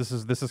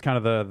 This is kind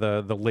of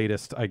the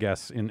latest, I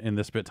guess, in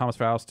this bit. Thomas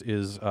Faust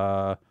is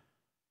a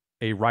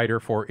writer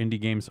for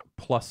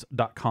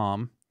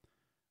IndieGamesPlus.com.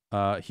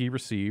 He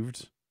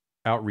received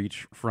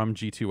outreach from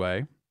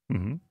G2A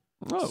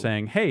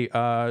saying, "Hey,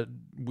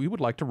 we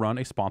would like to run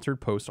a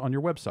sponsored post on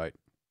your website."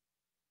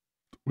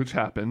 Which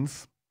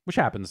happens.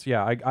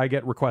 Yeah, I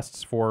get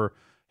requests for,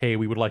 "Hey,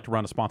 we would like to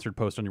run a sponsored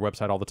post on your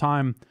website all the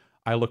time."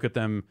 I look at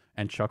them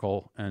and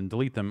chuckle and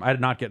delete them. I did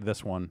not get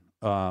this one,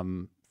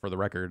 for the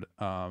record.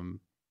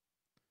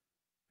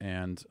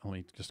 And let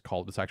me just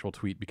call it this actual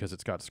tweet because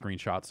it's got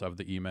screenshots of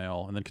the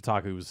email. And then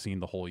Kotaku has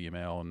seen the whole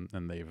email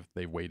and they've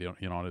weighed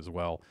in on it as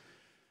well.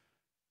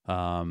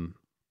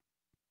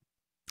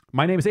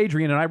 My name is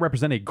Adrian, and I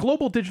represent a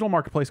global digital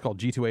marketplace called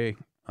G2A.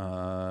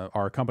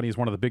 Our company is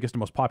one of the biggest and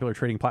most popular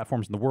trading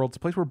platforms in the world. It's a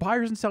place where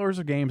buyers and sellers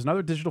of games and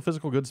other digital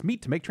physical goods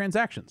meet to make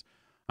transactions.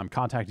 I'm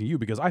contacting you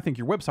because I think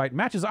your website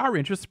matches our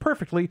interests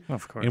perfectly.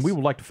 Of course. And we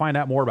would like to find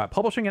out more about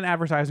publishing and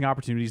advertising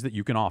opportunities that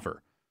you can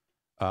offer.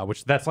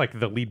 Which that's like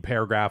the lead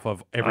paragraph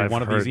of every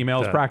one of these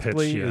emails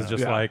practically is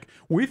just like,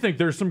 we think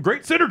there's some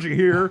great synergy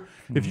here.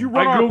 If you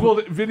run I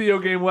googled video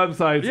game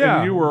websites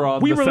and you were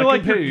on the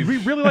second page. We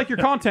really like your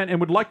content and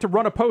would like to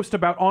run a post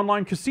about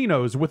online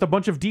casinos with a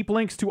bunch of deep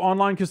links to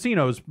online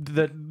casinos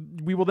that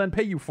we will then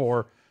pay you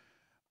for.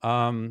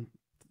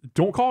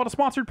 Don't call it a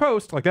sponsored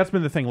post. Like, that's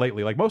been the thing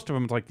lately. Like, most of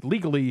them, it's like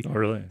legally,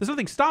 there's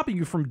nothing stopping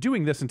you from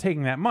doing this and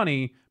taking that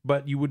money,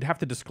 but you would have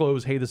to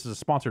disclose, hey, this is a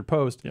sponsored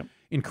post. Yep.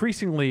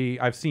 Increasingly,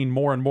 I've seen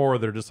more and more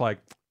that are just like,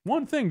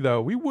 one thing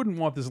though, we wouldn't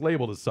want this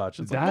labeled as such.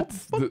 It's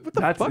that's like,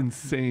 that's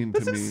insane to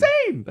me. That's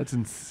insane. That's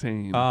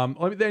insane.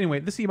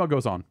 Anyway, this email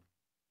goes on.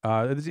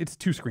 It's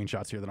two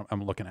screenshots here that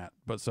I'm looking at,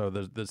 but so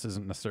this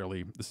isn't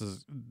necessarily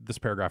this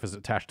paragraph is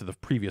attached to the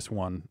previous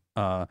one.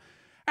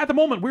 At the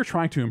moment, we're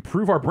trying to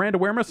improve our brand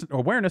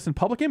awareness and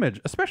public image,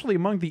 especially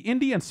among the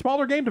indie and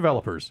smaller game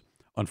developers.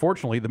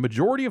 Unfortunately, the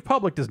majority of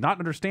public does not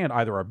understand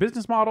either our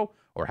business model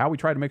or how we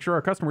try to make sure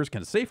our customers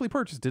can safely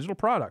purchase digital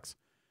products.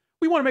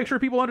 We want to make sure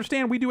people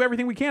understand we do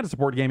everything we can to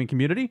support the gaming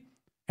community,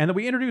 and that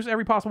we introduce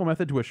every possible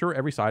method to assure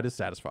every side is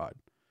satisfied.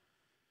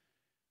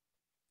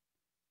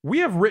 We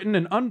have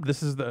written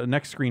this is the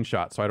next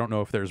screenshot, so I don't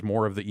know if there's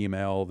more of the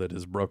email that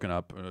is broken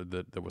up,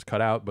 that was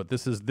cut out, but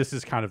this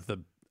is kind of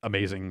the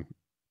amazing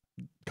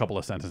couple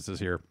of sentences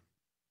here.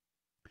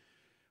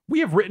 We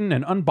have written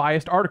an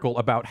unbiased article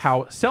about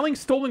how selling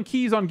stolen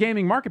keys on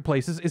gaming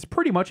marketplaces is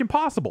pretty much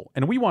impossible,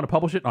 and we want to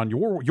publish it on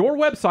your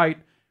website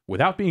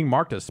without being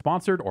marked as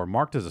sponsored or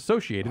marked as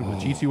associated with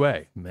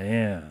G2A.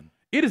 Man.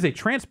 It is a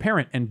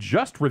transparent and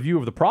just review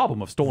of the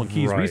problem of stolen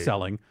keys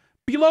reselling.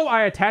 Below,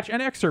 I attach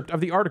an excerpt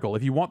of the article.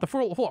 If you want the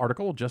full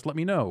article, just let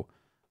me know.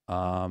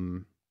 I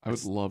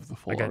would love the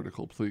full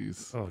article,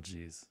 please. Oh,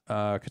 geez.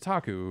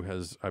 Kotaku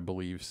has, I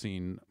believe,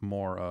 seen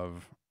more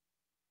of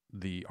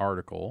the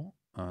article.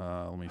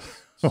 Let me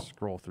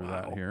scroll through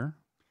that here.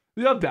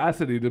 The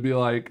audacity to be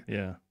like,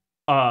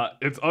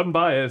 it's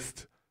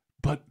unbiased,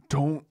 but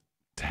don't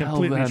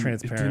tell them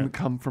it didn't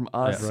come from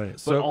us. Right.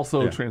 So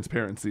also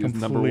transparency is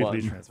number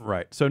one.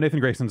 Right. So Nathan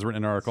Grayson's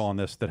written an article on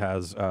this that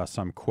has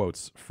some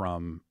quotes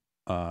from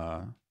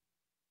the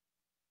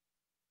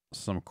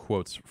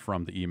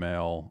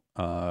email,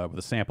 with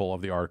a sample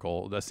of the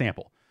article,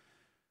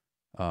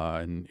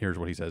 and here's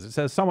what he says. It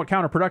says, somewhat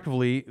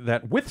counterproductively,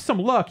 that with some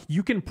luck,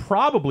 you can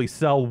probably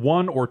sell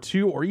 1 or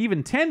 2 or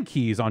even 10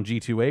 keys on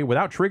G2A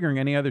without triggering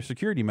any other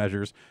security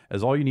measures,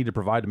 as all you need to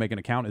provide to make an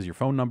account is your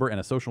phone number and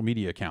a social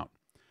media account.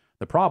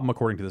 The problem,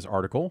 according to this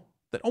article,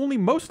 that only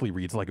mostly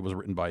reads like it was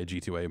written by a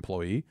G2A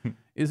employee,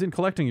 is in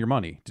collecting your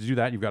money. To do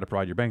that, you've got to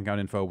provide your bank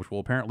account info, which will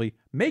apparently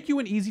make you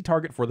an easy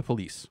target for the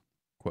police.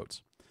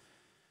 Quotes.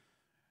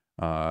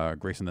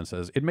 Grayson then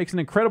says, it makes an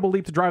incredible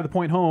leap to drive the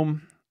point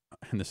home.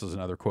 And this is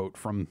another quote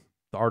from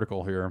the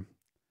article here.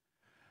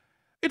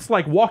 It's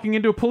like walking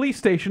into a police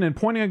station and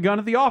pointing a gun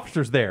at the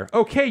officers there.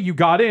 Okay, you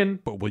got in,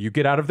 but will you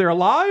get out of there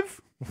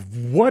alive?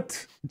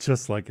 What?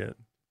 Just like it.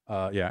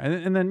 Yeah,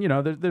 and then, you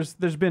know,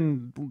 there's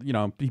been, you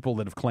know, people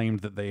that have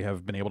claimed that they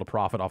have been able to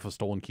profit off of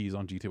stolen keys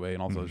on G2A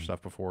and all this other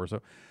stuff before.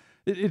 So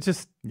it's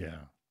just...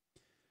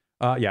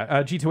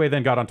 G2A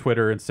then got on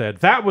Twitter and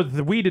said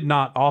we did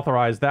not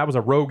authorize. That was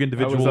a rogue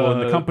individual in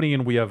the company,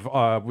 and we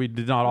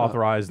did not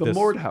authorize this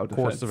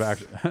course of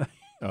action.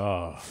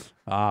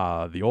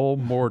 The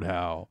old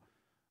Mordhau.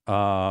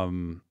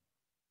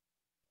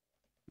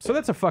 So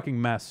that's a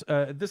fucking mess.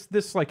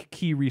 This like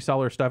key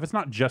reseller stuff. It's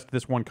not just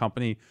this one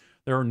company.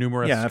 There are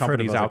numerous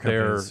companies out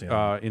there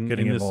in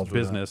this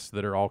business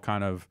that are all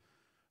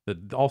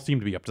that all seem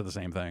to be up to the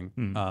same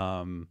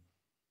thing.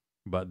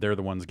 But they're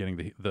the ones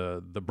getting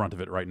the brunt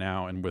of it right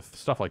now, and with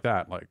stuff like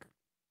that, like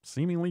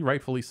seemingly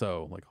rightfully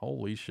so. Like,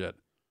 holy shit,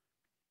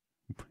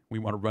 we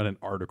want to run an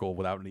article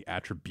without any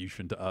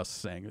attribution to us,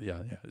 saying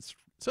it's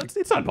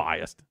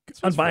unbiased,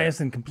 it's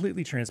unbiased and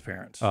completely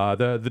transparent.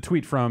 The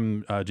tweet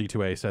from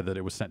G2A said that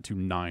it was sent to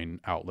 9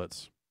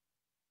 outlets.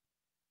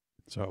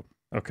 So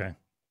okay,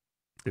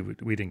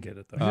 We didn't get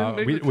it though. Didn't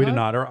make the We did cut?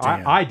 not, or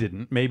Damn. I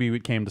didn't. Maybe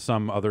it came to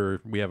some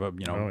other. We have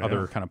yeah.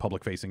 other kind of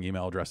public facing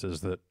email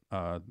addresses that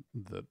I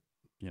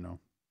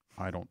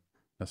don't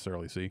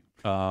necessarily see.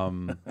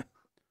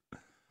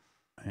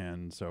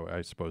 And so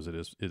I suppose it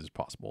is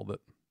possible that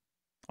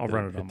I'll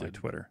run it it on my did.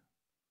 Twitter.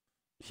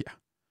 yeah.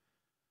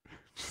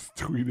 Just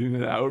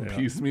tweeting it out Yeah.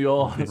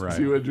 piecemeal, Right.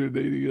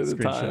 280 at a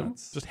time.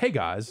 Screenshots. Just hey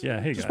guys. Yeah,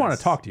 hey Just guys. want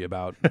to talk to you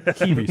about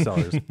key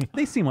resellers.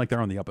 They seem like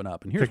they're on the up and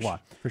up, and here's Picture, why.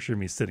 picture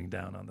me sitting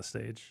down on the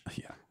stage.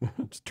 Yeah.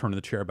 Just turning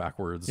the chair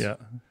backwards. Yeah.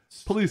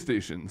 Police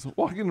stations,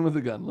 walking in with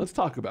a gun. Let's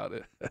talk about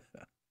it.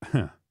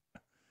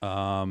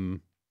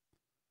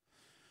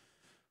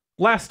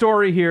 Last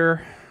story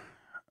here.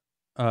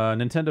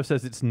 Nintendo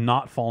says it's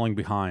not falling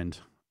behind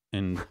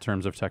in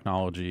terms of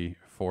technology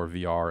for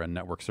VR and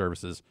network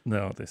services.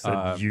 No, they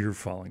said you're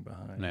falling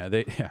behind.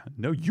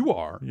 No, you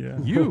are. Yeah.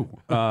 You.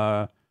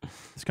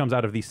 This comes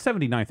out of the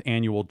 79th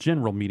annual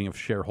general meeting of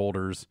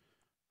shareholders.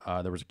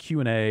 There was a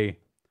Q&A.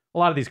 A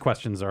lot of these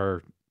questions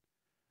are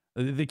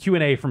the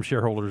Q&A from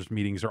shareholders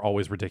meetings are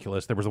always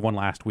ridiculous. There was one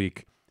last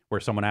week where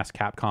someone asked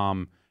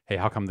Capcom, "Hey,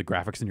 how come the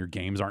graphics in your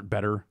games aren't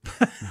better?"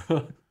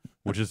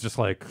 Which is just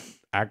like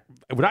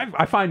what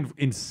I find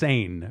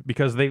insane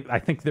because I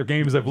think their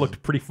games have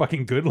looked pretty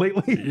fucking good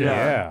lately.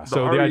 Yeah.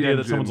 So the idea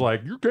that someone's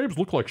like, your games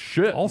look like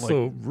shit.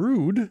 Also like,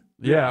 rude.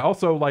 yeah.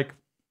 Also, like,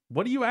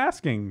 what are you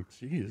asking?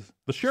 Jeez.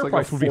 The share like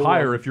price a would be full-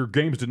 higher if your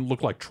games didn't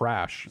look like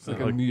trash. It's like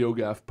a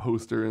NeoGAF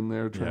poster in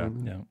there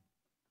trying to Yeah.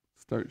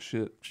 start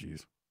shit.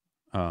 Jeez.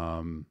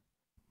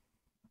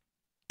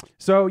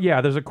 So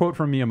yeah, there's a quote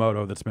from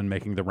Miyamoto that's been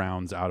making the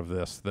rounds out of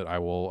this that I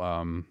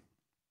will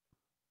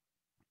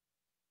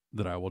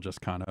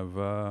just kind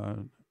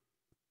of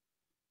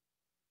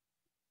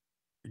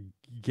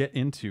get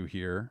into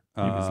here.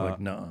 He was like,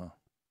 no.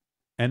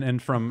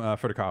 And from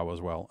Furukawa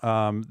as well.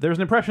 There's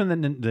an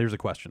impression that there's a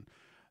question.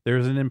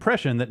 There's an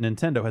impression that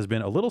Nintendo has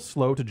been a little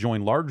slow to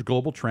join large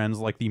global trends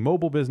like the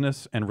mobile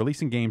business and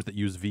releasing games that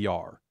use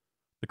VR.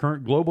 The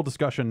current global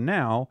discussion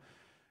now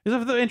is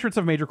of the entrance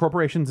of major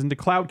corporations into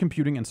cloud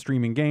computing and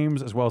streaming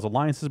games, as well as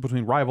alliances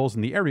between rivals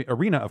in the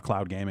arena of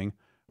cloud gaming.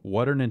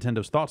 What are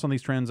Nintendo's thoughts on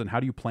these trends, and how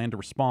do you plan to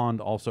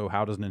respond? Also,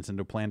 how does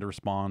Nintendo plan to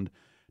respond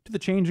to the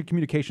change in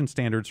communication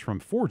standards from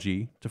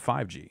 4G to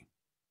 5G?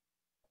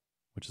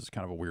 Which is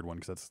kind of a weird one,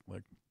 because that's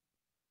like,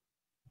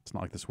 it's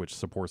not like the Switch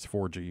supports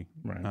 4G.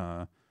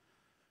 Right.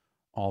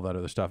 All that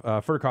other stuff.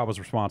 Furukawa's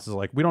response is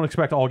like, we don't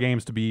expect all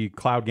games to be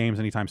cloud games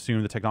anytime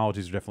soon. The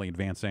technologies are definitely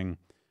advancing.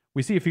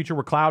 We see a future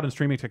where cloud and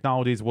streaming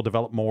technologies will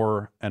develop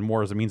more and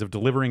more as a means of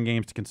delivering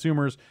games to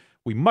consumers.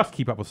 We must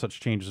keep up with such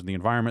changes in the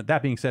environment.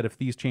 That being said, if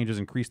these changes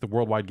increase the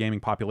worldwide gaming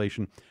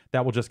population,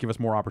 that will just give us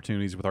more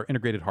opportunities with our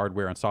integrated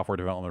hardware and software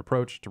development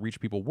approach to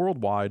reach people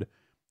worldwide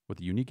with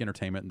the unique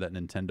entertainment that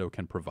Nintendo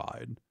can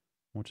provide,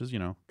 which is,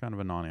 kind of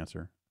a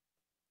non-answer.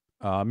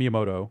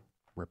 Miyamoto,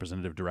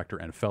 representative director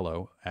and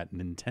fellow at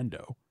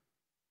Nintendo,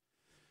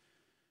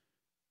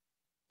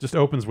 just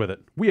opens with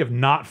it. We have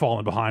not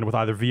fallen behind with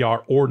either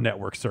VR or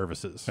network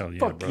services. Hell yeah,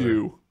 Fuck brother.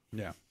 you.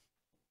 Yeah.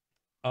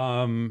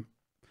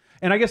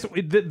 And I guess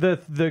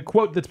the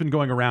quote that's been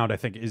going around, I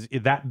think, is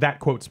that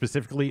quote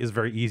specifically is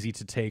very easy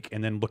to take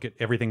and then look at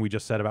everything we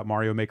just said about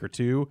Mario Maker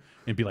 2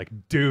 and be like,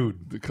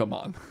 dude, Come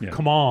on. Yeah.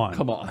 come on.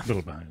 Come on. A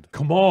little behind.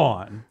 Come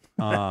on.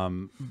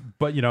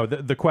 But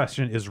the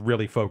question is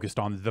really focused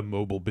on the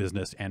mobile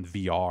business and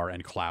VR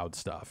and cloud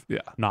stuff. Yeah.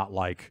 Not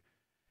like,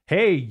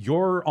 hey,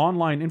 your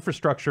online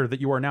infrastructure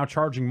that you are now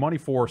charging money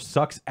for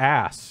sucks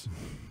ass.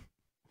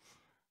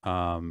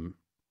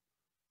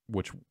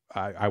 Which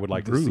I would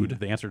like to see Rude.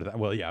 the answer to that.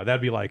 Well, yeah,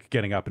 that'd be like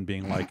getting up and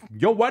being like,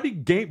 yo, why do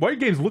your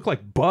games look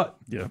like butt?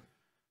 Yeah.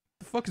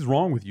 The fuck is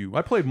wrong with you?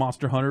 I played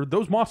Monster Hunter.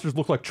 Those monsters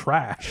look like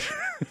trash.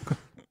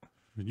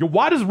 Yo,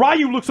 why does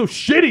Ryu look so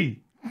shitty?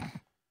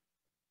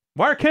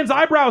 Why are Ken's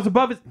eyebrows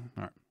above his...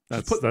 All right.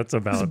 That's a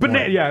valid Banana,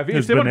 point. yeah, if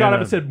His someone got up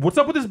banana- and said, what's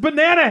up with this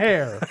banana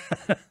hair?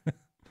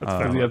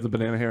 Does he have the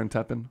banana hair in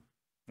Teppen?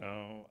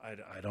 Oh,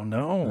 I don't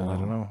know. I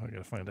don't know. I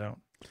gotta find out.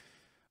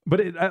 But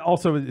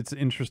it's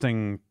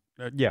interesting.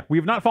 Yeah, we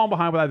have not fallen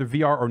behind with either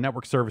VR or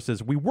network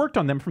services. We worked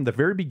on them from the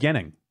very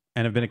beginning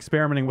and have been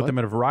experimenting with them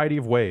in a variety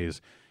of ways.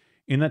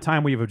 In that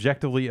time, we have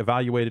objectively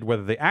evaluated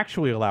whether they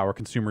actually allow our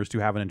consumers to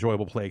have an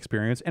enjoyable play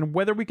experience and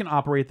whether we can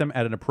operate them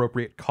at an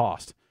appropriate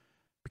cost.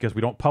 Because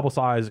we don't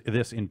publicize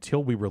this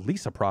until we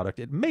release a product,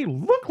 it may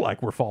look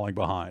like we're falling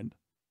behind.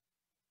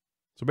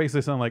 So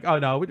basically something like, oh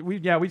no, we're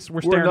staring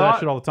at that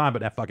shit all the time,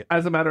 but fuck it.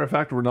 As a matter of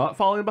fact, we're not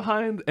falling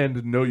behind,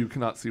 and no, you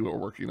cannot see what we're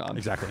working on.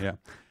 Exactly, yeah.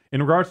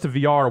 In regards to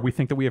VR, we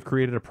think that we have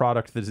created a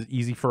product that is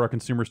easy for our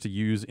consumers to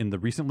use in the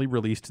recently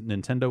released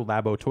Nintendo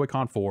Labo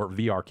Toy-Con 4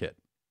 VR kit.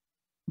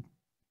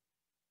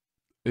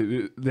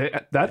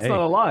 That's not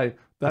a lie.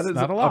 That is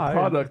not a lie.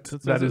 product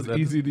That that is is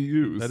easy to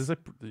use. That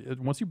is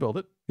once you build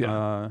it.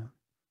 Yeah.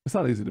 It's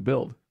not easy to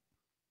build.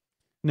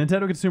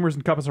 Nintendo consumers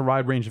encompass a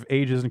wide range of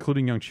ages,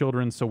 including young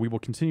children, so we will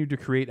continue to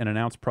create and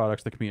announce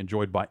products that can be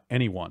enjoyed by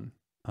anyone.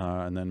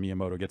 And then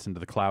Miyamoto gets into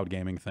the cloud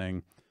gaming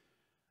thing.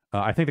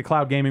 I think the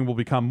cloud gaming will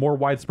become more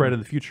widespread in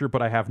the future,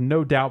 but I have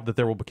no doubt that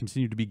there will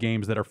continue to be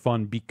games that are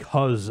fun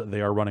because they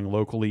are running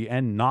locally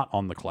and not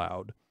on the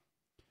cloud.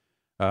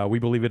 We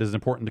believe it is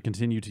important to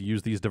continue to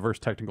use these diverse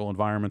technical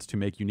environments to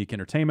make unique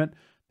entertainment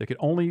that could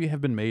only have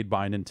been made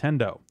by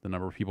Nintendo. The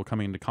number of people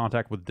coming into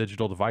contact with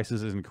digital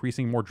devices is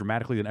increasing more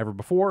dramatically than ever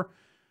before.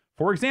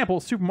 For example,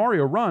 Super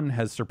Mario Run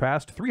has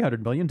surpassed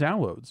 300 million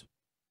downloads.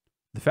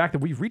 The fact that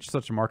we've reached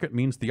such a market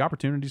means the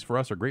opportunities for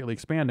us are greatly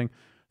expanding,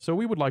 so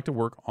we would like to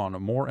work on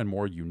more and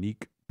more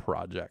unique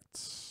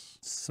projects.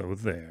 So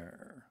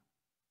there.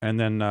 And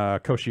then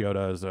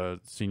Koshioda, as a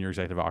senior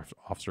executive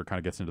officer, kind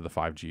of gets into the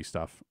 5G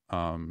stuff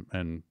and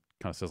kind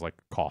of says, like,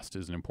 cost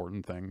is an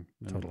important thing.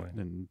 Totally.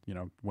 And, you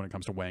know, when it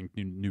comes to weighing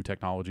new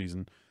technologies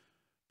and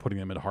putting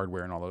them into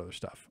hardware and all that other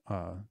stuff,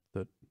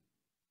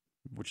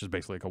 which is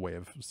basically like a way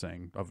of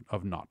saying,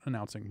 of not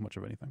announcing much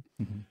of anything.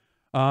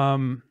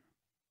 Mm-hmm.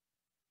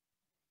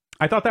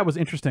 I thought that was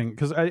interesting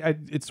because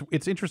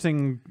it's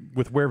interesting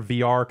with where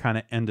VR kind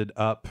of ended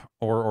up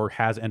or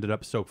has ended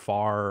up so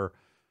far.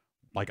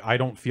 Like, I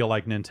don't feel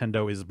like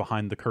Nintendo is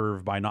behind the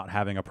curve by not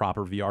having a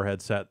proper VR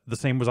headset. The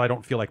same as I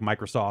don't feel like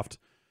Microsoft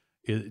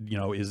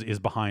is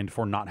behind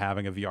for not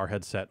having a VR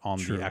headset on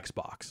the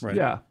Xbox. Right.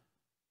 Yeah.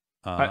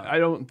 I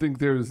don't think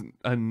there's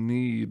a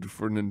need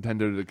for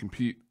Nintendo to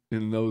compete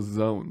in those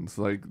zones.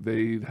 Like,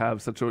 they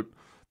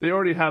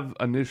already have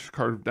a niche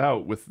carved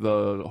out with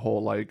the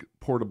whole, like,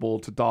 portable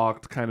to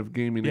docked kind of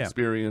gaming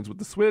experience with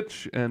the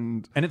Switch,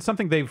 and it's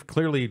something they've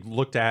clearly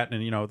looked at,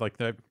 and, you know, like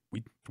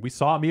we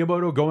saw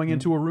Miyamoto going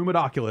into a room at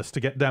Oculus to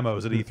get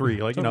demos at E3.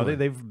 Like, you know,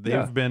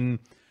 they've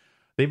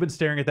been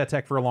staring at that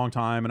tech for a long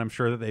time, and I'm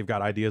sure that they've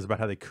got ideas about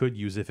how they could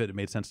use if it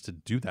made sense to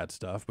do that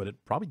stuff, but it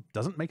probably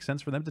doesn't make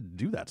sense for them to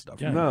do that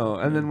stuff. Yeah. No,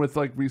 and then with,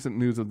 like, recent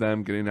news of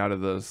them getting out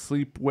of the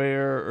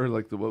sleepwear or,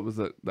 like, what was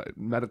it,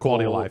 medical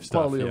quality of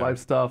life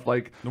stuff,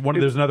 like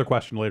there's another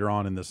question later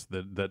on in this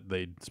that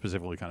they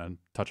specifically kind of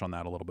touch on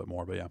that a little bit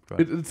more, but yeah, go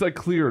ahead. It's like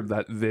clear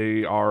that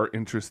they are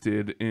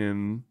interested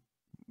in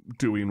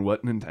doing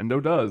what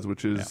Nintendo does,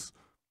 which is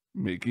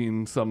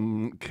making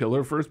some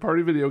killer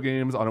first-party video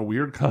games on a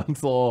weird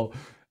console,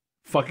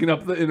 fucking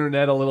up the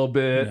internet a little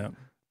bit. Yeah.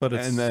 But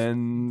it's and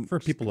then for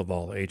people of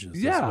all ages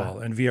as well.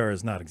 And VR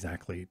is not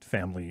exactly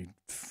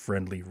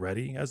family-friendly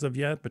ready as of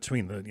yet,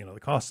 between the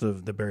cost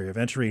of the barrier of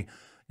entry,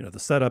 the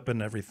setup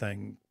and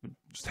everything.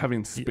 Just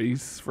having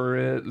space for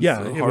it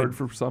is hard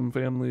for some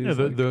families.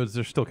 Yeah,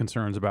 there's still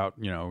concerns about,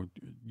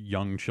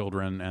 young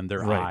children and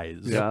their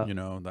eyes,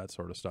 that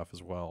sort of stuff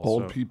as well.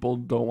 Old people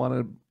don't want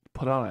to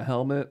put on a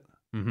helmet.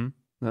 Mm-hmm.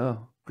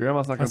 No,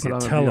 grandma's not going to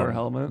put on a VR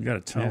helmet. You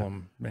got to tell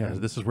them, man. Yeah,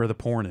 this is where the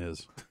porn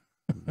is.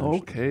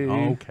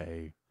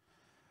 Okay.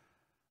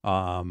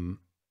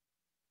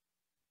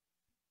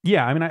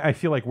 Yeah, I mean, I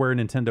feel like where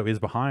Nintendo is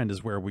behind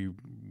is where we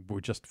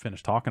just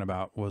finished talking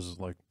about, was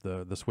like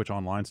the Switch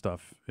Online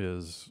stuff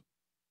is,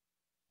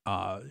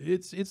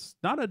 it's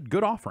not a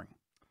good offering.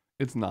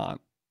 It's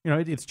not.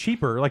 It's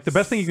cheaper. Like, the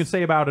best thing you can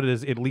say about it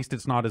is at least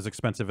it's not as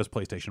expensive as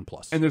PlayStation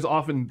Plus. And there's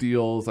often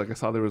deals. Like, I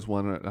saw there was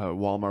one at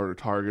Walmart or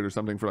Target or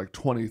something for like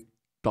 $20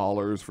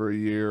 for a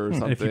year or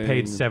something. And if you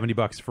paid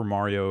 $70 for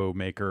Mario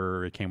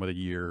Maker, it came with a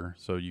year,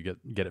 so you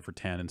get it for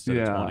 10 instead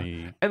of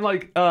 20. And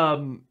like,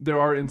 there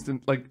are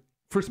like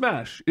for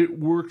Smash, it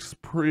works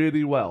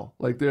pretty well.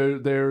 Like,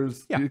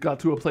 there's it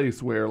got to a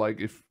place where,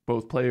 like, if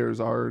both players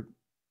are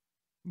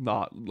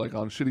not like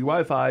on shitty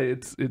Wi-Fi,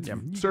 it's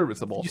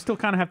serviceable. You still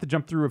kind of have to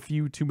jump through a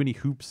few too many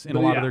hoops in a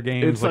lot of their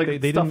games. It's like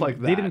they stuff didn't,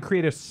 like that. They didn't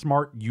create a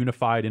smart,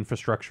 unified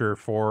infrastructure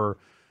for,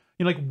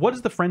 like, what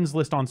does the friends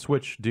list on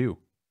Switch do?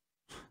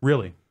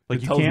 Really?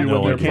 Like, you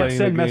can't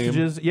send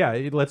messages. Yeah,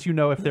 it lets you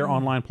know if they're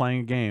online playing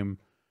a game.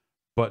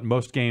 But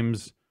most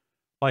games,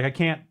 like, I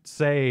can't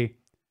say,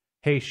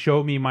 hey,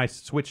 show me my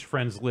Switch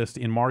friends list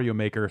in Mario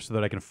Maker so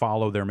that I can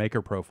follow their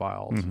Maker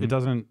profiles. Mm-hmm. It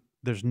doesn't,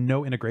 there's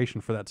no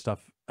integration for that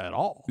stuff at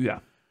all. Yeah.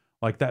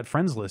 Like, that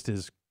friends list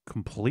is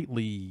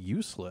completely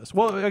useless.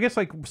 Well, I guess,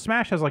 like,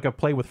 Smash has, like, a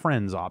play with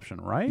friends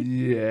option, right?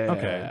 Yeah.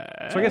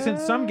 Okay. So I guess in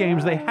some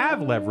games they have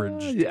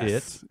leveraged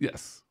it.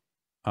 Yes.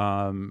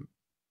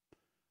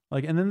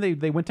 Like, and then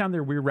they went down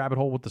their weird rabbit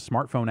hole with the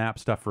smartphone app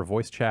stuff for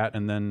voice chat,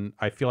 and then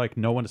I feel like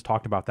no one has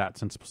talked about that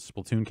since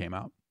Splatoon came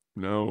out.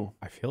 No.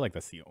 I feel like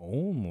that's the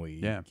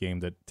only game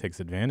that takes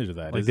advantage of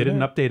that. Like, they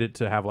didn't update it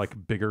to have,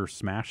 like, bigger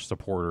Smash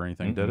support or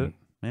anything, did it?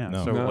 Yeah.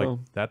 No. So like,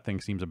 that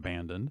thing seems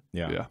abandoned.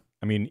 Yeah.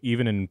 I mean,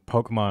 even in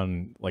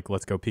Pokemon, like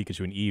Let's Go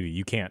Pikachu and Eevee,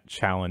 you can't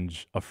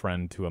challenge a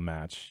friend to a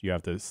match. You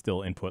have to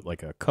still input,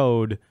 like, a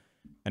code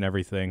and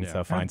everything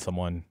to find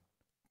someone.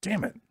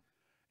 Damn it.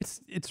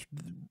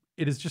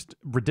 It is just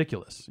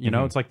ridiculous.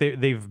 It's like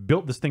they've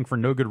built this thing for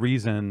no good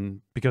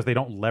reason because they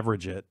don't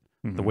leverage it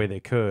the way they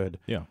could.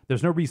 Yeah.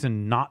 There's no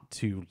reason not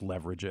to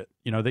leverage it.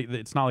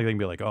 It's not like they can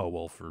be like, oh,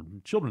 well, for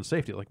children's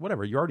safety, like,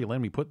 whatever, you already let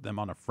me put them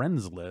on a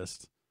friends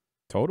list.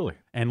 Totally.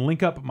 And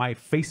link up my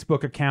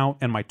Facebook account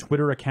and my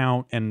Twitter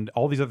account and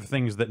all these other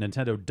things that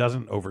Nintendo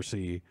doesn't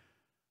oversee.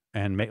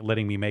 and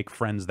letting me make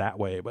friends that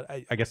way. But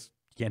I guess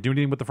you can't do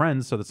anything with the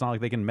friends, so it's not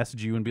like they can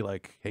message you and be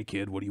like, "Hey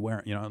kid, what are you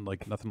wearing?" You know,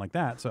 like nothing like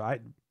that. So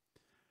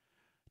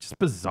just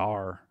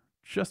bizarre.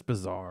 Just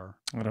bizarre.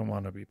 I don't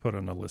want to be put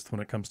on a list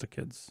when it comes to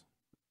kids.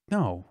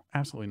 No,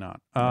 absolutely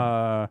not.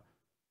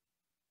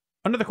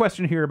 Another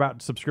question here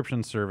about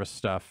subscription service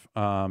stuff.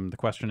 The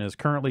question is,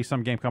 currently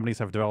some game companies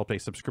have developed a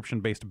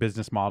subscription-based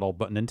business model,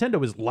 but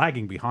Nintendo is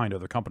lagging behind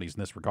other companies in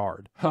this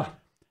regard. Huh.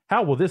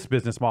 How will this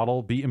business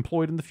model be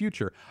employed in the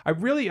future?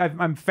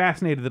 I'm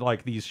fascinated that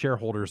like these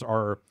shareholders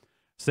are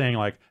saying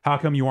like, how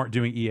come you aren't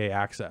doing EA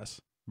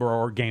Access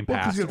or Game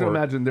Pass? Because you have to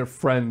imagine they're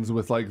friends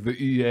with like the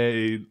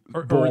EA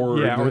board.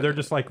 Or they're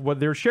just like, well,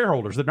 they're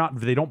shareholders.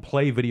 They don't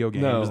play video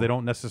games. No. They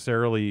don't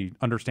necessarily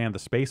understand the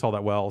space all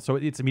that well. So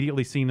it's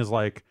immediately seen as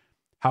like,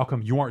 how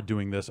come you aren't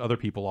doing this? Other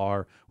people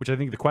are. Which I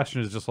think the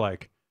question is just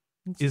like,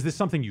 is this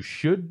something you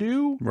should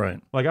do? Right.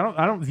 Like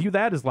I don't view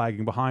that as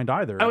lagging behind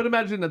either. I would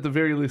imagine at the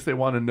very least they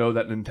want to know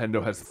that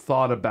Nintendo has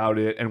thought about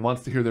it and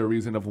wants to hear their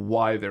reason of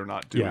why they're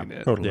not doing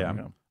it. Totally.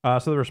 Yeah.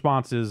 So the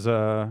response is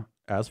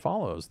as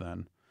follows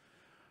then.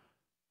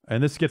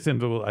 And this gets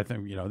into, I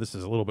think, this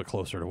is a little bit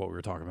closer to what we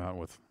were talking about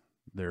with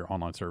their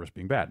online service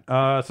being bad.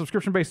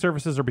 Subscription-based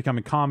services are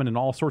becoming common in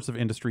all sorts of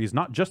industries,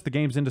 not just the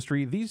games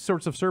industry. These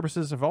sorts of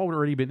services have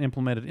already been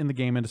implemented in the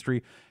game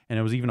industry, and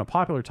it was even a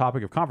popular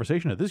topic of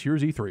conversation at this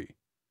year's E3.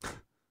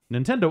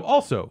 Nintendo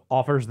also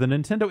offers the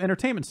Nintendo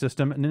Entertainment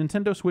System and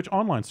Nintendo Switch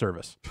Online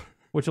service,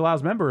 which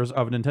allows members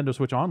of Nintendo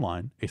Switch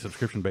Online, a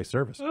subscription-based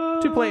service,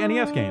 to play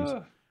NES games.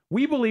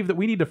 We believe that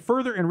we need to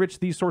further enrich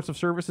these sorts of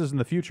services in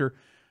the future.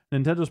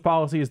 Nintendo's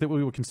policy is that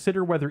we will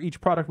consider whether each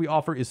product we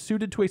offer is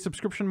suited to a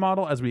subscription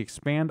model as we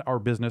expand our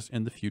business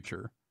in the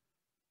future.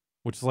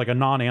 Which is like a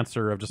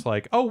non-answer of just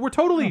like, oh, we're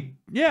totally,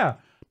 yeah.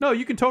 No,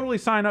 you can totally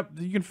sign up.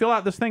 You can fill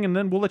out this thing and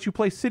then we'll let you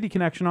play City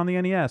Connection on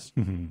the NES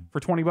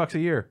for $20 a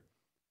year.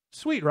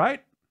 Sweet,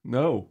 right?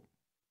 No.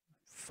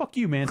 Fuck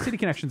you, man. City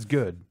Connection's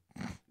good.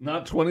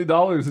 Not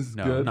 $20 is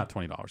good. No, not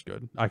 $20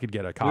 good. I could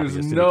get a copy of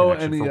There's City no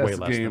Connection for way NES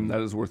less game than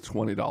that is worth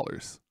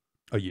 $20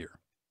 a year.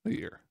 a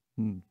year.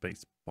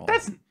 Baseball.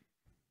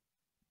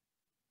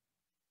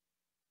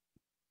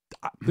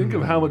 Think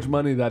of how much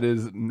money that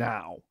is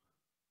now.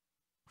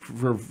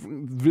 For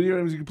video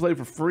games you can play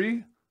for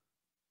free?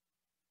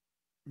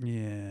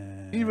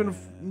 Yeah. Even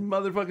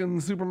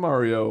motherfucking Super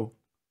Mario,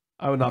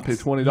 I would not pay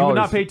 $20. You would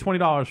not pay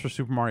 $20 for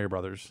Super Mario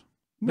Brothers.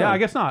 No. Yeah, I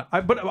guess not.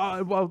 But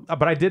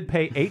I did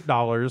pay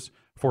 $8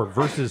 for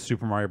Versus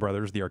Super Mario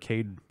Brothers, the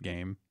arcade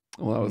game.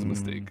 Well, that was a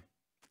mistake.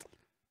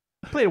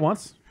 I played it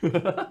once.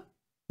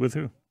 With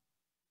who?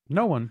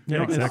 No one.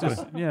 Yeah, exactly.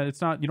 It's just,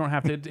 it's not. You don't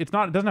have to. It's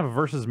not. It doesn't have a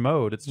versus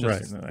mode. It's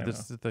just Right, no,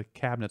 the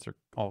cabinets are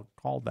all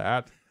called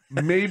that.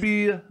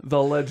 Maybe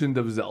The Legend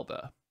of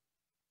Zelda.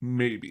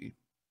 Maybe.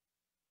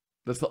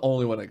 That's the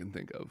only one I can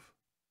think of.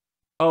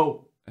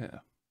 Oh, yeah.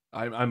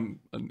 I'm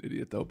an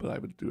idiot though, but I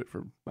would do it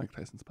for Mike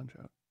Tyson's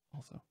Punch-Out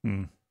also.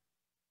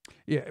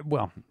 Yeah.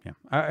 Well, yeah.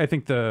 I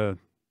think but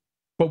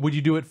would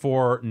you do it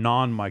for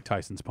non-Mike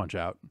Tyson's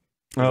Punch-Out?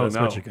 Oh, That's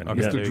no. what you can-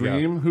 Okay, Mr. there you go.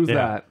 Dream? Who's Yeah.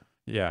 that?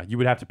 Yeah, you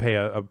would have to pay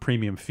a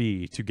premium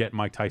fee to get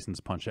Mike Tyson's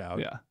Punch-Out.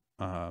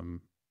 Yeah.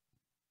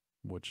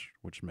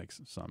 Which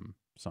makes some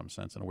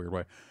sense in a weird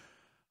way.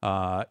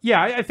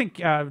 I think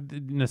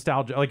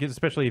nostalgia, like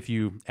especially if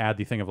you add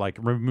the thing of like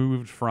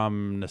removed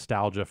from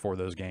nostalgia for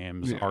those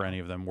games, are any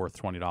of them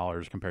worth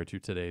 $20 compared to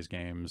today's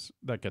games?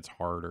 That gets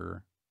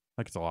harder.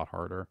 That gets a lot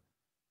harder.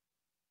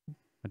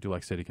 I do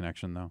like City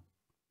Connection though.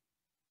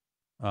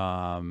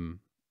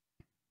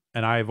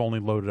 And I've only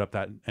loaded up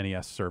that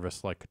NES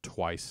service like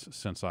twice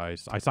since I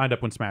signed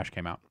up when Smash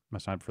came out. I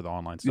signed up for the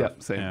online stuff.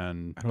 Yeah, same.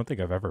 And I don't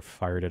think I've ever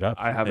fired it up.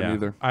 I haven't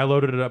either. I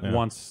loaded it up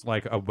once,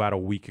 like about a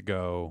week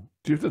ago.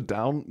 Do you have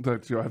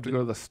to have to go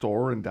to the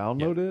store and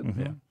download it?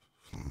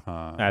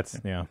 Yeah. That's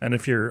And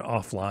if you're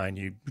offline,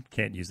 you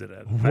can't use it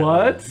at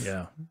What?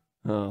 Yeah.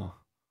 Oh.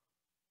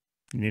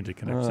 You need to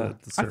connect to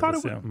the service. I thought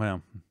it would.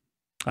 Well,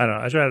 I don't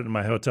know. I tried it in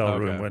my hotel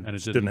room when and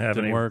it didn't have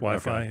any work?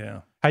 Wi-Fi. Okay.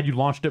 Yeah. Had you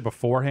launched it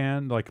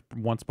beforehand, like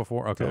once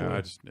before? Okay, Totally.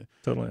 I just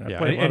Totally. I yeah.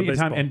 played a lot of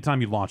baseball.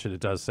 Anytime you launch it, it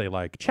does say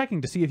like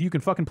checking to see if you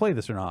can fucking play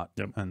this or not.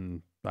 Yep.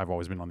 And I've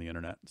always been on the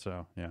internet,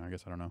 so yeah, I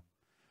guess I don't know.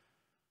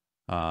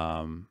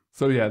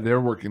 So yeah, they're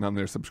working on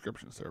their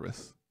subscription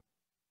service.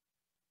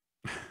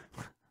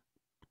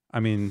 I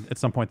mean, at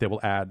some point they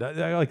will add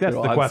like that's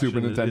They'll the add question.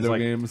 Super is Nintendo like,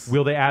 games.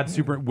 Will they add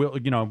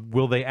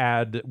will they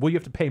add? Will you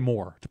have to pay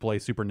more to play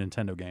Super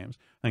Nintendo games?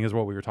 I think is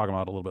what we were talking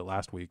about a little bit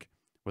last week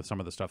with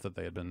some of the stuff that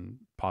they had been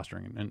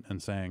posturing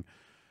and saying.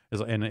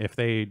 And if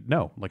they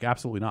like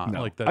absolutely not.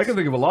 No. Like I can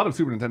think of a lot of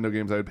Super Nintendo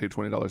games I would pay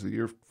 $20 a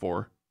year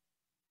for.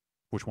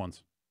 Which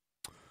ones?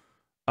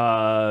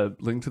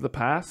 Link to the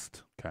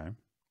Past, Okay.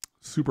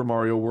 Super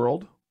Mario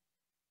World,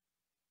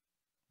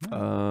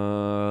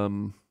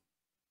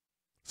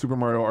 Super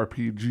Mario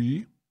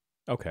RPG,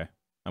 okay.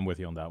 I'm with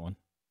you on that one.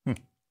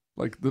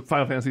 like the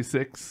Final Fantasy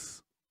VI.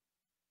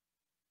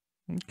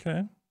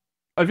 Okay.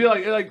 I feel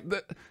like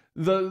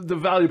the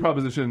value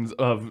propositions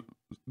of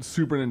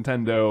Super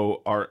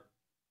Nintendo are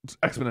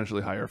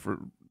exponentially higher for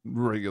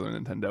regular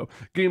Nintendo.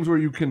 Games where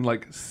you can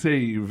like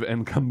save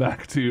and come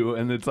back to,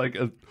 and it's like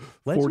a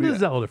Legend of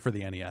Zelda for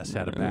the NES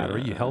had a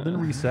battery. You held in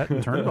reset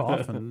and turned it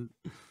off, and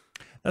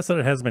That's what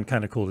it has been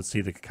kind of cool to see,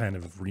 the kind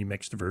of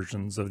remixed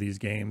versions of these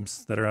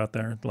games that are out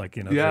there. Like,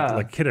 you know,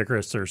 like Kid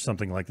Icarus or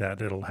something like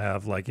that. It'll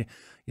have like,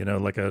 you know,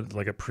 like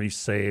a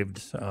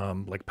pre-saved,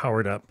 like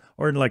powered up,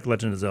 or in like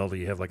Legend of Zelda,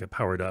 you have like a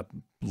powered up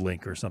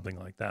Link or something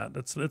like that.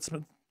 It's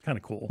kind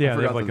of cool. yeah, I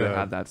they have forgot like that they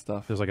had that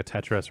stuff. there's like a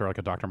Tetris or like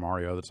a Dr.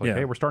 Mario that's like, Yeah.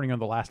 hey, we're starting on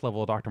the last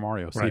level of Dr.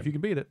 Mario. See Right. if you can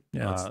beat it.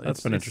 Yeah, that's been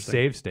it's interesting.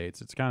 Save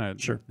states. It's kind of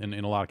Sure. in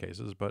a lot of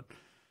cases, but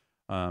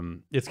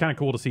it's kind of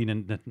cool to see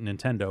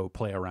Nintendo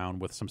play around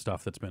with some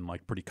stuff that's been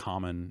like pretty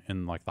common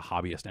in like the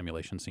hobbyist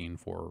emulation scene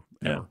for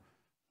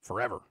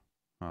forever.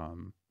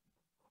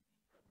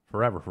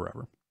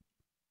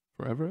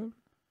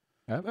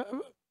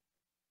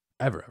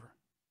 Ever.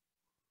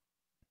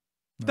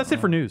 That's it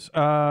for news.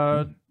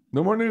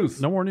 No more news.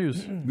 No more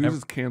news. News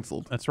is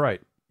canceled. That's right.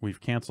 We've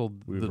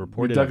canceled. We've We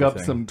reported dug up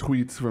everything. some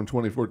tweets from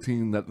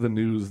 2014 that the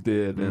news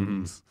did,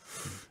 and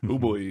oh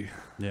boy.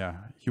 Yeah,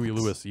 Huey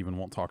Lewis even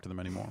won't talk to them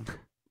anymore.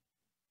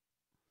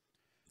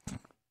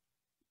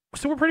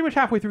 So we're pretty much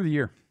halfway through the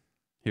year.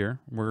 Here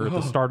we're at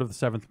the start of the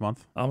 7th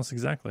month. Almost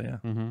exactly, yeah.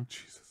 Mm-hmm.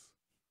 Jesus.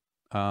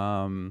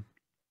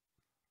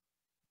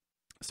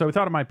 So we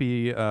thought it might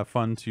be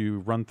fun to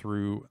run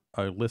through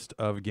a list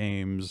of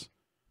games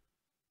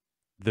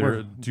that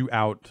are due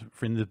out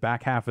in the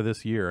back half of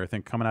this year. I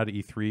think coming out of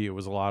E3, it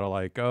was a lot of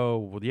like, oh,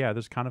 well, yeah,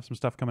 there's kind of some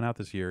stuff coming out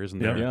this year, isn't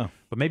there? Yeah.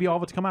 But maybe all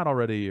of it's come out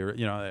already, or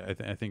you know,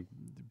 I think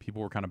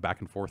people were kind of back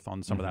and forth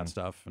on some of that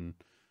stuff, and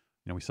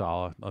you know, we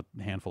saw a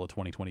handful of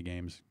 2020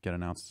 games get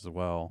announced as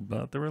well.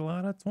 But there were a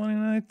lot of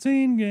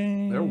 2019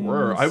 games. There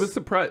were. I was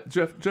surprised.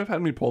 Jeff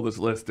had me pull this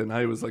list, and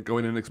I was like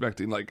going in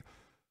expecting like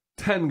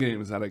 10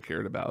 games that I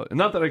cared about, and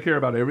not that I care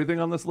about everything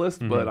on this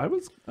list, but I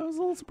was a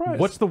little surprised.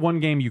 What's the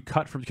one game you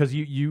cut from? Because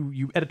you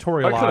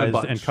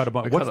editorialized and cut a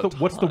bunch.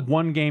 What's the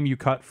one game you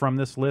cut from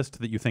this list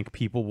that you think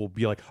people will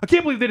be like, I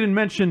can't believe they didn't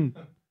mention?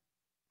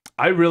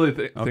 I really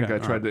think I all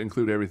tried to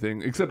include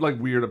everything except like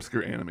weird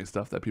obscure anime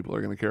stuff that people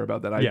are going to care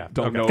about that I Yeah,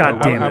 don't know.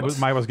 God damn I it. was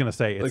going to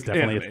say it's Like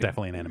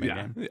definitely an anime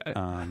Yeah. game.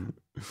 Yeah.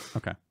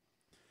 Okay.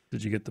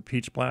 Did you get the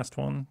Peach Blast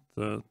one?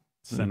 The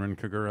Senran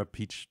Kagura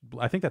Peach.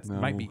 I think that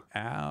might be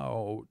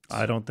out.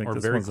 I don't think or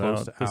this very one's close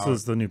out. to This out.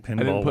 is the new I pinball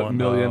didn't put one.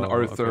 Million Oh,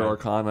 Arthur okay.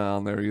 Arcana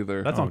on there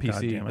either. That's on God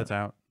PC. damn it. That's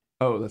out.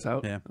 Oh, that's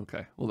out? Yeah.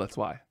 Okay. Well, that's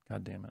why.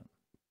 God damn it.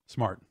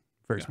 Smart.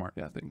 Very Yeah. smart.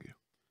 Yeah, thank you.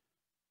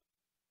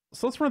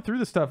 So let's run through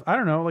this stuff. I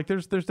don't know. Like,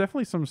 there's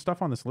definitely some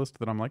stuff on this list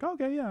that I'm like,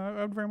 okay, yeah,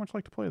 I would very much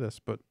like to play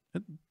this, but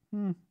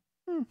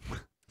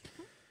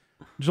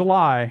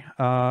July,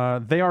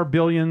 They Are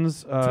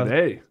Billions.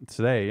 Today,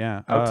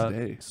 yeah. Out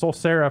today. Soul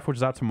Seraph, which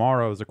is out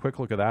tomorrow, is a quick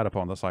look at that up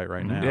on the site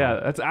right now. Yeah,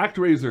 that's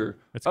ActRaiser.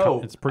 It's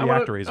pretty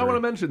ActRaiser. I want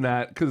to mention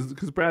that because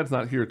Brad's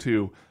not here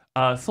too.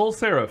 Soul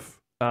Seraph,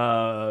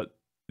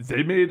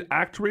 they made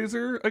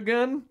ActRaiser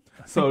again.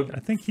 So I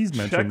think he's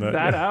check mentioned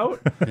that out.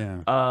 Yeah.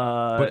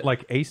 But But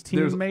like Ace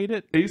Team made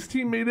it. Ace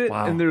Team made it,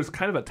 Wow. and there's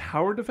kind of a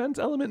tower defense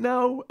element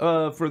now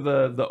for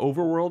the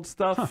overworld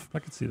stuff. I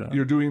can see that.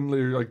 You're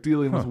like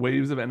dealing with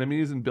waves of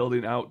enemies and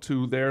building out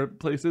to their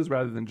places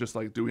rather than just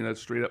like doing a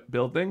straight up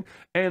build thing.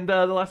 And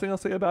the last thing I'll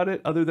say about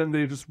it, other than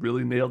they just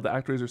really nailed the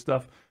ActRaiser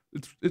stuff,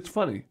 it's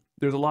funny.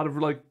 There's a lot of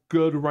like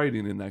good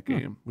writing in that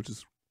game, which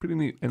is pretty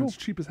neat, and it's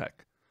cheap as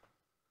heck.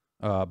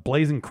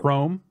 Blazing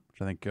Chrome,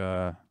 which I think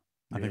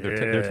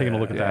they're taking a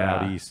look at that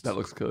out east. That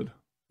looks good.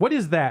 What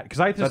is that? Because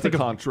I just That's think a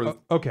of Contra.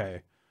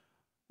 okay.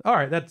 All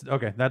right, that's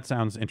okay. That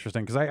sounds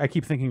interesting because I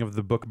keep thinking of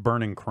the book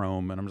Burning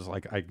Chrome, and I'm just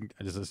like,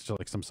 it's just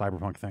like some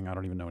cyberpunk thing. I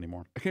don't even know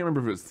anymore. I can't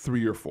remember if it's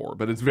 3 or 4,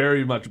 but it's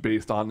very much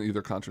based on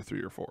either Contra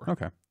 3 or 4.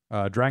 Okay.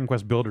 Dragon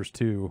Quest Builders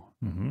 2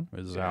 Mm-hmm.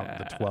 is out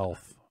the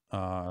 12th.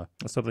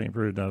 Something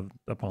improved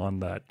upon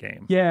that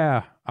game.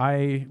 Yeah,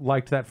 I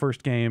liked that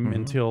first game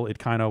until it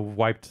kind of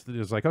wiped. It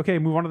was like, okay,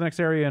 move on to the next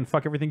area and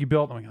fuck everything you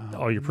built. I'm like,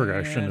 All your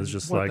progression man, is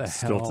just what like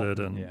the hell? stilted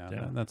and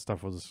yeah. That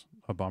stuff was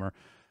a bummer.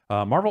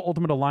 Marvel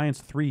Ultimate Alliance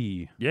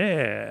 3.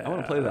 Yeah. I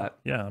want to play that.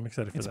 Yeah, I'm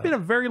excited for It's that. been a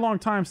very long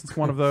time since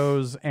one of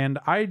those, and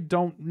I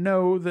don't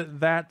know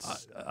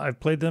that's. I've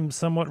played them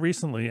somewhat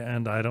recently,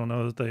 and I don't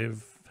know that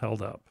they've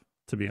held up,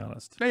 to be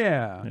honest.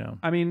 Yeah.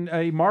 I mean,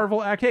 a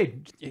Marvel. Okay,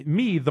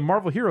 me, the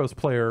Marvel Heroes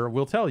player,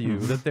 will tell you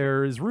that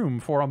there is room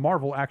for a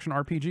Marvel action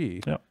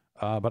RPG. Yep.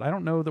 But I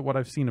don't know that what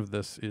I've seen of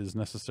this is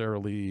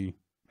necessarily.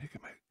 Making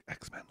my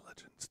X-Men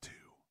Legends 2.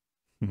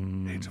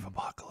 Mm, Age of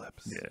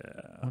Apocalypse.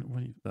 yeah,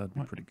 that'd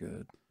be pretty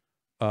good.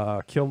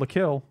 Kill the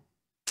Kill.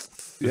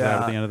 Is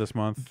out at the end of this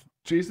month.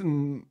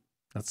 Jason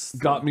That's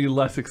got me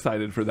less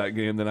excited for that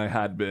game than I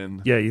had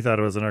been. Yeah, you thought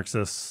it was an Arc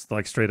Sys,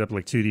 like straight up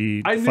like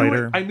 2D I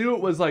fighter. knew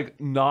it was like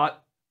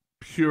not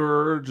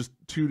pure just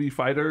 2D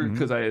fighter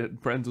because I had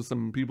friends with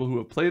some people who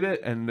have played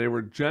it and they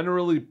were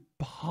generally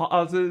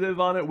positive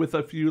on it with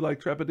a few like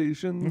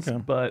trepidations. Okay.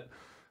 But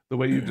the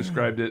way you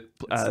described it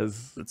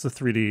as It's a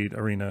 3D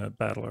arena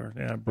battler,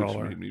 yeah, which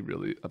brawler. made me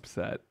really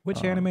upset.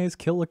 Which anime is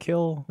Kill la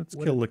Kill? It's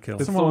Kill la Kill.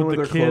 It's Someone the one with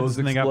where the their kids clothes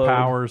and they got explode.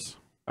 powers.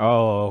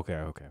 Oh,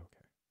 okay.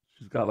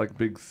 She's got like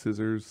big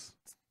scissors.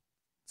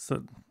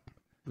 So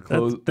The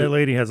clothes, that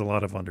lady has a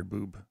lot of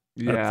underboob.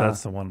 yeah,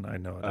 That's the one I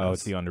know. Oh,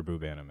 it's the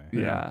underboob anime.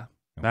 yeah. Okay.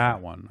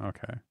 That one.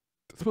 Okay.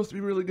 It's supposed to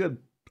be really good.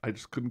 I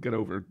just couldn't get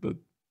over the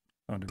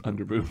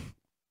underboob.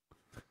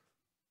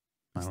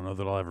 I don't know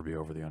that I'll ever be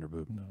over the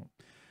underboob. No.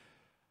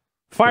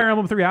 Fire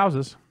Emblem Three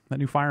Houses. That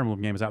new Fire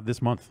Emblem game is out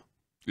this month.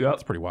 Yep.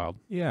 That's pretty wild.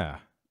 Yeah.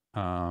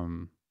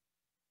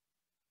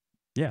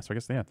 Yeah, so I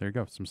guess, yeah, there you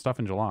go. Some stuff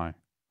in July.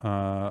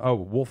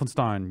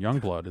 Wolfenstein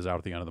Youngblood is out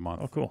at the end of the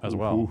month. Oh, cool. As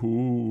well.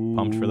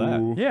 Pumped for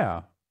that.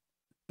 Yeah.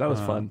 That was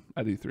fun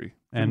at E3.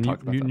 And Didn't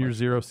talk about Mutant that Year much.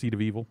 Zero Seed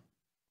of Evil.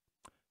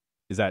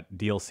 Is that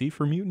DLC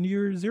for Mutant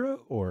Year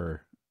Zero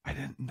or I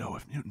didn't know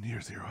if Mutant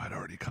Year Zero had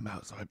already come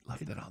out, so I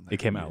left it on there. it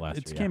came out last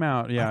It year? came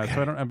out, yeah. Okay.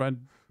 So I'm trying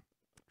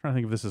to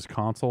think if this is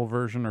console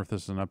version or if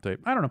this is an update.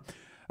 I don't know.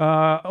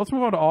 Let's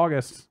move on to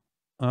August.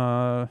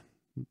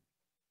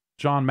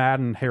 John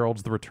Madden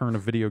heralds the return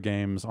of video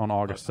games on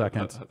August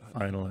 2nd.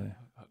 Finally.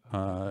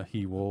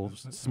 He will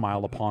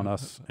smile upon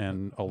us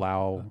and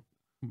allow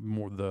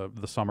more the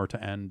summer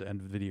to end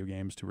and video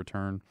games to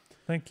return.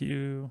 Thank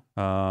you.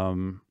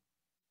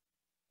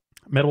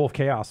 Medal of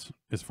Chaos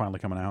is finally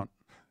coming out.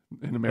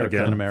 In America,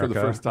 Again. In America. for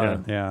the first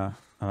time. Yeah.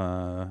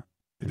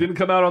 It didn't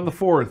come out on the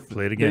 4th.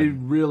 Play it They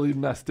again. really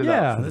messed it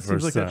Yeah, up. for the that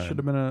seems like first that time. should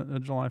have been a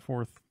July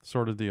 4th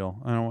sort of deal.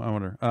 I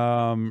wonder.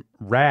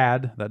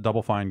 Rad, that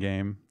Double Fine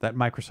game, that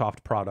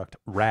Microsoft product,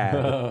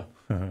 Rad,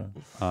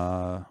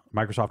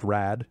 Microsoft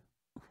Rad,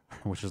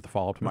 which is the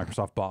follow-up to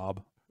Microsoft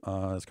Bob,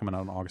 is coming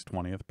out on August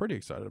 20th. Pretty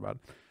excited about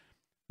it.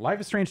 Life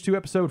is Strange 2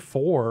 Episode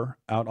 4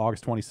 out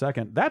August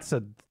 22nd. That's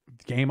a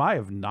game I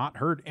have not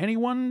heard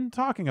anyone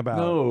talking about.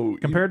 No,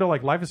 Compared to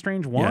like Life is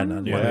Strange 1. Yeah,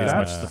 not nearly like as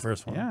much that's- as the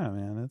first one. Yeah,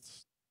 man,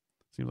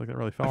 seems like that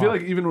really fell I feel off.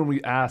 like even when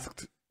we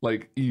asked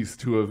like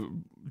East who have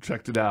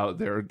checked it out,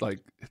 they're like,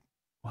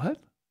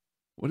 "What?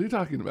 What are you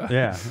talking about?"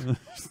 Yeah.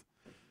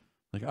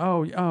 Like,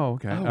 okay.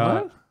 Oh,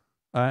 what?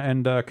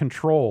 And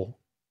Control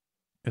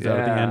is out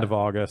at the Yeah. end of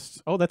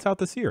August. Oh, that's out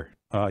this year.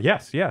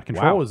 Yes, yeah.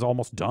 Control Wow. is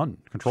almost done.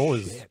 Control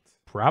is Shit.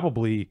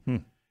 probably Hmm.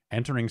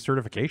 entering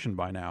certification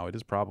by now. It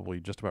is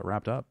probably just about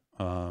wrapped up.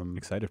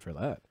 Excited for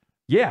that.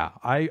 Yeah,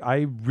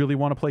 I really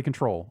want to play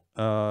Control.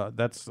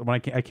 That's when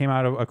I came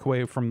out of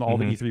away from all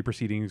the E3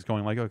 proceedings,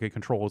 going like, okay,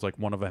 Control is like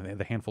one of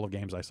the handful of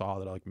games I saw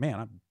that I'm like, man,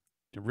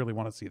 I really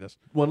want to see this.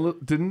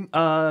 Didn't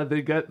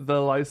they get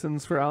the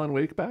license for Alan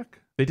Wake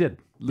back? They did.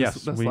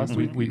 This- Yes, last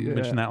week? we Yeah.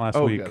 mentioned that last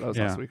Oh, week. yeah, that was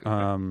last week.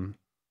 Okay.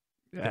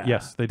 Yeah.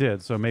 Yes, they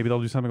did. So maybe they'll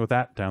do something with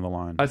that down the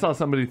line. I saw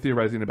somebody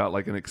theorizing about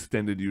like an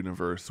extended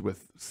universe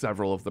with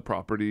several of the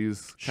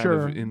proproperties kind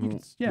Sure. of in You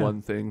could- yeah.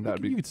 one thing.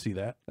 That'd You be could see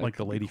that, that like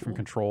the could be lady from cool.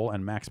 Control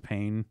and Max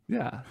Payne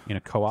yeah. in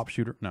a co-op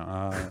shooter.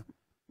 No,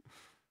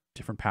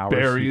 different powers. You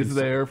Barry's can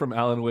there from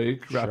Alan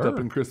Wake, wrapped up Sure.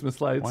 in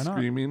Christmas lights, Why not?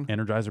 screaming.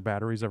 Energizer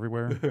batteries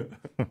everywhere.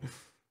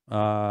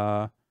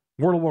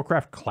 World of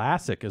Warcraft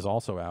Classic is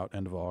also out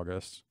end of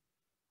August.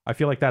 I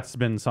feel like that's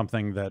been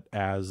something that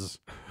as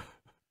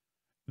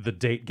the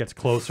date gets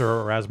closer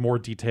or as more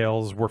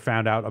details were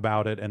found out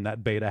about it and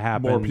that beta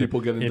happened, More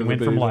people get into it the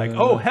went from beta. like,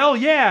 oh hell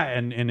yeah,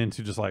 and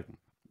into just like,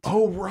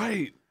 Oh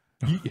right,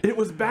 it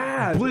was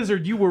bad.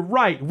 Blizzard, you were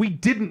right. We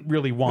didn't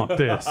really want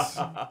this.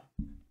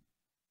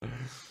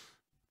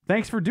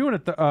 Thanks for doing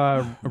it.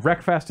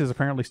 Wreckfest is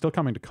apparently still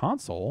coming to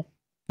console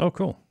Oh,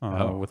 cool.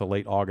 with a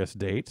late August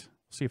date.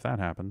 We'll see if that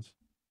happens.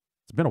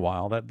 It's been a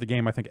while. The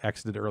game I think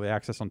exited early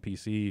access on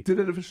PC Did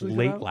it officially come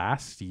late out?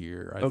 last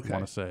year. I Okay.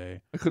 want to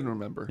say, I couldn't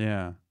remember.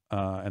 yeah.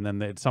 And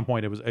then at some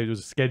point it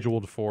was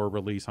scheduled for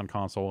release on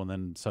console, and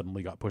then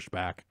suddenly got pushed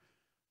back.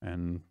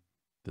 And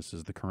this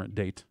is the current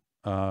date.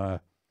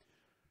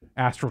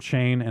 Astral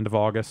Chain end of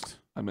August.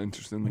 I'm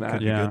interested in It that. could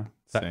be Yeah, good.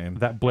 Same.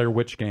 that Blair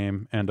Witch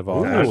game end of Ooh.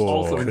 August.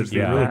 Also could interested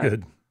be in really that.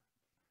 good.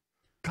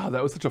 God,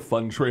 that was such a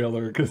fun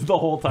trailer because the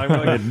whole time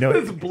we're like, No-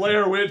 this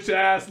Blair Witch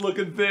ass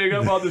looking thing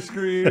up on the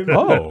screen.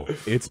 Oh,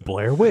 it's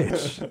Blair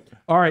Witch.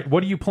 All right,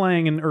 what are you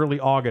playing in early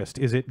August?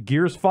 Is it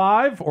Gears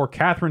 5 or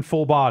Catherine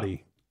Full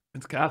Body?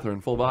 It's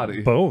Catherine, full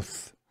body.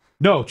 Both.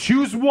 No,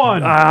 choose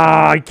one.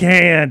 I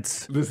can't.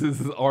 This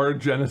is our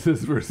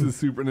Genesis versus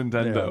Super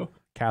Nintendo. Yeah.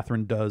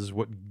 Catherine does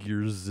what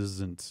Gears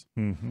isn't.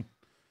 Mm-hmm.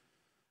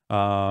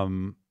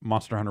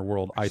 Monster Hunter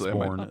World Actually, I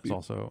might Iceborne not is be-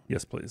 also.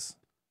 Yes, please.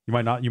 You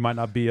might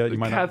not be a. You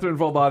might not. Catherine,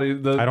 full body.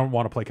 I don't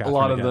want to play A Catherine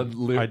lot of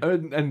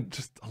again. and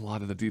just a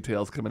lot of the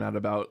details coming out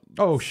about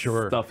Oh,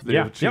 sure. stuff they've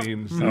Yeah, yep.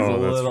 changed is Oh, a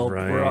that's little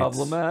right.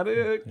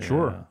 problematic. Yeah.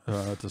 Sure,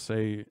 to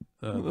say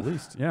the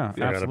least. Yeah,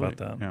 Forgot absolutely.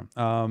 about that.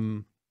 Yeah.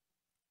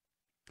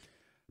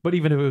 But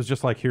even if it was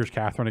just like, here's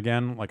Catherine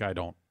again, like I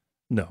don't.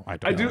 No. I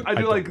do don't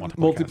like want to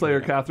play multiplayer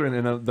again. Catherine,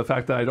 and the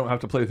fact that I don't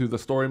have to play through the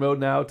story mode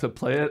now to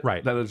play it.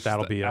 Right. That is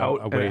That'll just be a out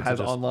way and it to has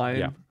just- online.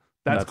 yeah.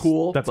 That's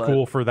cool. That's but-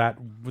 cool for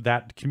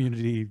that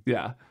community.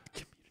 Yeah.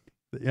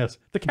 Yes,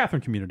 the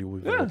Catherine community will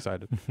be very Yeah.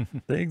 excited.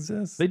 They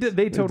exist. They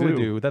totally do.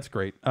 do. That's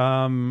great.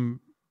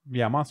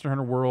 Yeah, Monster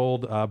Hunter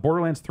World.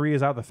 Borderlands 3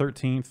 is out the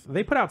 13th.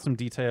 They put out some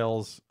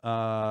details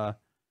on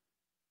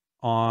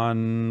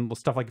on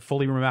stuff like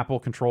fully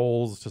remappable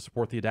controls to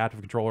support the adaptive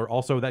controller.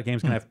 Also, that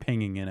game's gonna have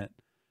pinging in it.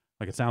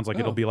 Like it sounds like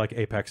it'll be like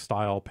Apex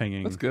style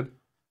pinging. That's good.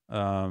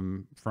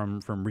 From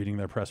reading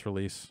their press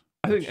release.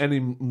 I think any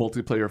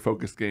multiplayer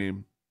focused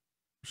game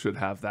should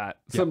have that.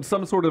 Some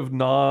sort of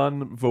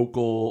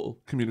non-vocal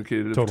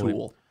communicative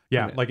tool.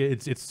 Yeah, like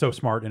it's so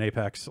smart in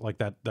Apex. Like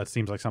that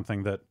seems like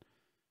something that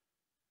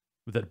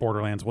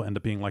Borderlands will end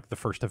up being like the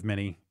first of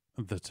many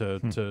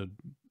to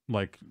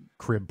like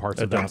crib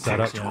parts of that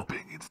setup. Textual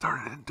pinging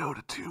started in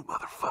Dota 2,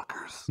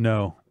 motherfuckers.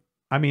 No,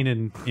 I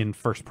mean in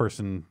first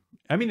person.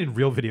 I mean in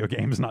real video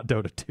games, not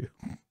Dota 2.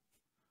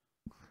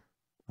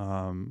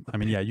 I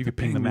mean, yeah, you could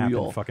ping the map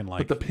and fucking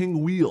like. But the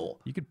ping wheel.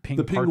 You could ping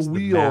the parts ping of the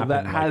wheel map that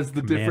and, has like,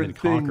 the Command different and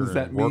Conquer things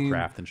that and mean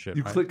Warcraft and shit.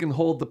 You right? click and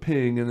hold the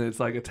ping, and it's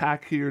like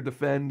attack here,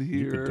 defend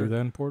here. You could do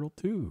that in Portal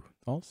 2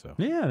 also.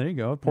 Yeah, there you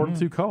go. Portal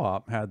 2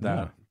 co-op had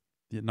that.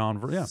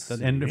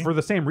 And for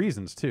the same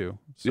reasons too.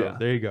 So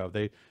there you go.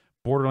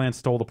 Borderlands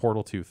stole the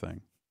Portal 2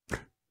 thing.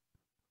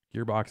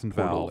 Gearbox and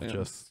Valve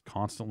just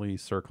constantly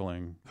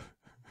circling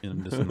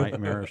in this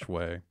nightmarish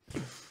way.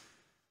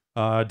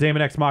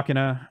 Daemon X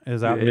Machina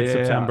is out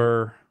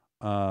mid-September.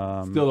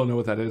 Still don't know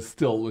what that is.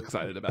 Still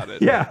excited about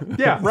it.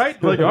 Yeah,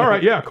 right? Like, all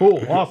right, yeah,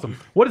 cool, awesome.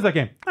 What is that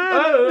game?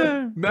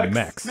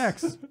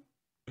 Mechs.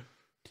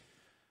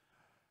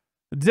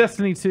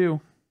 Destiny 2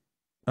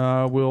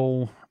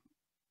 will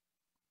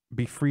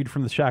be freed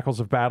from the shackles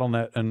of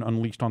BattleNet and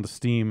unleashed onto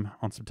Steam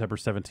on September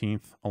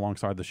 17th,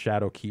 alongside the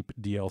Shadowkeep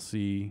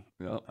DLC.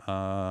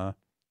 Yep.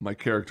 My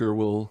character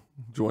will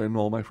join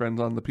all my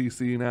friends on the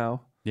PC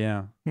now.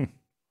 Yeah.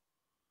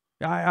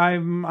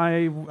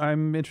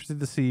 I'm interested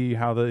to see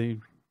how they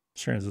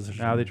transition,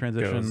 goes,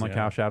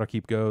 how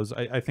Shadowkeep goes.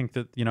 I think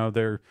that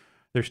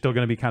they're still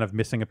going to be kind of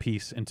missing a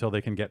piece until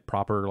they can get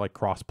proper like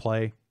cross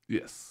play.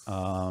 Yes.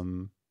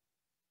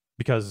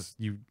 Because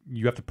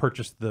you have to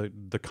purchase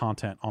the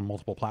content on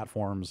multiple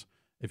platforms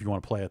if you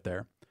want to play it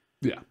there.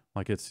 Yeah.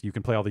 Like you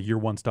can play all the year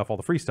one stuff, all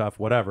the free stuff,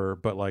 whatever.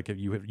 But like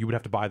you would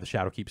have to buy the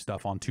Shadowkeep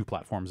stuff on 2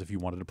 platforms if you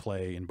wanted to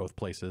play in both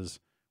places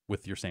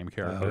with your same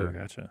character. Oh,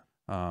 gotcha.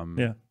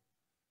 Yeah.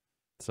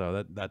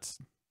 So that's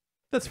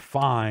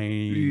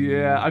fine.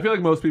 Yeah, I feel like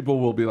most people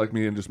will be like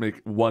me and just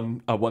make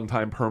a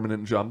one-time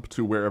permanent jump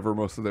to wherever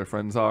most of their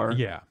friends are.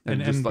 Yeah,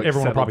 and just, like,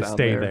 everyone will probably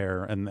stay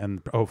there,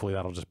 and hopefully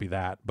that'll just be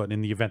that. But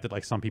in the event that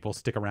like some people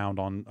stick around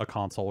on a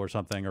console or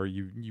something, or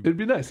it'd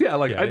be nice. Yeah,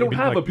 like I don't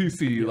have a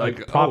PC.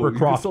 Like proper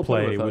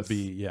cross-play would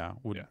be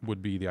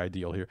the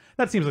ideal here.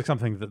 That seems like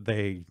something that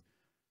they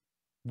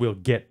will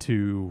get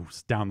to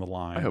down the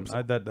line. I hope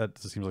so. That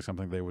seems like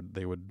something they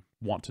would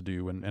want to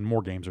do, and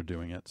more games are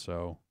doing it.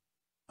 So,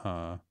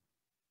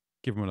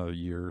 give them another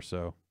year or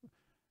so.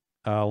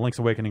 Link's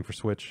Awakening for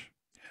Switch,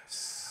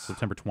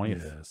 September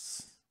 20th.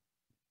 Yes.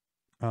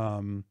 I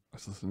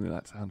was listening to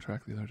that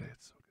soundtrack the other day.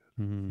 It's so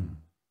good. Mm-hmm.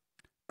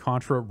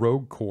 Contra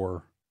Rogue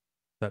Core,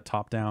 that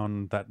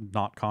top-down, that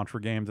not Contra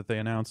game that they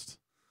announced.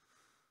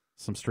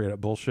 Some straight-up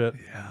bullshit.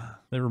 Yeah.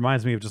 It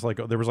reminds me of just like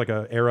there was like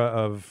a era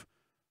of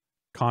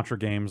Contra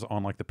games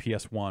on like the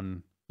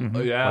PS1.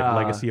 Yeah,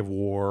 like Legacy of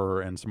War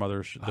and some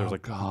other. There's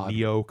like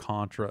Neo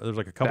Contra. There's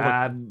like a couple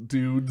bad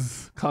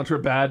dudes, Contra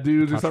bad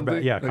dudes or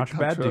something. Contra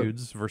bad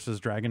dudes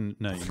versus Dragon.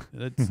 No,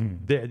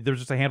 there's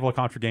just a handful of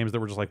Contra games that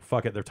were just like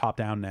fuck it, they're top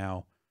down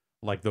now,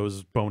 like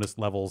those bonus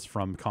levels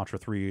from Contra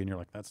 3, and you're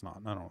like that's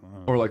not. I don't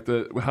know. Or like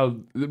how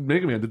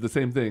Mega Man did the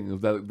same thing.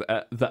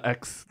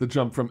 The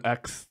jump from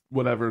X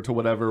whatever to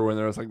whatever, when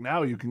there was like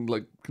now you can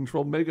like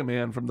control Mega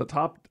Man from the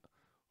top.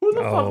 Who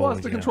the fuck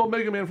wants to control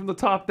Mega Man from the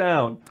top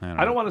down?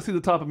 I don't want to see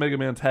the top of Mega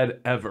Man's head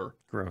ever.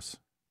 Gross.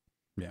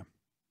 Yeah,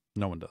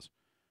 no one does.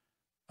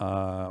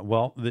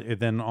 Well,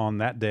 then on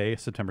that day,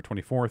 September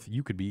 24th,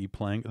 you could be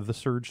playing The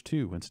Surge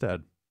 2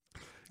 instead.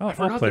 Oh, I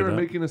forgot they were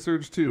making a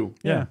Surge 2.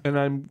 Yeah. And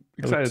I'm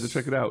excited to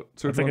check it out.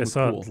 Surge I think I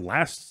saw cool. it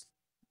last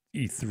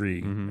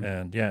E3,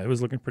 and yeah, it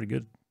was looking pretty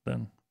good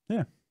then.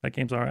 Yeah. That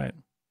game's all right.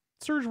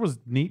 Surge was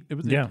neat.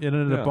 It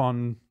ended up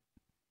on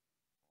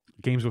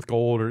Games with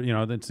Gold, or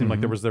it seemed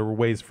like there were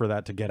ways for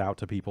that to get out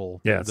to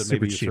people. Yeah, that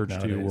maybe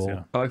Surge 2 will.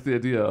 Yeah. I like the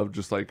idea of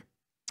just like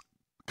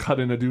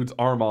cutting a dude's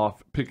arm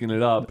off, picking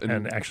it up,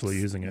 and actually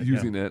using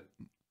it.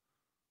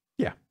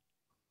 Yeah.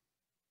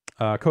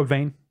 Code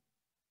Vein.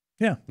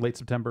 Yeah. Late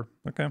September.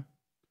 Okay.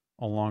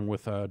 Along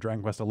with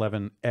Dragon Quest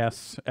XI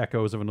S,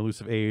 Echoes of an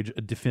Elusive Age,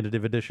 a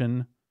definitive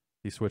edition,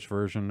 the Switch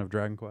version of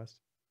Dragon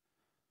Quest.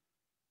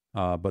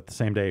 But the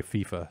same day,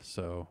 FIFA.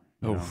 So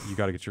you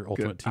got to get your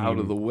ultimate team out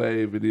of the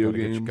way. Video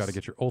games. Got to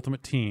get your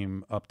ultimate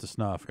team up to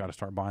snuff. Got to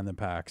start buying them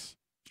packs.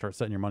 Start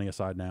setting your money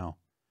aside now.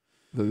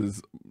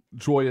 Those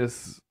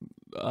joyous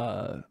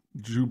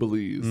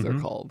jubilees, they're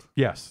called.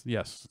 Yes.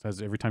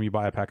 As every time you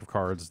buy a pack of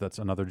cards, that's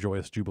another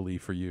joyous jubilee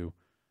for you.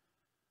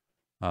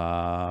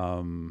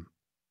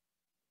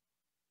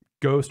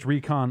 Ghost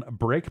Recon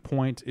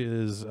Breakpoint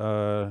is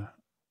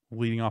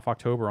leading off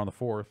October on the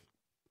 4th.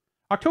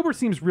 October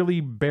seems really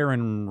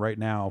barren right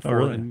now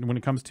when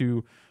it comes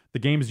to the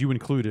games you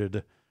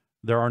included.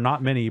 There are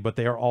not many, but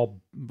they are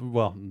all,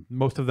 well,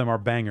 most of them are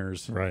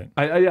bangers. Right.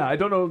 I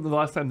don't know the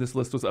last time this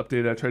list was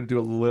updated. I tried to do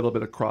a little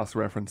bit of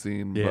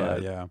cross-referencing.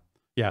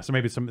 Yeah. So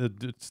maybe some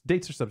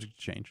dates are subject to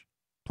change.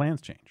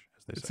 Plans change,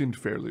 as they say. It seemed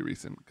fairly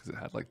recent because it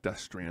had like Death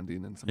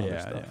Stranding and some other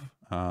stuff.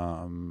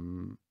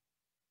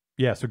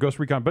 Yeah. So Ghost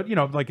Recon, but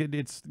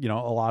it's a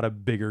lot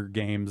of bigger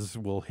games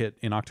will hit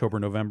in October,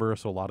 November.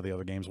 So a lot of the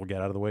other games will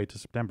get out of the way to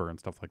September and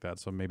stuff like that.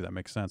 So maybe that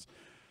makes sense.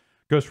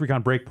 Ghost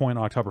Recon Breakpoint on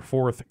October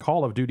 4th.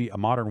 Call of Duty: A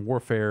Modern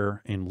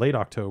Warfare in late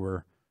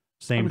October.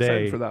 Same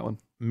day for that one.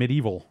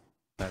 Medieval,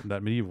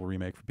 that Medieval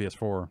remake for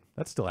PS4.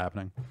 That's still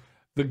happening.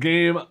 The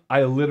game,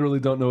 I literally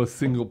don't know a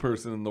single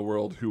person in the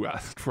world who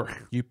asked for it.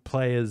 You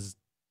play as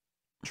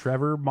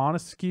Trevor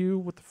Montesquieu.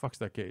 What the fuck's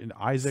that game?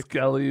 Isaac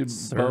Skelly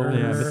Bones.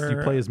 Yeah,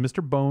 you play as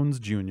Mr. Bones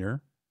Jr.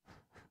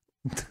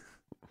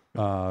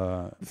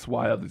 It's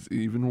wild. It's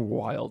even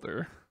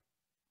wilder.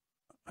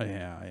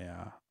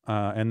 Yeah.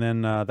 And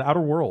then The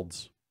Outer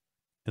Worlds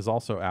is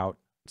also out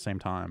same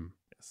time.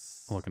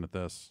 Yes. Looking at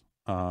this.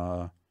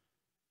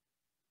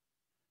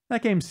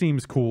 That game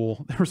seems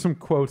cool. There were some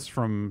quotes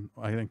from,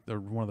 I think,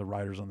 one of the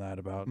writers on that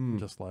about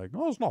just like,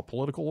 oh, it's not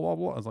political, blah,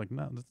 blah. I was like,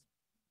 no, that's,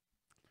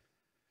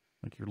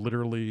 like you're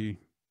literally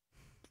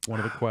one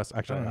of the quests.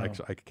 Actually, I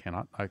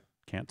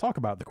can't talk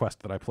about the quest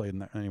that I played in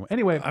that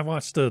anyway. I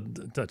watched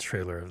the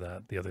trailer of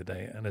that the other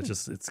day, and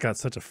it's got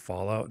such a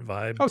Fallout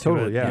vibe. Oh,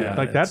 totally, to it. yeah.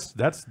 Like that's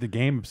the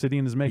game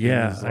Obsidian is making.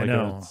 Yeah, is like I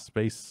know.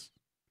 A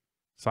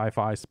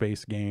sci-fi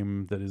space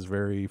game that is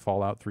very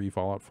Fallout 3,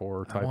 Fallout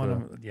 4 type of.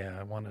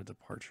 I want a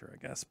departure, I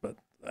guess, but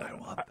I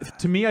don't want that.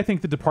 To me, I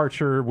think the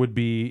departure would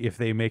be if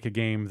they make a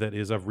game that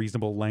is of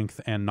reasonable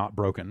length and not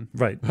broken.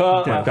 Right.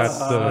 That's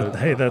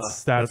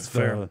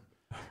fair.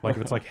 Like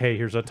if it's like, hey,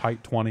 here's a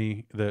tight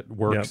 20 that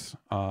works,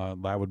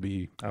 that would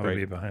be great. I would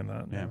be behind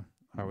that. Yeah.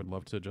 I would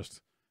love to just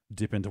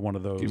dip into one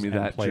of those Give me and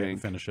that play it jank.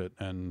 and finish it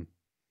and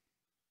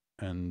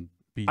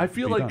be I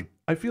feel done.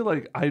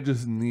 like I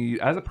just need,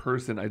 as a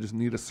person, I just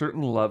need a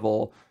certain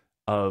level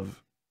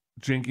of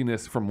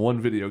jankiness from one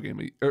video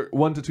game, or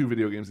 1 to 2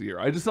 video games a year.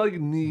 I just like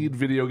need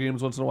video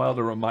games once in a while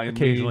to remind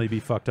occasionally me. be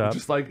fucked up.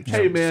 Just like,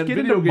 hey man, get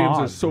video into games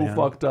are mods, so man.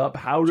 fucked up.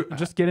 How do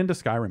Just get into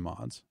Skyrim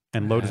mods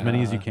and load as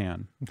many as you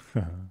can.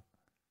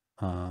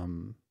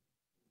 And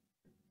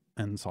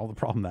solve the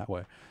problem that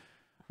way.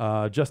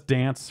 Just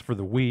Dance for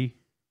the Wii,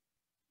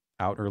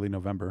 out early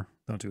November.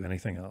 Don't do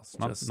anything else.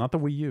 Not the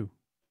Wii U,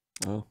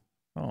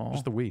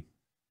 just the Wii.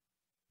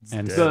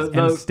 And, dead.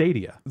 and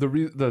Stadia.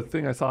 the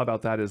thing I saw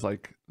about that is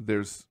like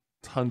there's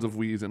tons of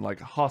Wiis in like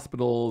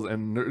hospitals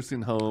and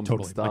nursing homes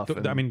and stuff.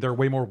 Like, I mean, there are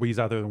way more Wiis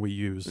out there than Wii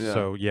U's. Yeah.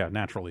 So yeah,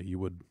 naturally you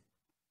would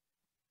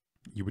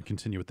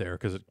continue it there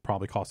because it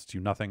probably costs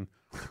you nothing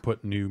to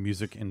put new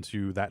music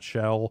into that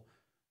shell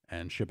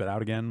and ship it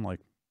out again.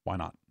 Like, why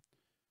not?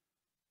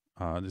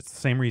 It's the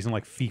same reason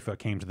like FIFA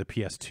came to the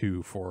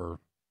PS2 for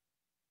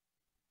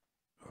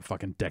a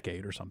fucking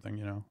decade or something,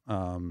 you know.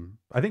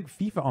 I think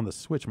FIFA on the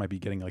Switch might be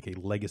getting like a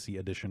legacy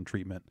edition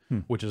treatment,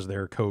 which is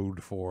their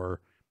code for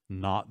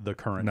not the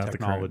current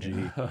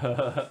technology,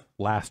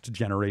 last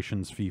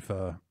generation's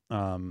FIFA.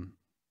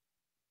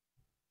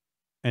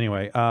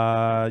 Anyway,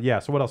 yeah.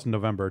 So what else in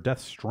November?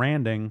 Death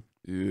Stranding.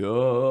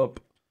 Yup.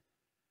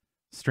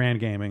 Strand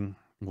Gaming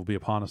will be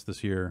upon us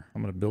this year.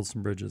 I'm gonna build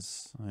some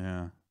bridges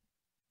Yeah.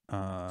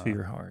 to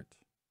your heart.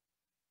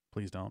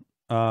 Please don't.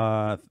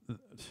 I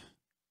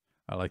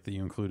like that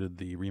you included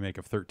the remake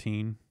of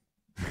 13.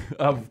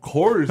 Of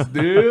course,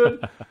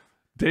 dude.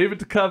 David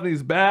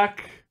Duchovny's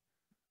back.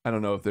 I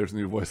don't know if there's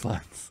new voice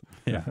lines.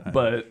 Yeah.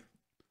 But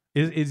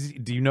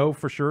do you know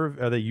for sure?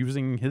 Are they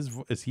using his?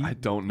 Is he? I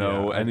don't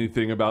know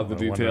anything about the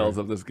details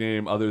of this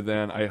game other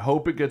than I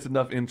hope it gets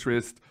enough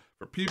interest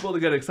for people to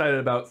get excited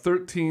about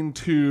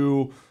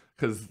 13-2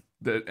 because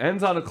it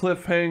ends on a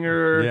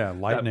cliffhanger. Yeah,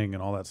 lightning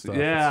and all that stuff.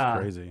 Yeah.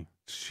 It's crazy.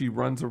 She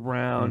runs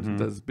around and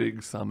does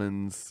big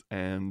summons,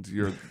 and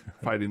you're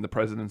fighting the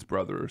president's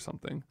brother or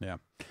something. Yeah.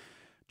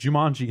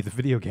 Jumanji, the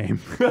video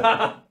game.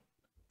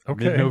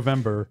 Okay.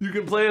 Mid-November. You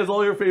can play as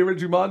all your favorite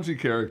Jumanji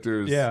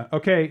characters. Yeah.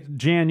 Okay,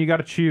 Jan, you got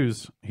to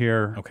choose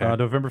here. Okay.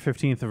 November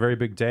 15th, a very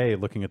big day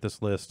looking at this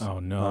list.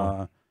 Oh,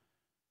 no.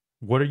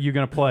 What are you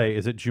going to play?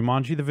 Is it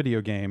Jumanji, the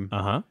video game?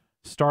 Uh-huh.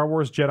 Star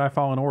Wars Jedi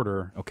Fallen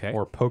Order? Okay.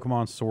 Or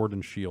Pokemon Sword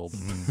and Shield?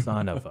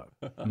 Son of a...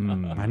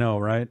 I know,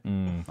 right?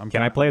 Can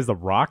I play as The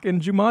Rock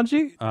in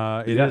Jumanji?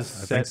 It Yes,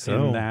 is I set think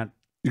so. in that.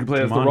 You can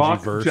play as The Jumanji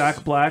Rock, verse.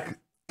 Jack Black,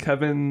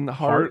 Kevin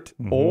Hart,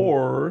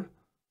 or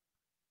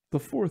the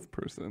fourth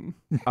person.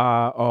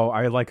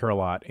 I like her a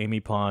lot. Amy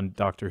Pond,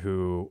 Doctor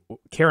Who.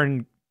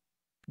 Karen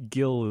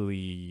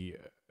Gilly.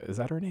 Is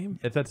that her name?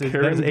 That is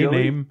Karen a Gilly?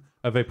 name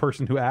of a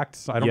person who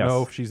acts. I don't Yes.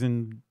 know if she's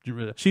in.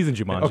 She's in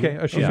Jumanji. Okay,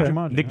 she's in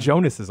Jumanji. Nick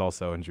Jonas is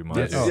also in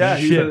Jumanji. Oh, yeah,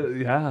 shit.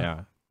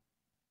 Yeah.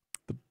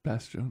 The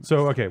best Jonas.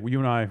 So okay, well, you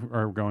and I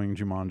are going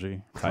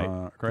Jumanji.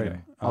 Tight. Great.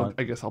 Okay.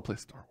 I guess I'll play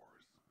Star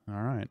Wars.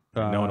 All right.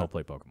 No one will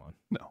play Pokemon.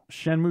 No,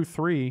 Shenmue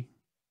 3.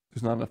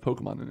 there's not enough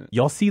Pokemon in it.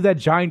 Y'all see that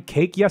giant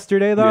cake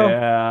yesterday, though?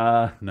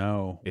 Yeah.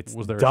 No. It's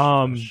Was there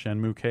dumb. a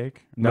Shenmue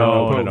cake?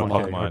 No, no,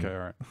 Pokemon cake. Pokemon. Okay, all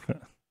right.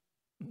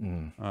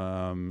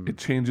 It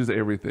changes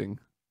everything.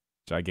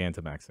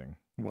 Gigantamaxing.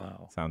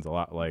 Wow. Sounds a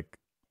lot like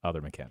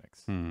other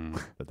mechanics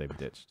that they've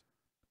ditched.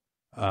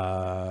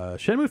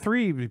 Shenmue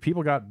 3,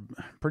 people got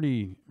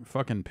pretty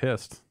fucking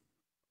pissed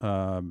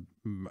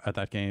at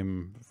that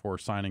game for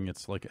signing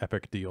its like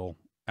epic deal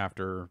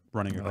after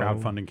running a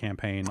crowdfunding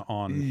campaign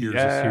on here's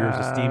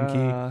a Steam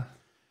key.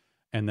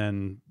 And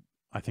then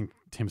I think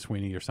Tim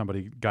Sweeney or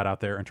somebody got out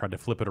there and tried to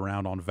flip it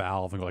around on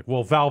Valve and go like,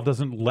 well, Valve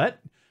doesn't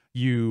let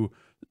you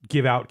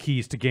give out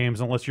keys to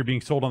games unless you're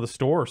being sold on the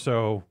store.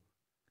 So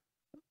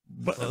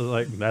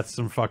like that's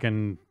some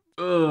fucking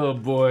oh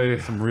boy,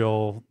 some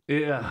real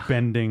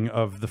bending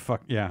of the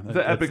fuck. Yeah,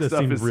 the epic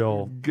stuff is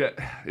real.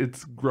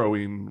 It's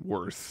growing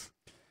worse.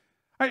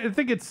 I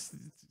think it's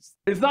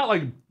not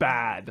like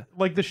bad.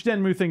 Like the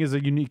Shenmue thing is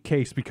a unique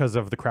case because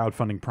of the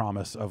crowdfunding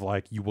promise of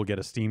like you will get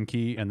a Steam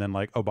key and then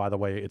like, oh, by the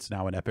way, it's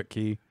now an Epic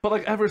key. But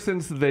like ever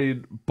since they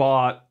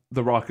bought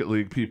the Rocket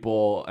League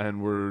people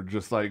and were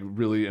just like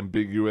really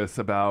ambiguous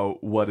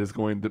about what is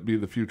going to be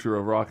the future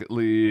of Rocket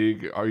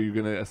League, are you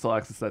going to still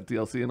access that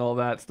DLC and all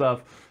that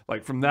stuff?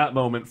 Like from that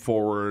moment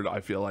forward, I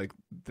feel like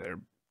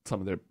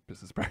some of their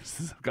business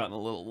practices have gotten a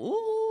little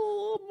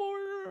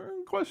more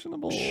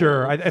questionable.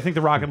 Sure. I think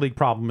the Rocket League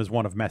problem is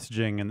one of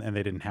messaging, and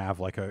they didn't have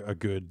like a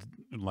good,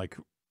 like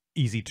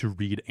easy to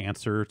read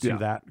answer to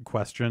that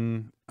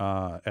question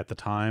at the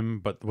time.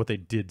 But what they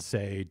did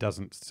say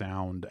doesn't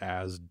sound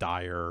as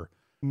dire.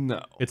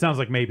 No. It sounds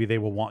like maybe they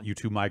will want you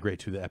to migrate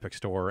to the Epic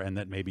Store and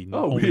that maybe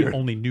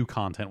only new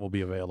content will be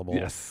available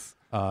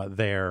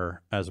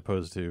there as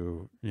opposed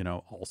to,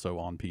 also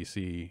on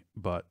PC.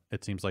 But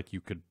it seems like you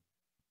could,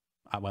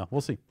 well,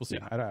 we'll see. We'll see.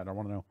 Yeah. I don't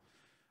want to know.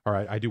 All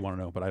right, I do want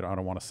to know, but I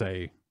don't want to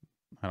say.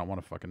 I don't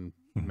want to fucking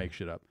make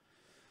shit up.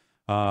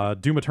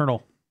 Doom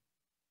Eternal,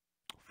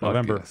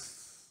 November.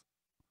 Yes.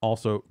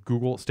 Also,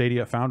 Google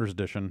Stadia Founders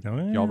Edition. Oh,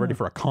 yeah. Y'all ready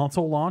for a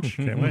console launch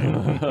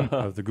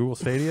of the Google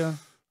Stadia?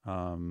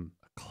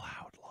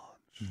 Cloud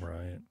launch.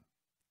 Right.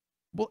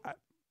 Well,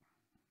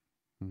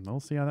 we'll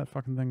see how that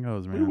fucking thing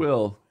goes, man. We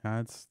will.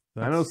 I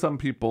know some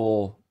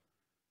people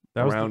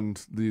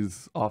around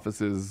these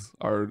offices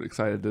are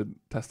excited to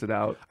test it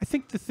out. I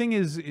think the thing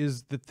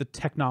is that the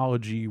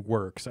technology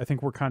works. I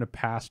think we're kind of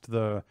past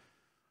the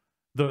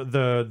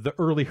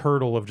early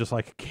hurdle of just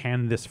like,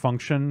 can this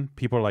function?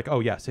 People are like,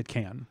 oh yes, it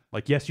can.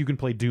 Like, yes, you can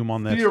play Doom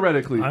on this.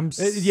 Theoretically,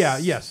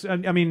 yes.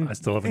 I mean, I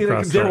still haven't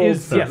crossed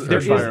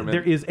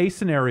there is a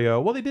scenario.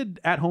 Well, they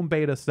did at-home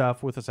beta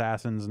stuff with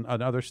Assassins and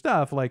other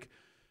stuff. Like,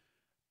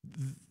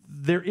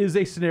 there is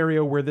a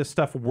scenario where this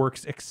stuff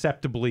works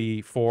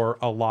acceptably for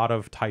a lot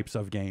of types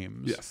of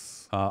games.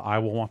 Yes. I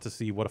will want to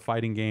see what a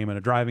fighting game and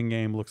a driving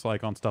game looks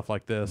like on stuff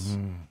like this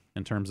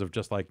in terms of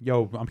just like,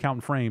 yo, I'm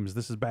counting frames.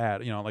 This is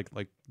bad.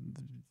 Like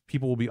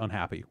people will be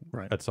unhappy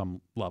at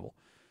some level.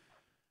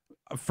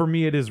 For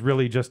me, it is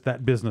really just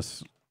that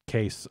business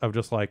case of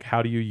just like,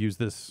 how do you use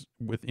this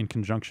in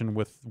conjunction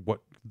with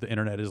what the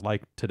internet is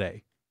like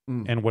today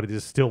and what it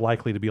is still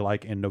likely to be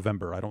like in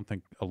November. I don't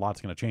think a lot's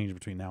going to change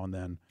between now and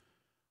then.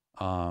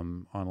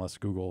 Unless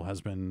Google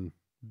has been,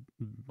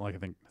 like I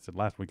think I said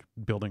last week,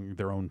 building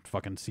their own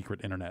fucking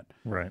secret internet.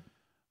 Right.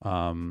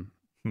 And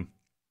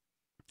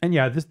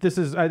yeah, this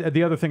is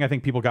the other thing I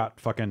think people got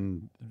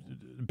fucking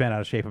bent out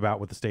of shape about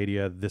with the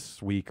Stadia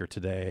this week or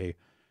today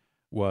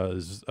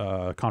was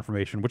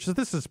confirmation, which is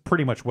this is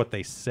pretty much what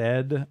they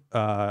said,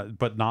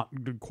 but not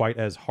quite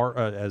as hard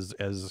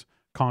as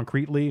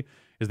concretely,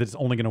 is that it's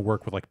only going to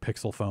work with like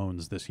Pixel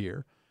phones this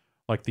year.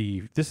 Like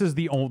this is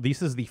the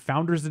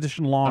Founders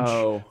Edition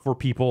launch for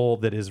people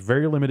that is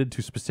very limited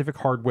to specific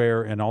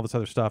hardware and all this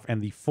other stuff,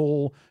 and the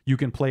full you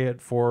can play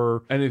it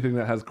for anything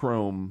that has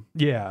Chrome.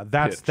 Yeah,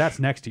 that's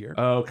next year.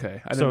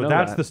 Okay, so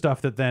that's the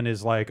stuff that then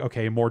is like,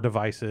 okay, more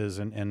devices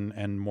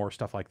and more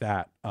stuff like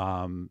that.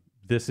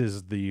 This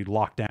is the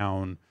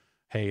lockdown.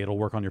 Hey, it'll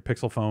work on your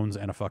Pixel phones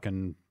and a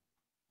fucking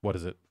what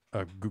is it?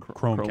 A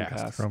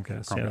Chromecast.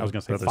 Chromecast. I was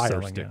gonna say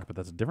Fire Stick, but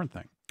that's a different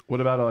thing. What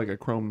about like a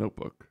Chrome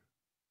notebook?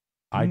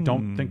 I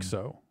don't think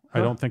so.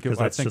 I don't think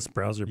that's just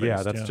browser based.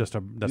 Yeah, that's just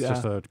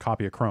a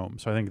copy of Chrome.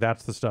 So I think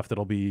that's the stuff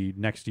that'll be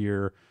next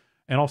year,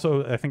 and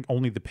also I think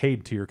only the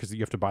paid tier because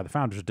you have to buy the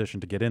Founders Edition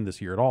to get in this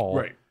year at all.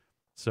 Right.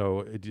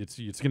 So it's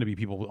going to be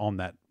people on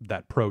that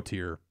pro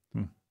tier,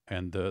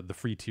 and the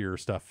free tier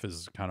stuff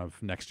is kind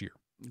of next year.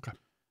 Okay.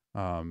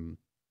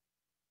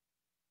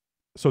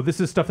 So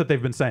this is stuff that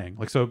they've been saying.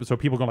 Like so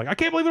people going like, I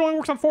can't believe it only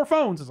works on 4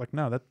 phones. It's like,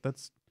 no,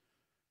 that's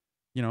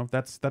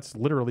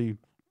literally.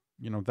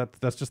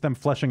 That's just them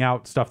fleshing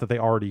out stuff that they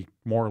already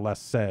more or less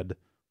said.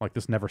 Like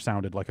this never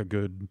sounded like a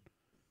good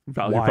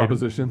value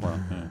proposition,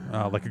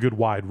 like a good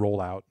wide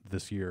rollout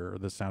this year.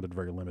 This sounded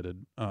very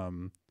limited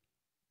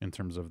in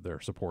terms of their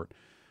support.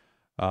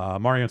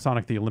 Mario and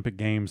Sonic: The Olympic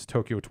Games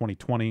Tokyo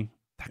 2020.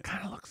 That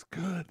kind of looks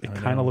good. It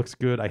kind of looks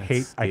good. I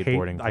feel like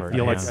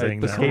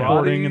the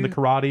skateboarding and the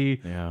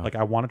karate. Yeah. Like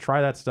I want to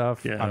try that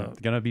stuff. Yeah. I'm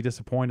gonna be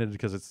disappointed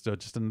because it's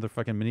just another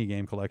fucking mini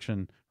game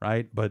collection,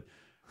 right? But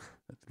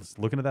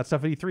looking at that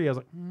stuff at E3, I was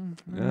like,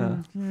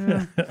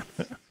 yeah.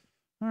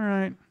 All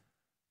right.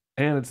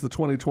 And it's the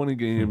 2020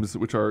 games,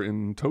 which are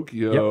in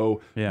Tokyo,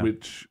 Yeah.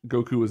 which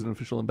Goku is an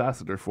official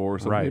ambassador for.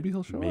 So maybe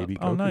he'll show Maybe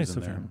up. Goku's nice in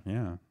of there. him.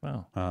 Yeah.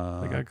 Wow.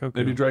 They got Goku.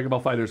 Maybe Dragon Ball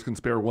Fighters can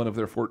spare one of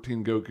their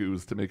 14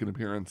 Gokus to make an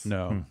appearance.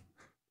 No.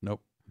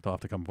 Nope. They'll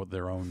have to come up with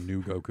their own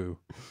new Goku.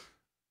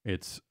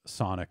 It's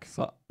Sonic,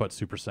 but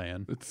Super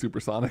Saiyan. It's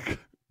Supersonic.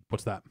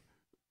 What's that?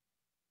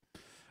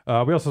 We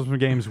also have some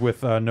games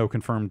with no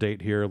confirmed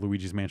date here.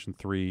 Luigi's Mansion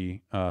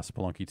 3,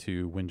 Spelunky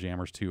 2,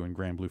 Windjammers 2, and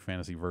Grand Blue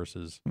Fantasy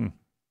Versus.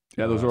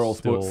 Yeah, those are all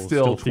still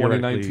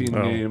theoretically- 2019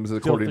 games,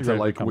 according to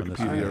like coming this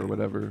Wikipedia year. or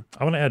whatever.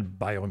 I want to add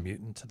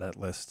Biomutant to that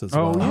list as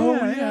Oh, well.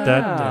 yeah.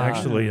 That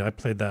actually, I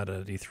played that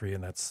at E3,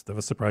 and that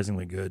was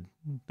surprisingly good.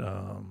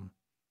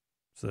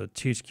 It's a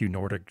THQ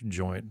Nordic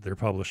joint they're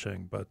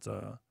publishing, but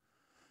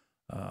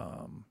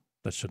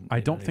that shouldn't. I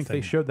mean don't think they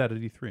anything. showed that at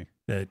E3.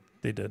 They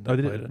did. Oh, I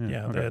they played did? it. Yeah,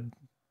 Yeah, okay. they had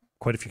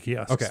quite a few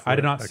kiosks. Okay, for I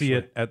did not actually. see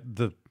it at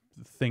the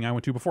thing I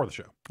went to before the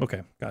show.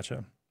 Okay,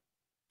 gotcha.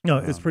 No,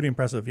 it's pretty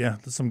impressive. Yeah,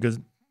 there's some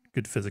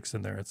good physics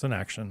in there. It's an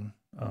action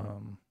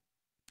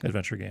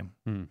adventure game.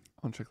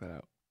 I'll check that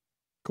out.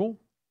 Cool.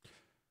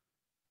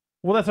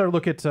 Well, that's our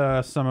look at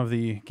some of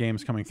the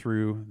games coming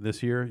through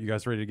this year. You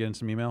guys ready to get in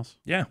some emails?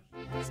 Yeah,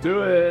 Let's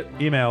do it.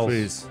 Emails.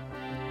 please.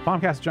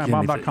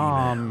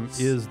 Bombcast@giantbomb.com emails.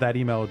 is that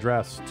email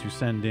address to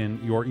send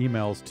in your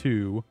emails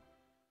to,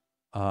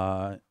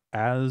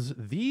 as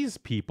these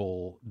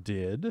people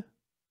did.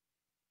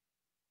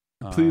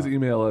 Please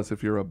email us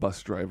if you're a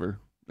bus driver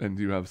and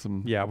you have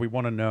some. Yeah, we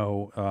want to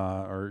know,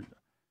 or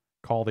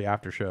call the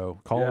after show.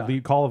 Yeah.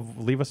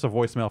 Leave us a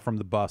voicemail from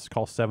the bus.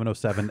 Call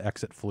 707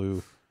 exit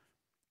flu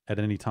at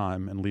any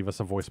time and leave us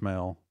a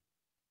voicemail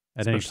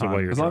at any Especially while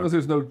time. you're As long as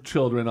there's no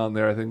children on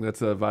there, I think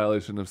that's a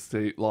violation of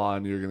state law,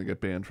 and you're going to get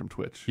banned from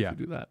Twitch Yeah. if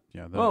you do that.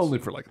 Yeah, Well, only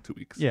for like 2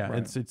 weeks. yeah.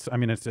 Right. It's. I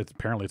mean, it's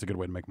apparently it's a good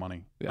way to make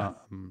money. Yeah.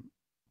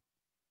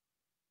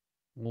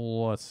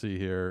 Let's see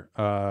here.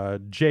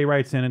 Jay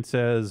writes in and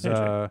says, Hey,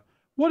 Jay.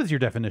 "What is your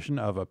definition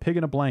of a pig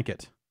in a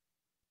blanket?"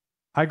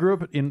 I grew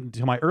up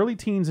until my early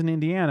teens in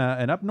Indiana,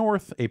 and up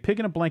north, a pig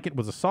in a blanket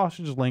was a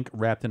sausage link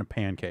wrapped in a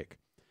pancake.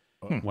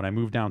 When I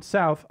moved down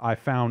south, I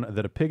found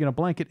that a pig in a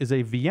blanket is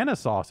a Vienna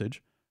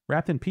sausage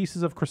wrapped in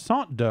pieces of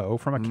croissant dough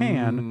from a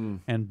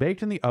can and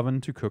baked in the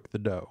oven to cook the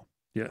dough.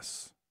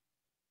 Yes.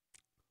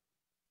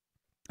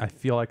 I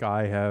feel like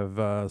I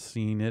have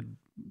seen it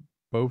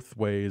both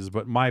ways,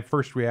 but my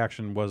first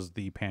reaction was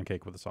the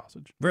pancake with the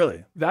sausage.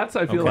 Really? That's,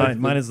 I feel Okay. like.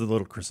 Mine is the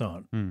little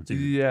croissant. too.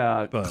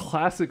 Yeah, But-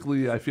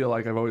 classically, I feel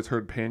like I've always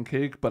heard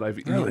pancake, but I've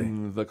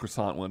eaten the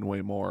croissant one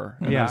way more.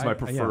 And that's my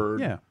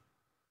preferred. Yeah.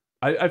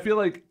 I feel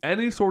like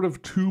any sort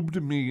of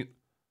tubed meat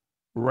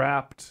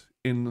wrapped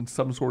in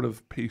some sort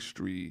of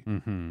pastry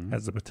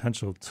Has the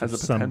potential to has the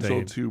potential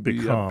someday to be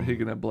a become pig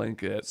in a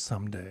blanket.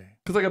 someday.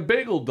 Because like a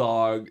bagel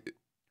dog,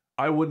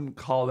 I wouldn't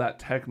call that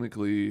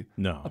technically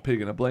No. a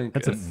pig in a blanket.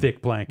 That's a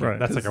thick blanket. Right.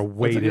 That's like a That's like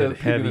weighted, a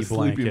pig in a heavy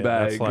sleeping blanket.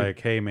 That's bag. like,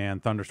 hey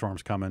man,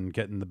 thunderstorm's coming.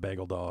 Get in the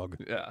bagel dog.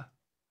 Yeah.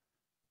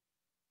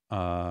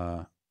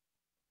 Uh,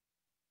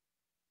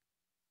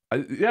 I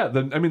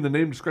mean, the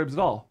name describes it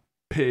all.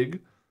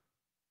 Pig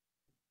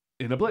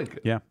in a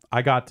blanket. yeah.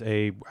 I got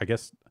I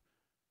guess,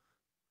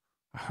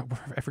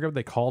 I forget what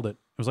they called it. It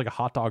was like a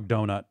hot dog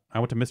donut. I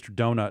went to Mr.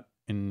 Donut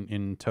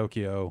in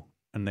Tokyo,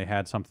 and they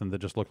had something that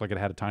just looked like it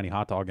had a tiny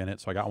hot dog in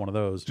it. So I got one of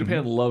those.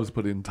 Japan loves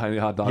putting tiny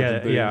hot dogs in Yeah,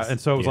 things. yeah. And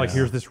so it was like, Yeah.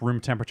 here's this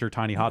room temperature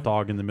tiny hot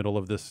dog in the middle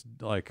of this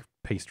like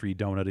pastry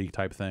donut-y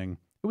type thing.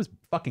 It was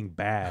fucking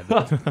bad.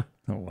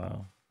 Oh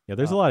wow. Yeah,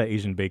 there's a lot of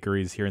Asian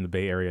bakeries here in the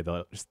Bay Area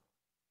that just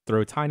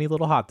throw tiny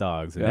little hot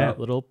dogs and Yeah.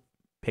 little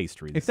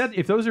pastries.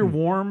 If those are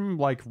warm,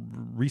 like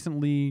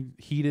recently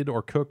heated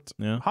or cooked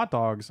Yeah. hot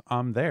dogs,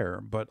 I'm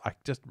there. But I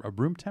just a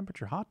room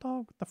temperature hot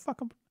dog? What the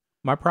fuck?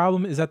 My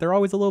problem is that they're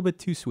always a little bit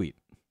too sweet.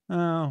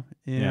 Oh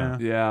yeah,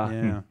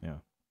 Yeah. yeah.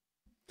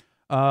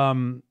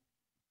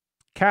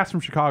 Cass from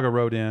Chicago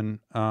wrote in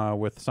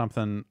with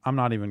something. I'm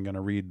not even going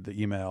to read the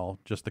email.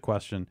 Just the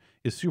question: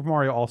 is Super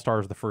Mario All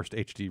Stars the first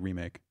HD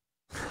remake?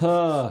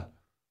 Huh.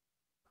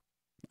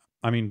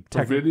 I mean,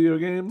 For video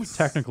games?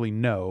 technically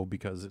no,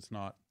 because it's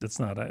not. It's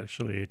not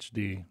actually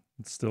HD.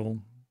 It's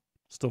still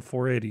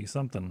 480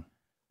 something.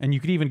 And you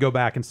could even go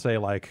back and say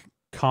like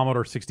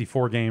Commodore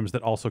 64 games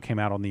that also came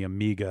out on the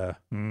Amiga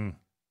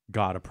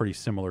got a pretty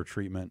similar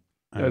treatment.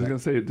 I was going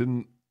to say it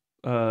didn't.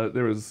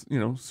 There was,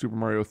 Super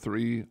Mario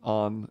 3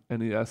 on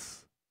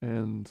NES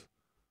and.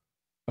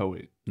 Oh,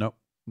 wait. Nope.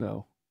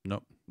 No.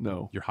 Nope.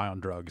 No. You're high on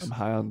drugs. I'm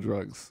high on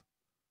drugs.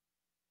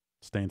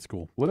 Stay in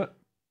school.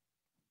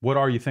 What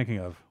are you thinking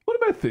of?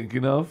 am I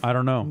thinking of? I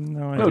don't know.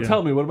 No,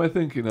 Tell me, what am I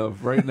thinking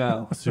of right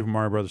now? Super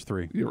Mario Brothers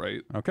 3. You're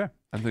right. Okay.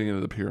 I'm thinking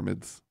of the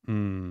pyramids.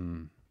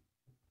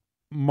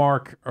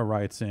 Mark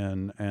writes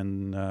in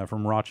and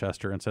from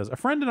Rochester and says, a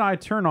friend and I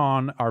turn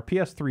on our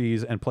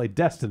PS3s and play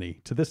Destiny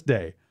to this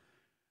day.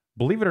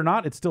 Believe it or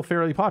not, it's still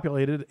fairly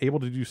populated, able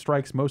to do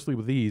strikes mostly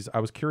with ease. I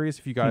was curious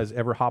if you guys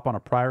ever hop on a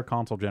prior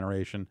console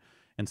generation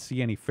and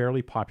see any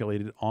fairly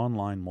populated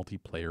online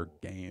multiplayer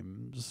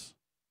games.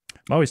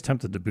 I'm always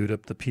tempted to boot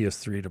up the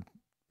PS3 to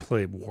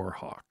play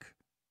Warhawk.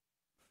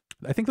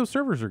 I think those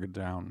servers are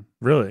down.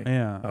 Really?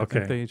 Yeah. I Okay.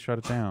 think they shut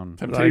it down.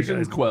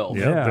 Temptations quelled.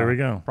 Yeah, there we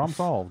go. Problem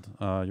solved.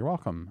 You're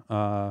welcome.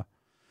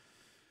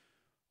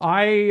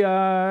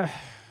 I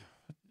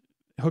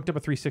hooked up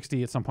a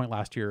 360 at some point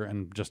last year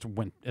and just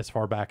went as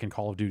far back in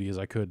Call of Duty as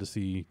I could to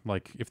see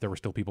like if there were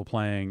still people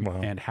playing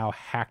and how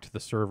hacked the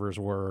servers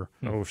were.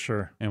 Oh,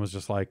 sure. And it was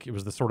just like, it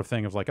was the sort of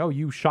thing of like, oh,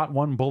 you shot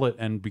one bullet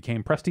and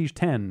became Prestige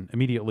 10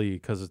 immediately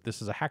because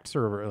this is a hacked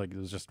server. Like, it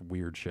was just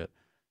weird shit.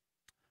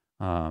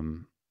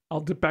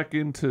 I'll dip back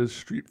into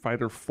Street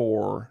Fighter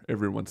 4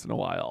 every once in a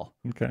while.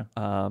 Okay.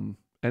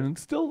 And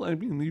still, I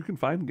mean, you can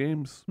find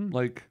games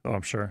like. Oh,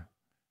 I'm sure.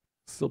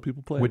 Still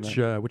people playing.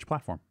 Which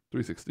platform?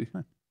 360.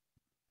 Huh.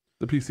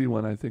 The PC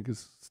one, I think,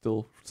 is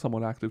still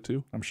somewhat active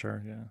too. I'm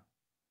sure. Yeah.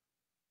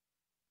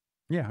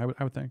 Yeah,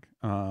 I would think.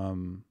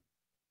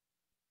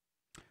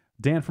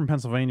 Dan from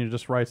Pennsylvania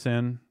just writes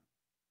in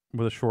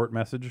with a short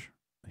message.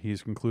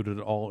 He's concluded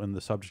it all in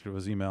the subject of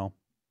his email.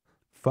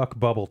 Fuck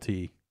bubble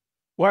tea.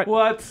 What?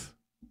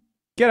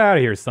 Get out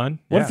of here, son.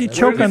 What if you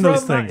choke on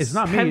those things? It's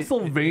not me.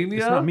 Pennsylvania?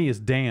 It's not me. It's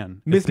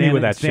Dan. Miss It's me Dan,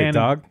 with that it's shit, Dan,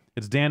 dog.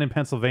 It's Dan in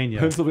Pennsylvania.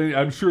 Pennsylvania.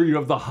 I'm sure you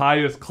have the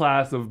highest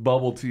class of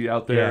bubble tea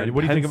out there. Yeah.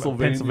 What do you think about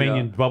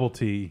Pennsylvanian bubble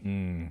tea?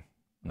 Mm.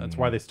 That's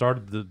why they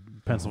started the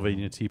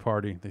Pennsylvania Tea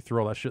Party. They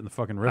threw all that shit in the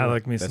fucking river. I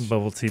like me some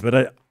bubble tea,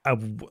 but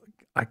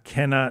I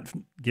cannot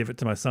give it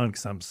to my son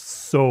because I'm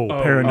so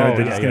paranoid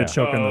that he's going to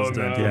choke on those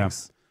damn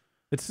things.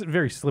 It's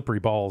very slippery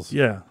balls.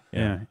 Yeah.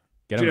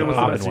 Get Jim, him the what's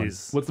poppin' the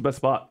ones. What's the best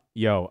spot?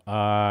 Yo,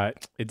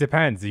 it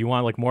depends. Do you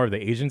want like more of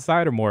the Asian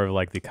side or more of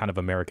like the kind of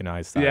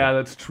Americanized side? Yeah,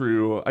 that's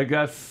true. I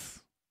guess.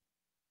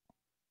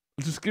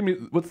 Just give me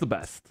what's the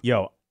best.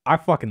 Yo, I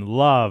fucking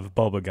love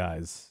boba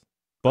guys.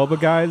 Boba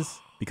guys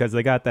because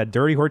they got that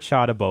dirty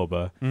horchata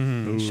boba,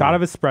 shot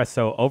of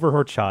espresso over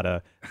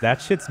horchata.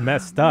 That shit's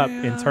messed up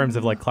in terms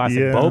of like classic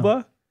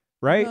boba,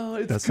 right? No,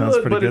 it's That good, sounds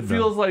pretty but good, it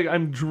feels like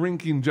I'm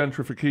drinking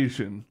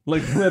gentrification.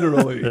 Like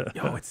literally.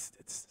 Yo, it's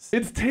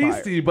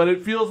tasty, but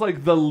it feels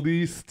like the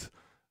least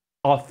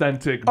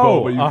authentic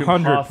Oh, boba you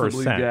can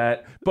possibly 100%.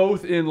 get,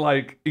 both in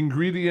like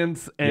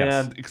ingredients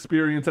and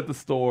experience at the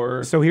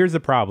store. So here's the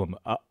problem.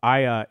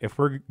 If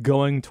we're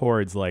going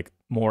towards like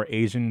more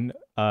Asian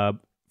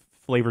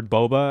flavored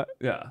boba,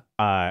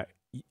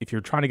 if you're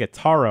trying to get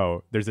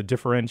taro, there's a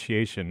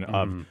differentiation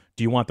of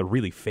do you want the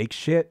really fake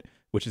shit,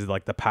 which is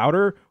like the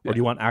powder, or do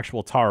you want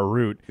actual taro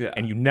root?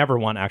 And you never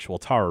want actual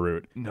taro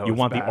root. No, you it's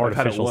want bad. the I've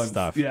had it artificial once.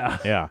 stuff.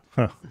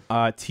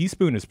 Yeah.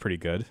 Teaspoon is pretty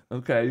good.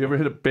 Okay, you ever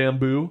hit a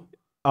bamboo?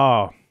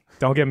 Oh,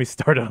 don't get me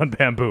started on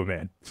bamboo,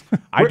 man.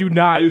 I do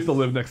not. I used to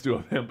live next to a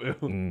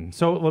bamboo.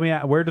 So let me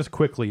ask, where does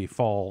Quickly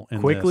fall in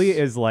Quickly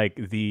this? is like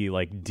the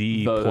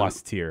D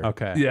plus tier.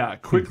 Okay. Yeah,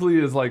 Quickly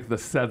is like the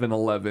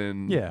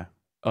 7-Eleven Yeah.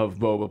 of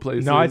boba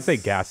places. No, I'd say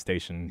gas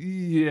station.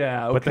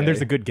 Yeah, okay. But then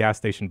there's a good gas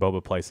station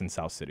boba place in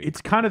South City.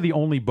 It's kind of the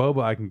only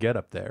boba I can get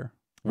up there.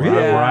 Really?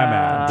 Where I'm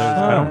at.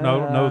 I don't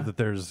know that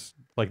there's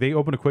like they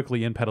opened a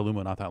Quickly in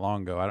Petaluma not that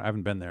long ago. I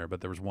haven't been there,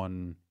 but there was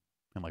one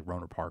in like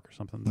Roner Park or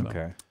something. So.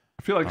 Okay.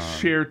 I feel like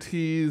Share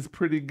Tea's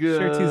pretty good.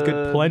 Share Tea's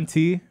good.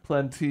 Plenty.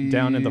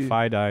 Down in the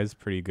Five Eyes,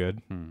 pretty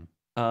good.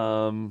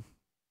 You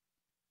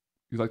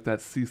like that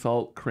sea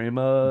salt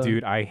crema?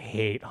 Dude, I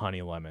hate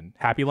Honey Lemon.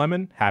 Happy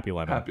Lemon? Happy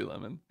Lemon. Happy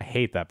Lemon. I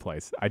hate that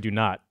place. I do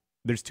not.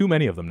 There's too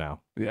many of them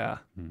now. Yeah.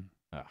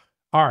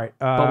 All right.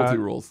 Bubble tea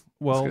rules.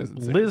 Well,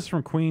 Liz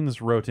from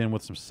Queens wrote in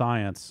with some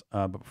science.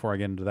 But before I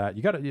get into that,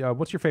 you got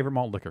what's your favorite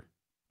malt liquor?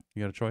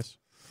 You got a choice?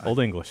 Old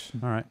English.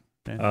 All right.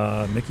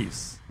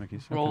 Mickey's.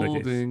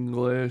 Old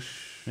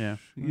English. Yeah.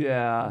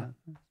 Yeah.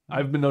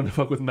 I've been known to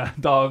fuck with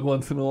Mad Dog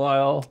once in a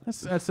while.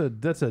 That's a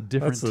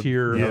different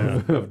tier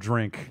of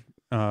drink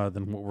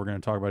than what we're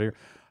going to talk about here.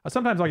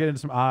 Sometimes I get into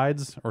some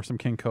Ides or some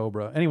King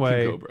Cobra.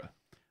 Anyway, King Cobra.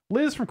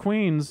 Liz from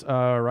Queens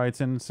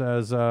writes in and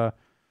says,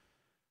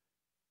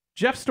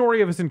 Jeff's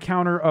story of his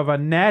encounter of a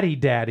natty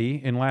daddy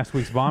in last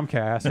week's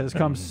Bombcast has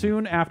come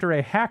soon after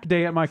a hack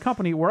day at my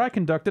company where I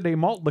conducted a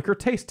malt liquor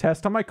taste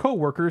test on my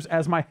coworkers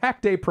as my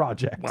hack day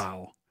project.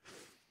 Wow.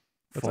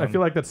 I feel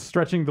like that's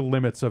stretching the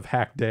limits of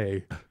hack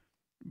day,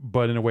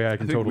 but in a way I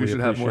can totally we should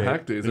appreciate. have more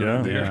hack days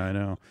around here. Yeah, I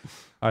know.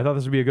 I thought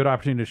this would be a good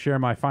opportunity to share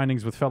my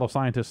findings with fellow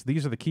scientists.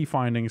 These are the key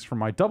findings from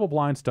my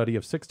double-blind study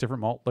of 6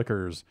 different malt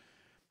liquors.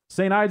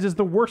 St. Ides is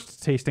the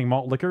worst tasting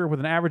malt liquor with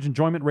an average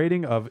enjoyment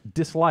rating of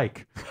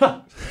dislike.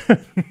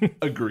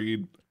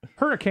 Agreed.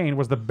 Hurricane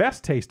was the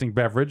best tasting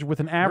beverage with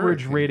an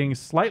average rating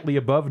slightly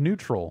above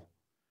neutral.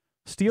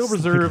 Steel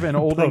Reserve and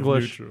Old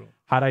English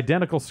had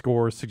identical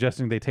scores,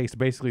 suggesting they taste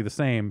basically the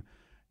same.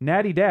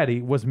 Natty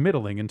Daddy was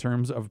middling in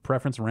terms of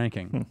preference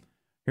ranking.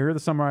 Here are the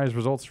summarized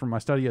results from my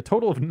study. A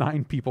total of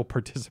 9 people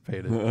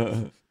participated.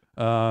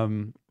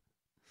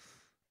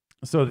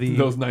 So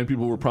those 9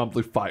 people were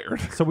promptly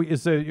fired. So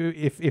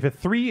if a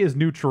 3 is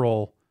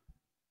neutral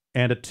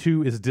and a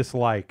 2 is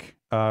dislike,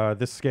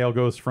 this scale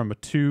goes from a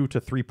 2 to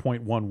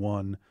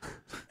 3.11.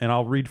 And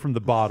I'll read from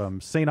the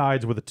bottom. St.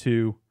 Ides with a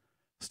 2,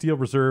 Steel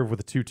Reserve with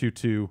a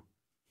 222,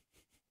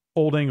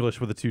 Old English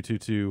with a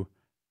 222,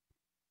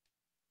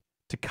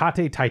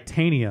 Tecate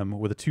Titanium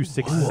with a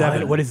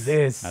 267. What is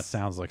this? That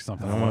sounds like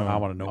something I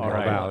want to know more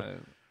right.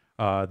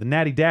 about. The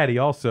Natty Daddy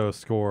also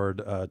scored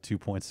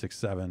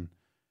 2.67.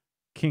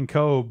 King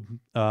Cobe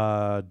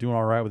doing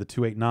all right with a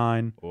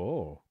 289.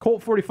 Oh.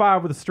 Colt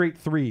 45 with a straight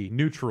 3,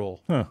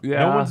 neutral. Huh.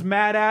 Yeah. No one's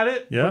mad at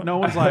it. Yeah. But no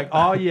one's like,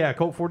 oh yeah,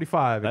 Colt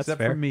 45, That's except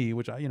fair. for me,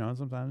 which I,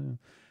 sometimes.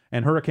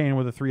 And Hurricane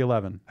with a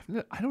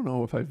 311. I don't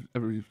know if I've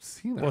ever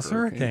seen a What's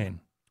Hurricane?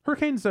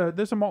 Hurricane's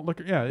there's a malt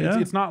liquor. Yeah, Yeah?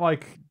 it's not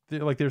like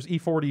there's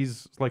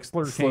E40s like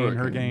Slurricane,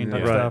 Hurricane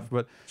type yeah. stuff,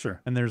 but Sure.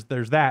 and there's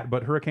that,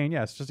 but Hurricane,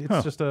 yeah, it's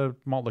just a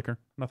malt liquor,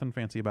 nothing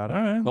fancy about it.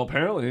 All right. Well,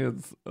 apparently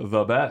it's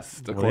the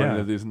best according yeah.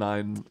 to these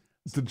 9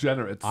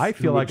 degenerates. I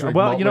who feel would like, drink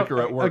well, malt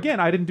liquor at work. again,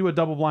 I didn't do a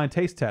double blind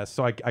taste test,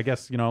 so I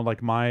guess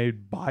like my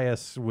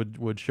bias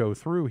would show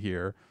through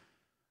here.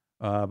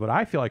 But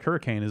I feel like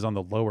Hurricane is on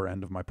the lower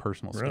end of my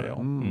personal Really?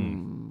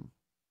 scale.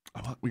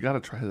 We got to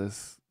try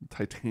this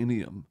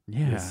titanium.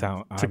 Yeah,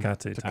 I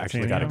Tecate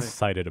actually got Titanium.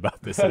 excited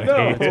about this. I And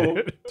I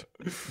hated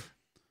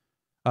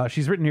know. it.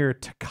 she's written here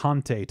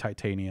Tecate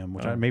Titanium,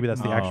 which maybe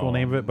that's the actual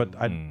name of it, but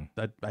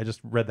I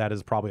just read that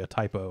as probably a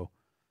typo.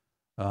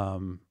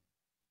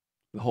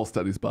 The whole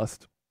study's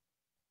bust.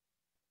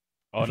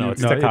 Oh no,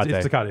 it's no, Tecate.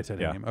 it's Tecate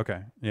Titanium.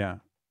 Okay, yeah.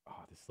 Oh,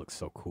 this looks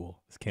so cool.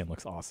 This can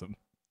looks awesome.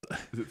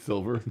 Is it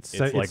silver? It's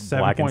like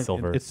black and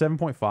silver. It's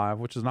 7.5,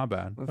 which is not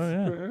bad.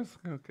 That's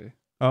yeah. Okay.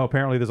 Oh,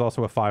 apparently there's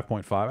also a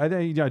 5.5. I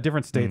think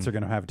different states are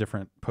going to have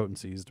different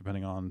potencies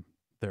depending on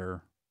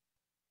the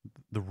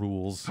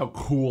rules. How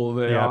cool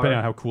they Yeah, are. depending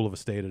on how cool of a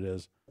state it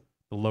is.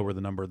 The lower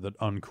the number, the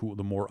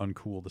more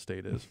uncool the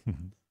state is.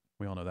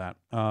 We all know that.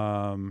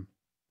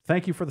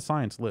 Thank you for the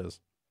science, Liz.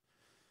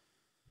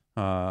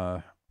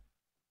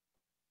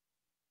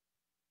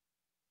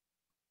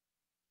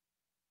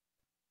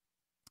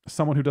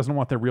 Someone who doesn't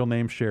want their real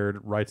name shared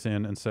writes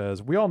in and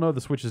says, we all know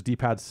the Switch's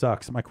D-pad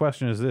sucks. My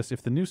question is this.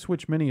 If the new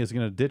Switch Mini is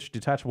going to ditch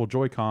detachable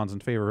Joy-Cons in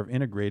favor of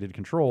integrated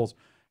controls,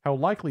 how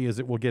likely is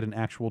it we'll get an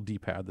actual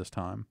D-pad this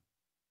time?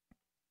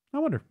 I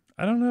wonder.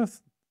 I don't know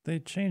if they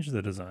changed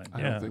the design. I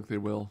yeah. don't think they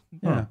will.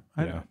 Yeah.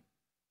 Yeah.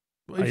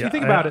 If you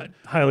think about it,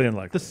 highly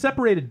unlikely. the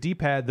separated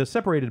D-pad, the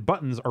separated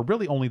buttons are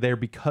really only there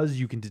because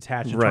you can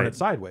detach and turn Right. it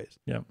sideways.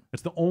 Yep.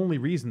 It's the only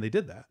reason they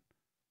did that.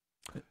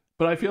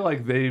 But I feel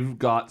like they've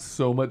got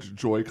so much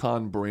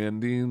Joy-Con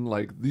branding.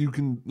 Like you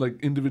can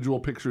individual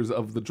pictures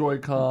of the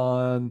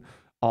Joy-Con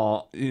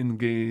in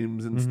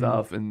games and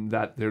stuff, and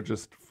that they're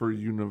just for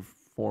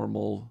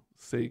uniformal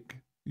sake,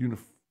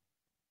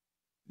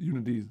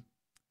 unity's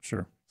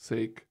Sure.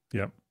 sake.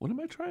 Yep. What am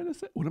I trying to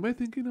say? What am I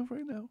thinking of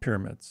right now?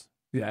 Pyramids.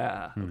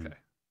 Yeah. Okay.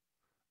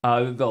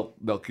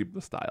 They'll keep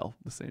the style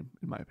the same,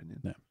 in my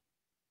opinion. Yeah.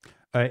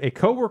 A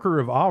coworker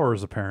of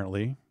ours,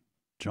 apparently,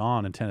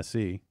 John in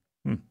Tennessee,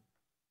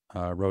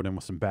 wrote in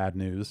with some bad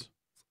news.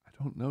 I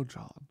don't know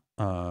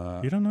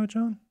John. You don't know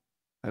John?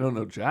 I don't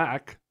know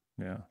Jack.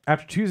 Yeah.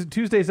 After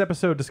Tuesday's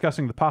episode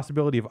discussing the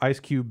possibility of Ice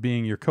Cube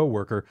being your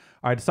coworker,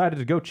 I decided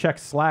to go check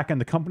Slack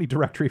and the company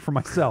directory for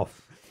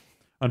myself.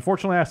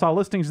 Unfortunately, I saw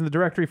listings in the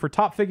directory for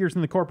top figures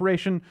in the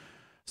corporation,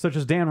 such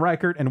as Dan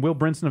Reichert and Will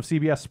Brinson of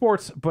CBS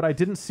Sports, but I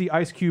didn't see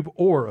Ice Cube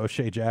or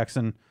O'Shea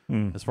Jackson.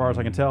 As far as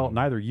I can tell,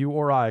 neither you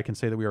or I can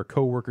say that we are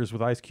co-workers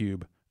with Ice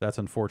Cube. That's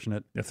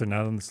unfortunate. If they're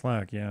not on the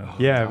Slack, yeah.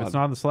 Yeah, if God. it's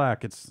not on the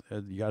Slack, it's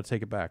you got to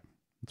take it back.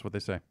 That's what they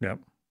say. Yep.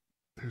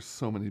 There's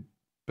so many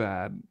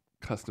bad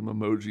custom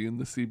emoji in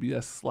the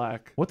CBS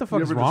Slack. What the You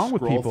fuck is ever wrong just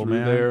with scroll people, through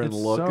man? there and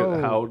It's look so-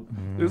 at how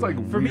there's like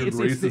For me, weird it's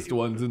the- racist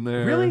ones in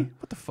there. Really?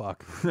 What the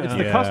fuck? It's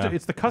the Yeah. custom.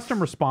 It's the custom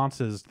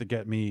responses that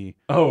get me.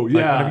 Oh Like,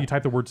 yeah. whenever you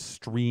type the word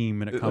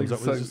 "stream" and it It, comes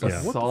like, up, it's just like, a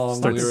what the song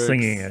Start lyrics.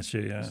 singing at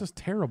you, yeah. This is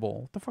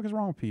terrible. What the fuck is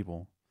wrong with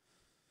people?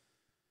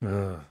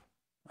 Ugh.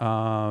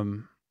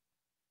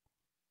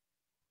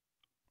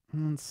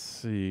 Let's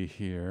see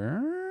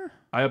here.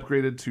 I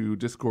upgraded to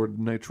Discord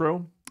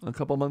Nitro a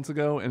couple months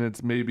ago, and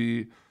it made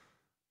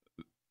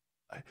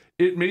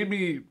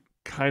me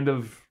kind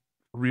of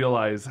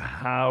realize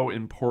how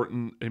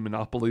important a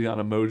monopoly on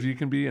emoji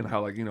can be, and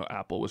how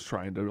Apple was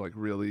trying to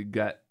really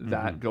get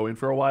that going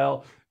for a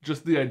while.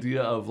 Just the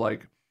idea of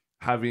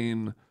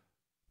having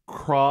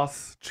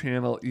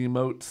cross-channel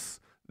emotes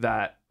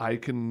that I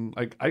have You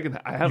a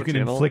can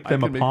channel. inflict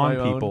them I can make upon my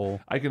own.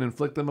 people. I can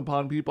inflict them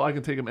upon people. I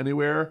can take them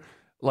anywhere.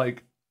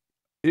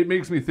 It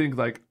makes me think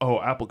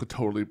oh, Apple could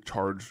totally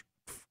charge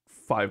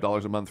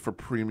 $5 a month for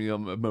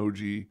premium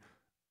emoji,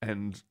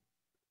 and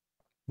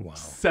Wow.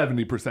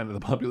 70% of the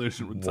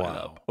population would sign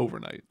up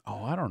overnight.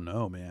 Oh, I don't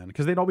know, man,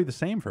 because they'd all be the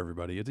same for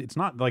everybody. It's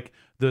not like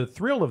the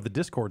thrill of the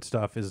Discord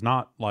stuff is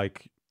not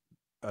like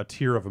a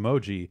tier of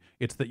emoji.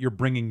 It's that you're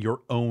bringing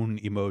your own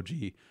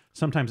emoji,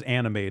 sometimes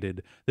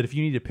animated, that if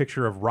you need a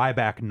picture of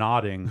Ryback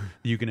nodding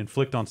that you can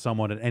inflict on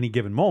someone at any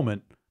given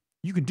moment,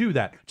 you can do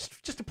that.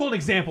 Just to pull an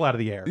example out of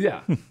the air.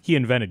 Yeah. He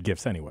invented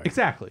GIFs anyway.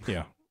 Exactly.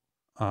 Yeah.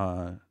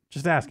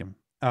 Just ask him.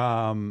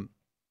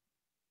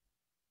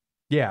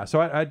 Yeah,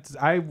 so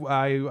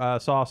I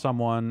saw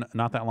someone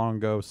not that long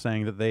ago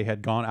saying that they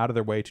had gone out of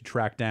their way to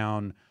track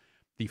down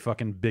the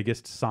fucking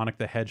biggest Sonic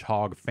the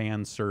Hedgehog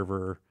fan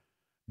server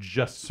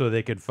just so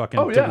they could fucking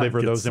Oh, yeah. deliver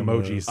Get those some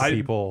of emojis those. to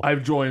people.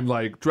 I've joined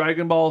like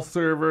Dragon Ball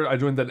server. I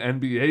joined that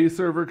NBA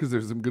server because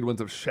there's some good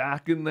ones of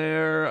Shaq in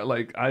there.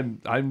 Like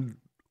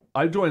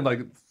I joined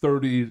like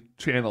 30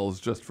 channels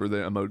just for the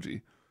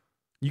emoji.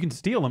 You can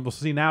steal them. Well,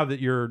 see, now that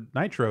you're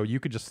Nitro, you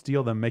could just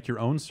steal them, make your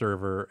own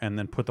server, and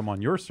then put them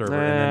on your server,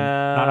 and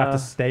then not have to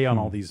stay on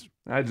all these.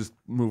 I just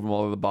move them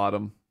all to the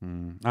bottom.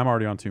 I'm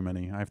already on too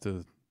many.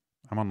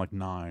 I'm on like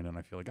 9, and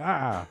I feel like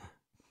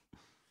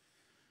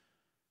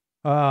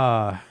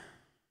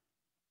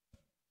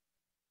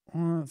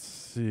let's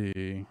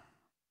see.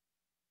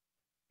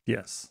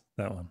 Yes,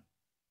 that one.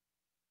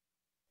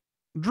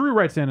 Drew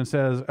writes in and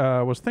says,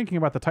 was thinking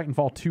about the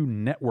Titanfall 2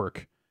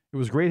 network. It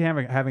was great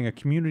having a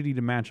community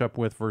to match up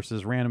with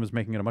versus random is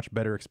making it a much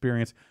better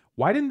experience.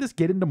 Why didn't this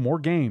get into more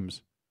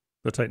games?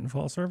 The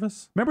Titanfall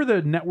service? Remember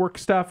the network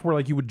stuff where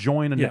like you would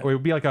join Yeah. it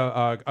would be like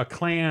a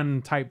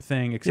clan type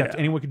thing, except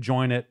anyone could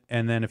join it.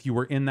 And then if you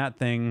were in that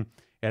thing,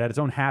 it had its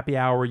own happy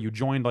hour. You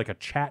joined like a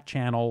chat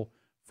channel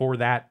for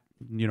that,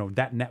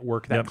 that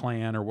network, that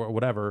clan or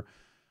whatever.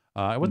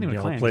 It wasn't even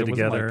a clan. Play It wasn't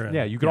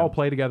together. you could all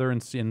play together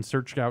and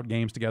search out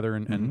games together.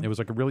 And it was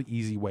like a really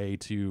easy way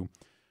to,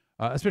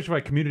 especially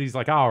like communities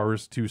like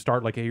ours, to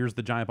start like, hey, here's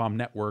the Giant Bomb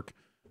network.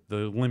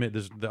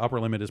 The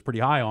upper limit is pretty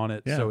high on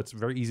it, so it's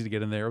very easy to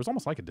get in there. It was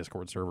almost like a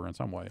Discord server in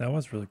some way. That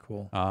was really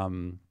cool.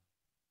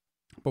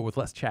 But with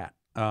less chat.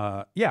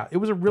 It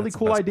was a really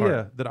cool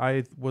idea that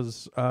I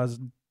was.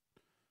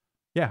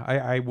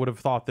 I would have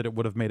thought that it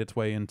would have made its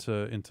way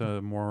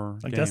into more.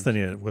 Like games.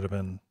 Destiny, it would have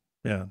been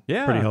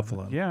pretty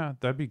helpful. Yeah,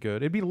 that'd be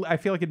good. I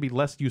feel like it'd be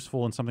less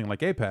useful in something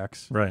like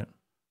Apex, Right.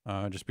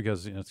 just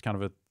because it's kind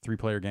of a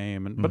 3-player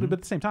game, but at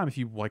the same time, if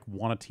you like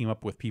want to team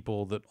up with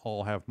people that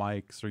all have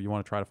mics, or you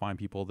want to try to find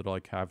people that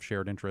like have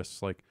shared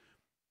interests, like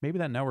maybe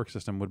that network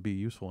system would be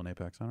useful in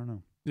Apex. I don't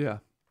know. Yeah.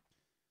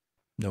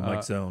 No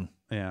mic zone.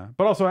 Yeah,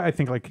 but also I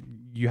think like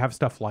you have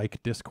stuff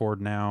like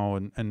Discord now,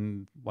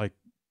 and like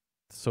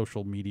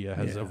social media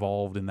has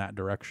evolved in that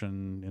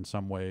direction in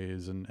some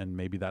ways, and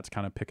maybe that's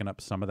kind of picking up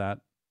some of that.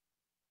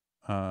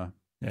 You're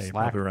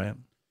Slack probably right.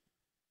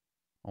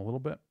 a little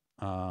bit.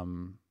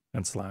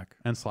 And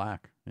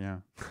Slack. Yeah.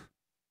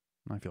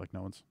 I feel like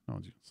no one's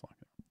using Slack.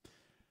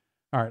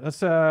 All right,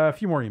 let's a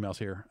few more emails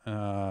here.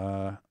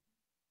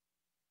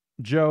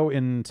 Joe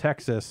in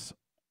Texas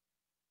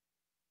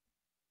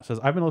says,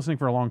 I've been listening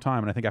for a long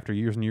time, and I think after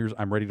years and years,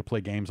 I'm ready to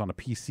play games on a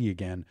PC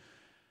again.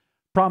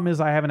 Problem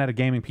is, I haven't had a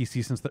gaming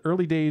PC since the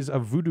early days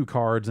of Voodoo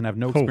cards and have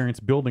no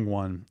experience building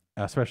one,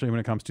 especially when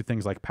it comes to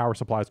things like power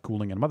supplies,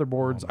 cooling, and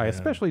motherboards. I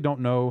especially don't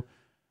know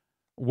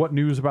what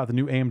news about the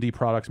new AMD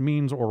products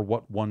means or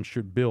what one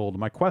should build.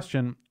 My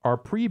question, are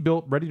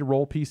pre-built,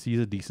 ready-to-roll PCs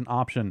a decent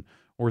option,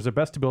 or is it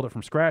best to build it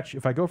from scratch?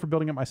 If I go for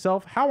building it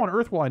myself, how on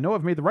earth will I know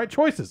I've made the right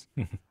choices?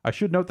 I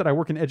should note that I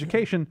work in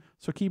education,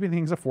 so keeping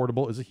things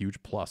affordable is a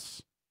huge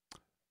plus.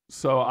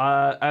 So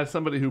as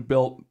somebody who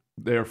built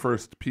their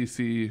first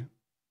PC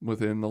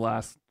within the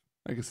last,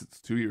 I guess it's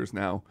 2 years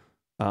now,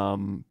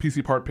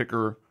 PC Part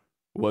Picker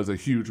was a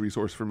huge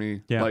resource for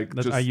me. Yeah,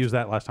 like I used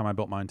that last time I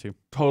built mine too.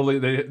 Totally.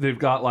 They've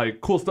got like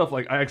cool stuff.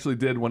 Like I actually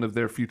did one of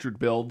their featured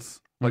builds.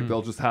 Like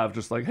they'll just have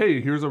just like, hey,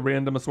 here's a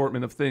random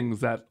assortment of things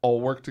that all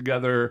work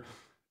together.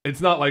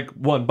 It's not like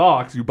one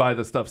box. You buy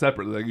the stuff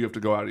separately. Like you have to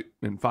go out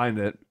and find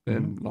it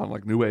and on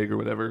like Newegg or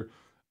whatever.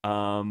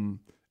 And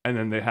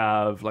then they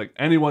have like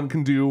anyone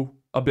can do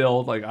a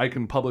build. Like I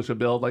can publish a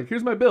build. Like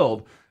here's my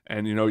build.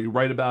 And, you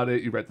write about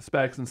it, you write the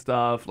specs and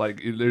stuff. Like,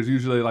 there's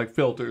usually, like,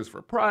 filters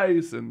for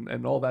price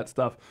and all that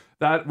stuff.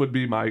 That would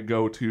be my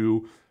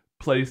go-to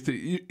place to,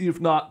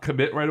 if not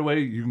commit right away,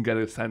 you can get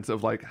a sense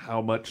of, like,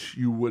 how much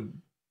you would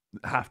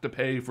have to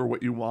pay for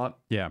what you want.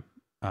 Yeah.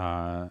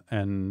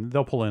 And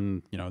they'll pull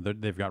in,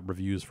 they've got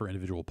reviews for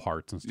individual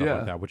parts and stuff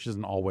like that, which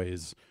isn't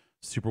always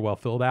super well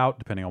filled out,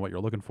 depending on what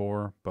you're looking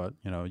for. But,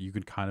 you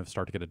can kind of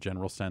start to get a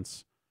general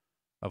sense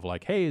of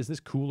like, hey, is this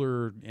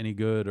cooler any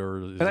good,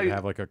 or does it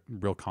have like a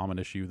real common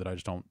issue that I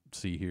just don't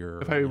see here?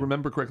 If I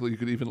remember correctly, you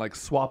could even like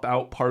swap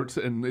out parts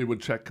and it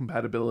would check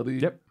compatibility.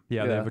 Yep.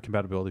 Yeah, they have a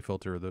compatibility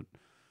filter that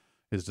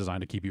is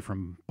designed to keep you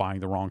from buying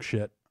the wrong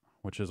shit,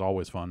 which is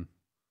always fun.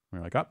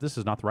 You're like, this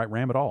is not the right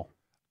RAM at all.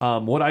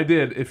 What I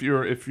did, if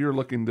you're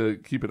looking to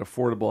keep it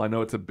affordable, I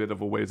know it's a bit of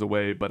a ways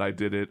away, but I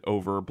did it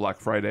over Black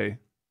Friday.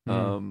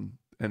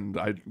 And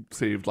I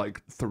saved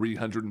like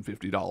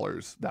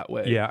 $350 that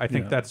way. Yeah, I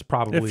think that's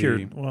probably. If you're,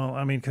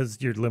 because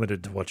you're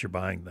limited to what you're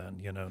buying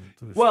then,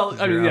 Well,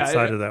 I mean,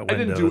 outside of that window, I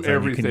didn't do then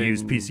everything. You can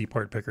use PC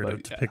Part Picker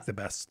to pick the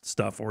best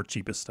stuff or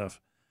cheapest stuff.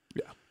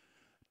 Yeah.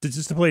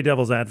 Just to play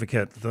devil's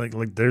advocate,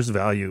 like there's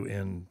value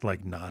in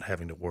like not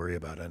having to worry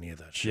about any of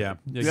that shit.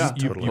 Yeah.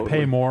 You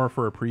pay more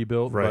for a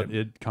pre-built, right, but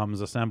it comes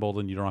assembled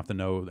and you don't have to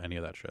know any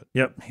of that shit.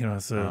 Yep.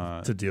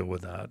 To deal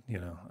with that,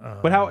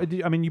 But how,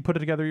 you put it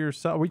together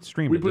yourself? We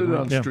streamed it. We put it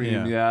on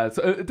stream, yeah.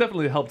 So it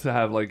definitely helped to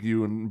have like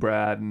you and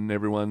Brad and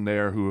everyone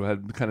there who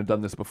had kind of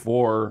done this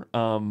before.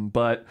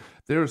 But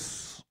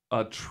there's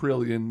a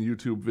trillion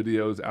YouTube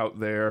videos out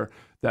there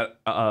that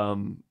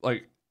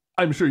like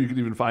I'm sure you could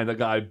even find a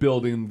guy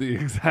building the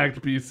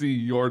exact PC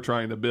you're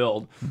trying to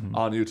build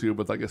on YouTube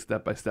with like a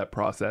step-by-step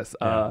process.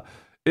 Yeah.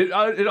 It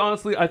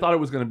honestly, I thought it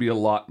was going to be a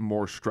lot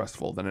more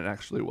stressful than it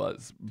actually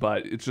was.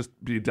 But it's just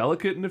be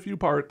delicate in a few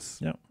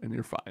parts, and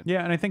you're fine.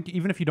 Yeah, and I think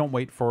even if you don't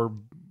wait for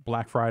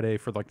Black Friday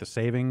for like the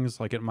savings,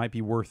 like it might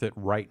be worth it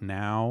right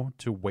now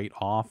to wait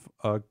off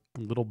a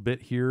little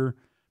bit here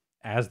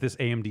as this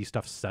AMD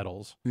stuff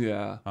settles.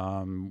 Yeah.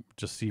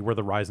 Just see where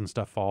the Ryzen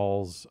stuff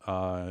falls.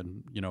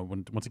 You know,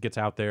 once it gets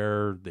out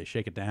there, they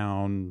shake it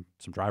down,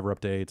 some driver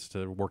updates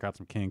to work out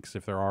some kinks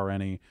if there are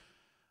any.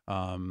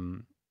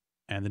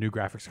 And the new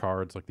graphics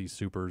cards like these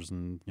supers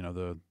and, you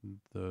know,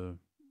 the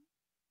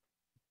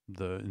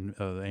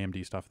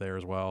AMD stuff there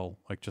as well,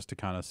 like just to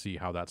kind of see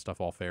how that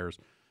stuff all fares.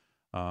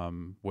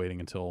 Waiting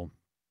until,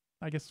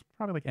 I guess,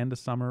 probably like end of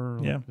summer,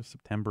 like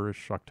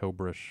September-ish,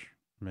 October-ish,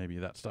 maybe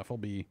that stuff will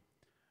be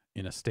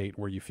in a state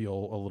where you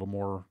feel a little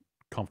more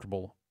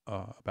comfortable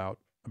about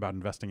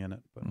investing in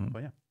it.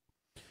 But yeah.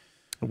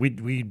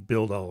 We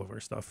build all of our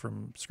stuff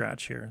from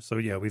scratch here. So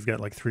yeah, we've got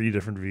like 3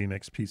 different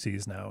VMix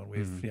PCs now, and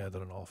we've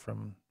done it all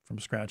from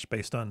scratch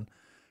based on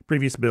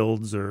previous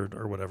builds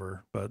or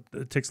whatever. But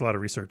it takes a lot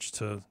of research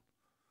to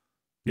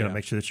you know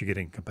make sure that you're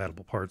getting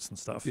compatible parts and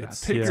stuff. Yeah,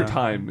 take your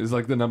time is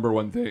like the number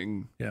one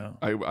thing. Yeah,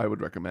 I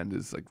would recommend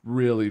is like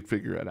really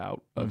figure it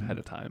out ahead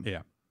of time.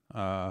 Yeah,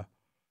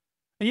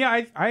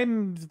 yeah.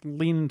 I'm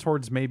leaning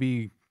towards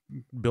maybe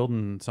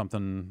building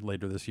something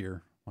later this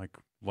year, like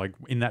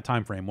in that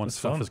time frame once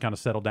stuff has kind of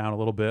settled down a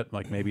little bit.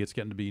 Like maybe it's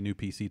getting to be new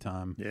PC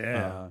time.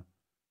 Yeah,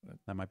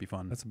 that might be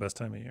fun. That's the best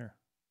time of year.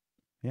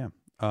 Yeah.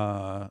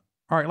 All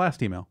right,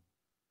 last email.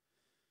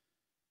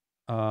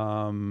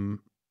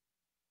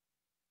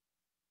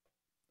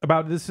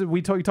 About this,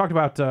 you talked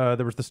about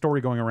there was the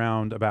story going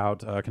around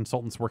about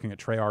consultants working at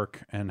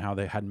Treyarch and how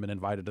they hadn't been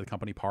invited to the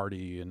company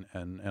party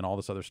and all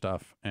this other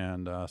stuff.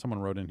 And someone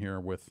wrote in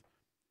here with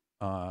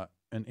an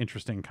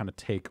interesting kind of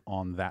take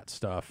on that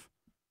stuff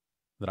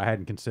that I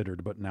hadn't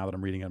considered, but now that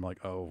I'm reading it, I'm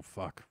like, oh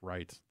fuck,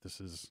 right,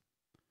 this is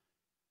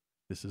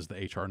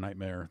the HR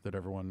nightmare that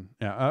everyone...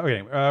 Yeah.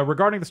 Okay.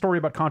 Regarding the story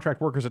about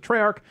contract workers at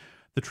Treyarch,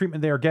 the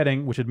treatment they are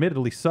getting, which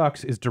admittedly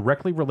sucks, is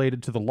directly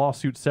related to the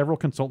lawsuit several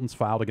consultants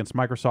filed against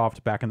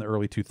Microsoft back in the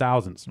early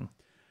 2000s.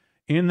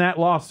 In that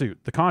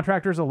lawsuit, the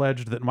contractors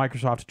alleged that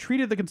Microsoft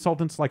treated the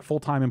consultants like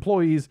full-time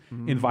employees,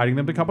 inviting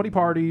them to company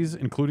parties,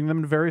 including them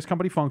in various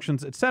company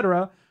functions,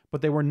 etc.,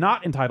 but they were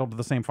not entitled to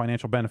the same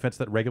financial benefits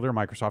that regular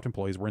Microsoft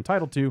employees were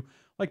entitled to,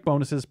 like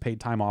bonuses,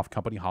 paid time off,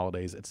 company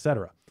holidays,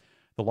 etc.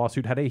 The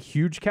lawsuit had a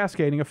huge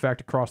cascading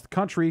effect across the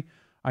country.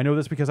 I know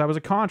this because I was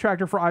a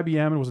contractor for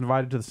IBM and was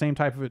invited to the same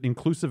type of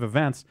inclusive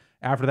events.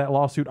 After that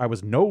lawsuit, I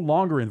was no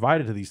longer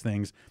invited to these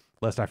things,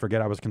 lest I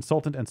forget I was a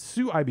consultant and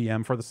sue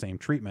IBM for the same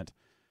treatment.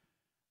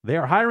 They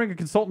are hiring a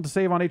consultant to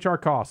save on HR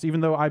costs. Even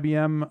though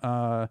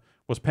IBM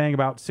was paying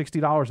about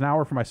 $60 an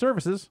hour for my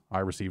services, I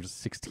received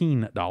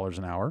 $16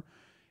 an hour.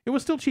 It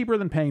was still cheaper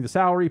than paying the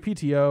salary,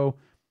 PTO,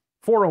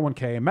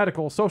 401k,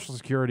 medical, social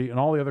security, and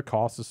all the other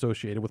costs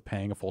associated with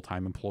paying a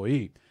full-time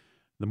employee.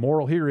 The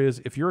moral here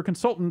is, if you're a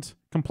consultant,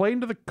 complain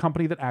to the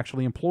company that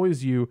actually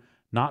employs you,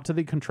 not to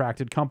the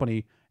contracted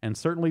company, and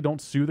certainly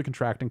don't sue the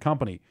contracting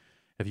company.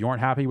 If you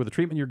aren't happy with the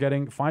treatment you're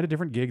getting, find a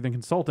different gig than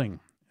consulting.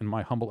 In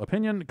my humble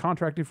opinion,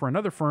 contracting for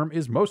another firm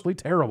is mostly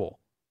terrible.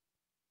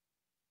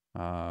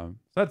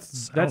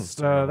 That's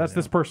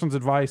this person's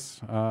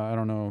advice. I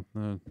don't know.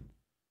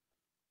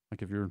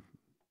 Like if you're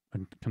a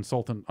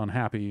consultant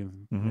unhappy,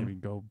 maybe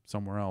go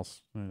somewhere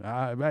else.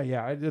 But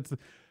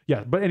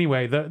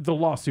anyway, the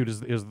lawsuit is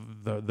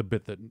the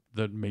bit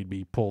that made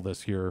me pull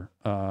this here,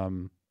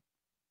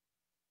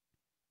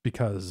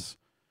 because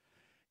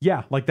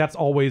like that's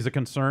always a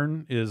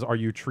concern. Is, are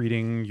you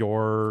treating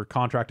your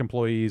contract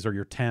employees or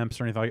your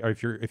temps or anything like,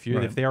 or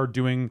if they are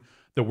doing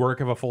the work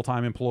of a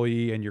full-time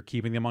employee and you're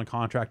keeping them on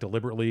contract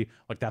deliberately,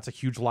 like that's a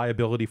huge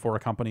liability for a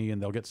company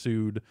and they'll get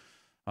sued.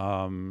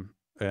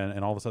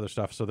 And all this other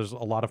stuff. So there's a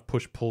lot of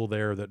push-pull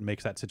there that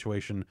makes that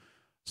situation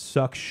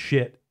suck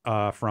shit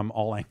from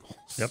all angles.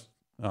 Yep.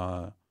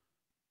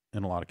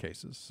 In a lot of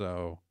cases.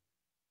 So,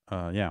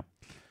 yeah.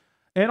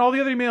 And all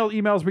the other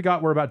emails we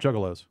got were about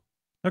Juggalos.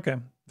 Okay.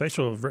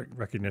 Facial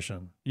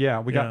recognition.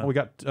 Yeah, we got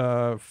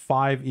 5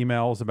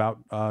 emails about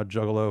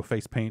Juggalo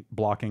face paint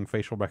blocking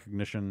facial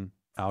recognition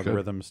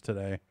algorithms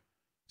today.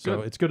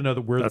 So it's good to know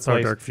that we're the place.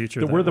 Our dark future.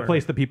 That we're the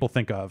place that people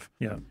think of.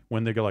 Yeah.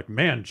 When they go like,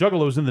 man,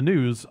 Juggalo's in the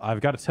news. I've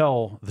got to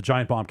tell the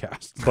giant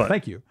Bombcast. But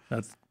thank you.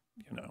 That's,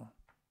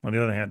 on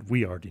the other hand,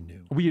 we already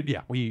knew.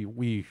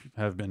 We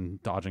have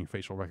been dodging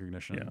facial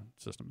recognition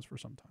systems for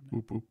some time now.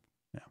 Boop, boop.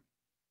 Yeah.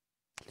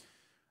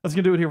 That's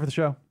gonna do it here for the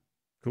show.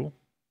 Cool.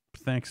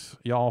 Thanks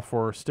y'all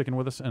for sticking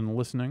with us and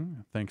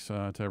listening. Thanks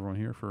to everyone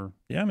here for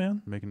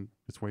making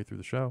its way through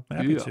the show.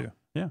 Happy to.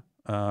 Yeah.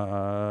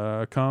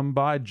 Come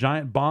by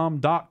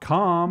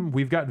giantbomb.com.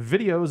 We've got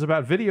videos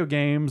about video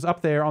games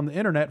up there on the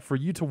internet for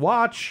you to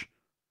watch,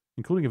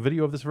 including a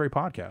video of this very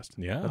podcast.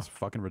 Yeah. That's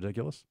fucking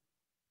ridiculous.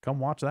 Come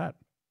watch that.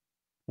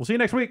 We'll see you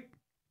next week.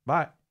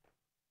 Bye.